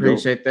 man,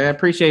 appreciate that.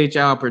 Appreciate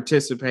y'all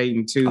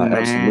participating too, man.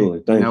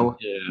 Absolutely. Thank you.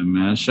 Yeah,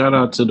 man. Shout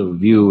out to the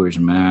viewers,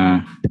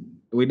 man.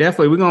 We're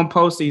gonna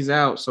post these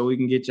out so we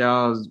can get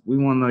we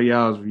want to know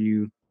y'all's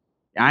view.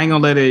 I ain't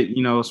gonna let it,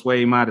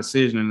 sway my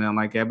decision and nothing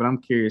like that, but I'm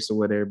curious of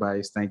what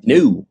everybody's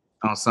thinking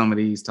on some of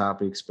these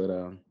topics.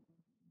 But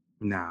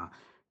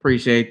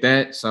appreciate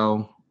that.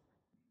 So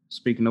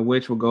speaking of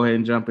which, we'll go ahead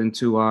and jump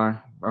into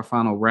our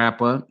final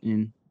wrap up,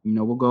 and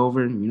we'll go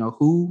over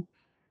who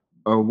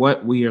or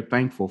what we are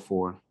thankful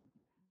for.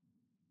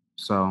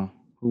 So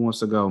who wants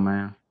to go,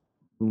 man?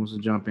 Who wants to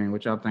jump in?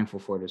 What y'all thankful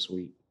for this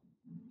week?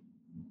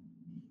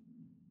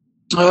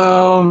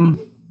 Let's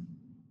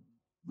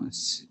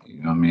see.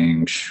 I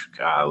mean,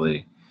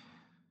 golly,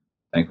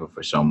 thankful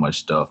for so much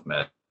stuff,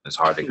 man. It's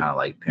hard to kind of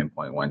like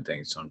pinpoint one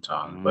thing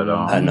sometimes, but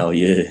I know,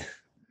 yeah.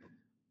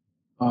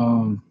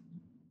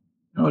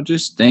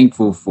 Just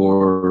thankful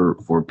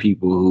for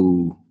people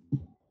who,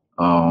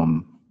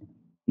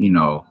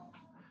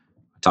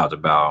 talked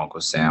about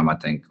Uncle Sam. I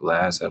think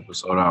last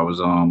episode I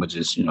was on, but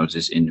just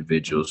just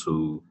individuals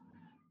who,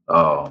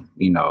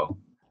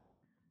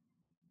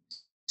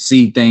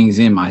 see things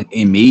in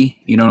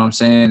me, you know what I'm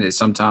saying? That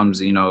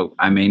sometimes,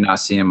 I may not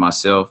see in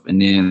myself.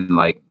 And then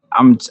like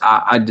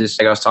I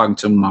just like I was talking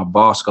to my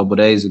boss a couple of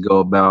days ago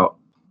about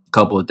a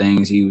couple of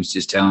things he was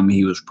just telling me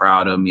he was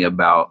proud of me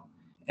about.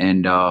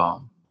 And I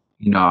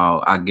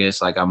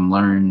guess like I've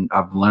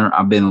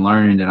been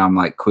learning that I'm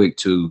like quick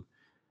to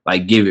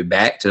like give it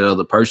back to the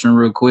other person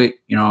real quick.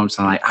 You know what I'm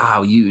saying? Like,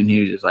 oh, you in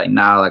here just like,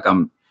 nah, like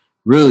I'm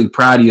really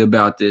proud of you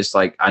about this.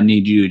 Like, I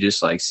need you to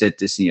just like set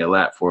this in your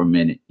lap for a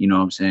minute. You know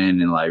what I'm saying?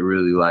 And like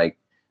really like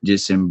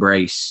just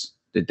embrace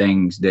the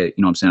things that,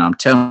 you know what I'm saying, I'm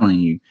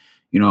telling you.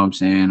 You know what I'm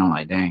saying? I'm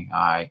like, dang,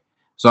 all right.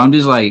 So I'm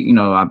just like,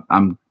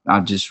 I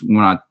just when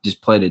I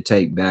just play the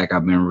tape back,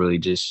 I've been really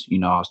just, I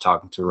was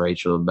talking to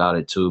Rachel about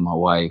it too, my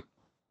wife,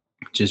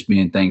 just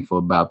being thankful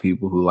about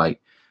people who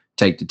like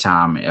take the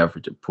time and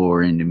effort to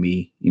pour into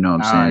me. You know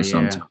what I'm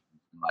saying? Yeah. Sometimes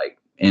like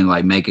and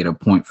like make it a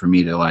point for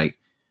me to like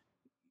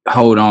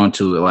hold on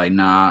to it. Like,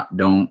 nah,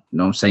 don't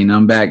say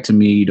nothing back to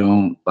me.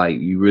 Don't like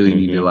you really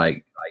need to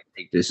like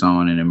take this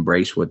on and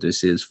embrace what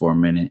this is for a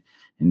minute,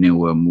 and then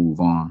we'll move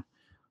on.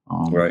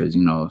 Right. Because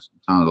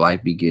sometimes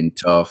life be getting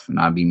tough, and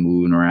I be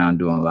moving around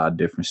doing a lot of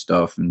different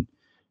stuff, and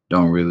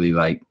don't really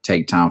like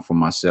take time for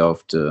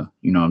myself to,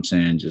 you know what I'm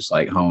saying, just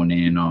like hone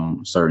in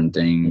on certain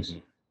things.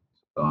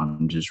 So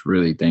I'm just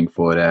really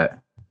thankful for that,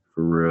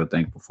 for real.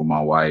 Thankful for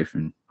my wife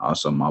and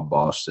also my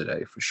boss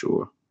today for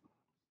sure.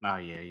 Oh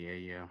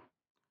yeah.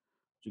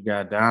 You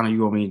got down, or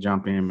you want me to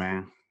jump in,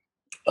 man?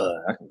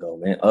 I can go,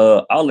 man.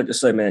 I'll let you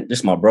say, man,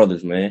 just my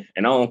brothers, man.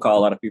 And I don't call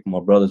a lot of people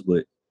my brothers,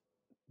 but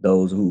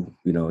those who,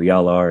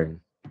 y'all are, and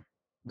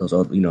those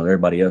other,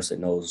 everybody else that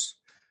knows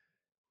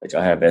that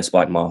y'all have that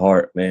spot in my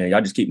heart, man.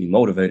 Y'all just keep me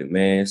motivated,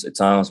 man. It's at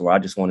times where I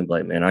just want to be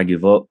like, man, I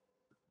give up.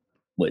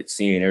 But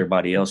seeing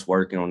everybody else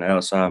working on the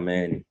outside,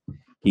 man,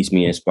 keeps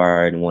me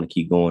inspired and want to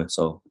keep going.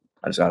 So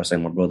I just gotta say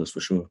my brothers for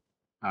sure.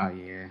 Oh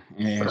yeah.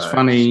 And it's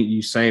funny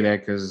you say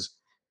that because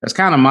that's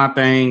kind of my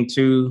thing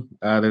too.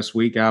 This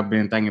week I've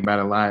been thinking about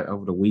it a lot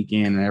over the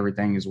weekend and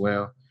everything as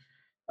well.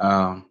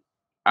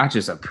 I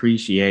just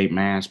appreciate,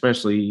 man,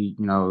 especially,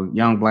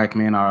 young black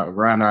men are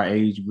around our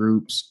age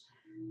groups.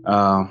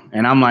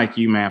 And I'm like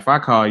you, man, if I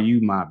call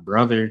you my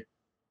brother,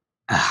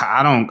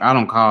 I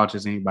don't call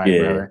just anybody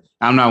brother.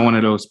 I'm not one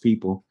of those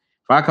people.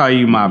 If I call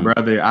you my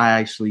brother, I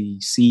actually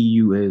see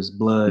you as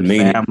blood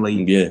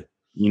family. Yeah.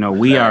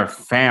 We are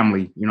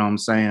family, you know what I'm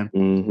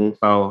saying?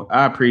 So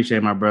I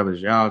appreciate my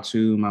brothers, y'all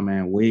too, my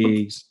man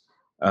Wiggs.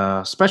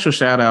 Special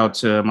shout out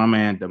to my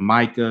man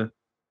Demika.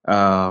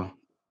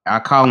 I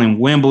call him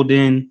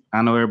Wimbledon.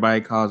 I know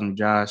everybody calls him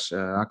Josh.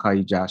 I call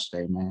you Josh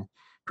today, man.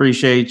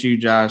 Appreciate you,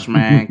 Josh,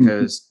 man,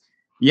 because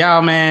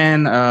y'all,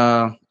 man,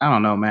 I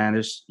don't know, man.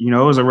 It's it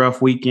was a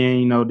rough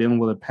weekend, dealing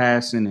with a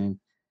passing and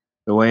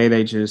the way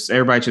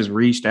everybody just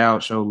reached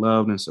out, showed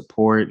love and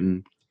support,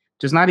 and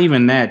just not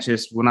even that.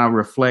 Just when I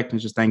reflect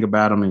and just think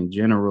about them in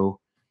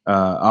general,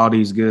 all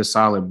these good,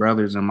 solid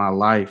brothers in my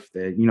life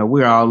that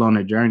we're all on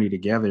a journey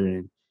together,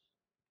 and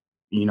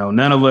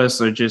none of us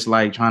are just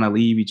like trying to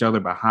leave each other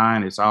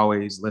behind. It's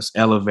always let's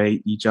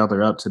elevate each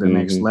other up to the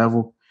next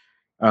level.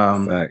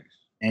 Facts.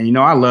 And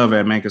I love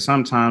that, man, because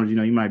sometimes you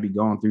might be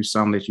going through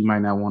something that you might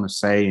not want to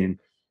say, and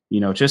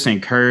just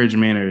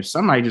encouragement or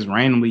somebody just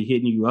randomly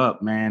hitting you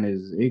up, man,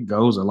 it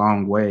goes a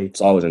long way.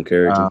 It's always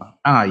encouraging.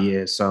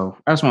 Yeah. So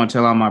I just want to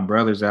tell all my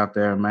brothers out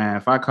there, man,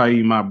 if I call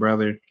you my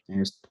brother, and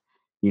it's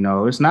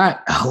it's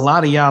not a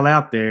lot of y'all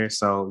out there,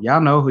 so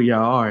y'all know who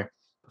y'all are.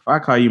 If I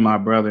call you my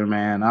brother,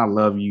 man, I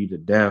love you to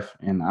death,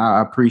 and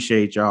I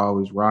appreciate y'all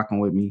always rocking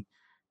with me,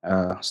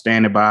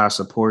 standing by,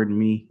 supporting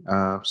me,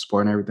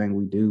 supporting everything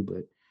we do.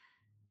 But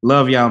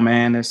love y'all,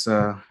 man. That's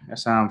how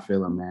I'm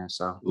feeling, man.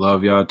 So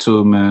love y'all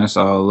too, man. It's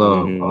all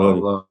love. All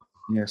love.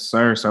 Yes,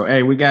 sir. So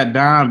hey, we got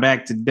Don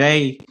back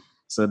today.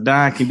 So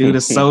Don can do the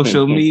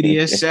social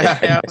media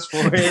shout outs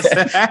for us.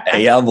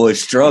 Hey, y'all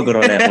boys struggled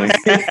on that one.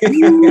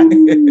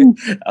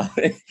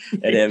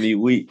 That had me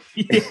weak.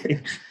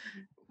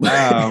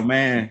 Oh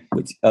man.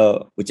 But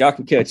y'all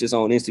can catch us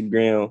on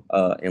Instagram,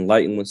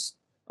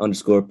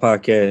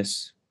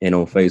 Enlightenments_podcast, and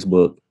on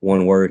Facebook,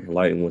 one word,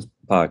 Enlightenments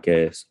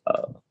Podcast.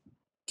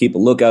 Keep a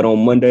lookout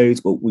on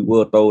Mondays, but we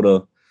will throw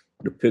the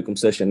pick'em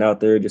session out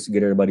there just to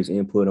get everybody's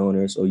input on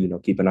there. So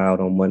keep an eye out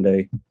on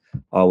Monday.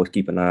 Always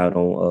keep an eye out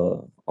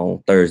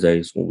on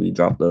Thursdays when we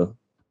drop the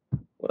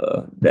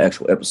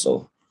actual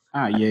episode.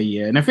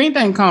 Yeah. And if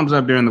anything comes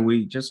up during the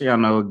week, just so y'all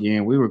know,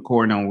 again, we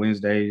record on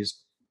Wednesdays,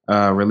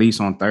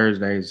 release on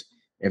Thursdays.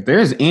 If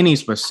there's any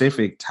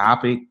specific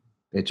topic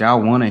that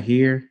y'all want to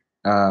hear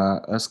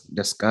us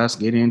discuss,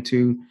 get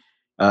into,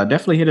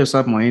 definitely hit us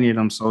up on any of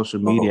them social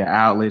media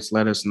outlets.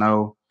 Let us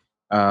know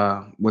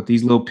with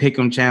these little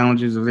pick'em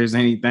challenges. If there's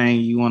anything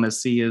you want to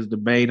see us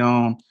debate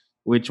on,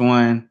 which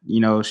one,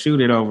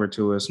 shoot it over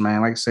to us,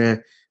 man. Like I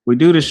said, we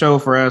do the show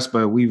for us,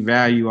 but we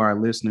value our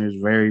listeners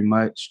very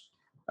much.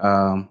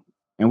 And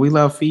we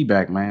love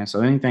feedback, man.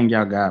 So anything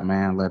y'all got,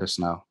 man, let us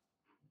know.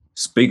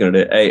 Speaking of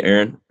that, hey,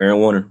 Aaron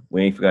Warner,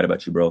 we ain't forgot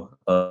about you,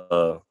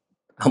 bro.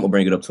 I'm gonna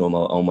bring it up to him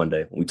on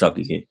Monday when we talk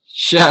again.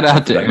 Shout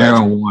out to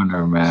Aaron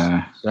Warner,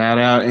 man. Shout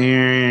out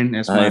Aaron.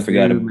 That's my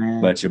dude, man.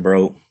 About you,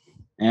 bro.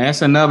 And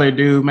that's another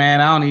dude, man.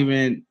 I don't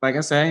even, like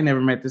I said, I ain't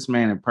never met this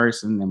man in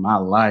person in my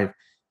life.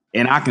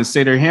 And I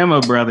consider him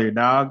a brother,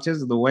 dog.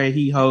 Just the way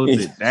he holds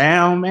it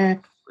down,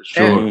 man. For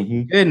sure.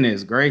 And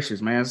goodness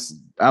gracious, man.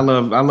 I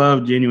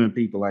love genuine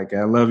people like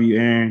that. I love you,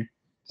 Aaron.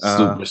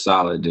 Super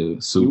solid,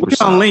 dude. Super. We're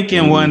gonna link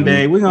in one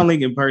day. We're gonna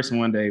link in person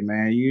one day,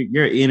 man.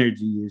 Your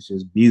energy is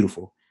just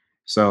beautiful.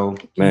 So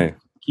man,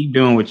 keep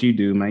doing what you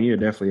do, man. You're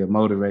definitely a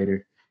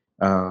motivator.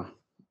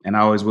 And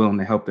always willing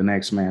to help the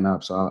next man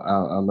up. So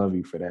I love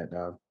you for that,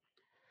 dog.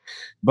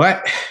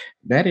 But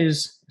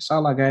that's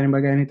all I got.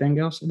 Anybody got anything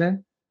else today?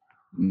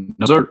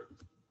 No, sir.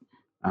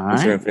 All right.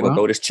 Sure, well,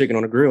 throw this chicken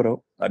on the grill,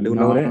 though. I do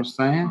know that. I'm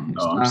saying.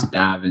 I'm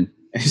starving.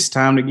 It's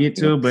time to get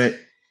to it.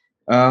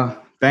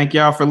 But thank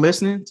y'all for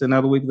listening to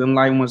another week of the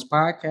Enlightened Ones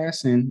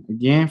podcast. And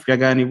again, if y'all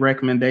got any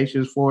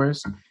recommendations for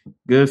us,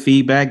 good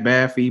feedback,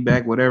 bad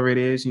feedback, whatever it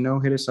is, hit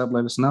us up,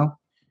 let us know.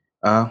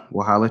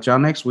 We'll holler at y'all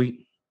next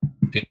week.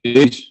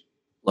 Peace.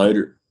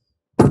 Later.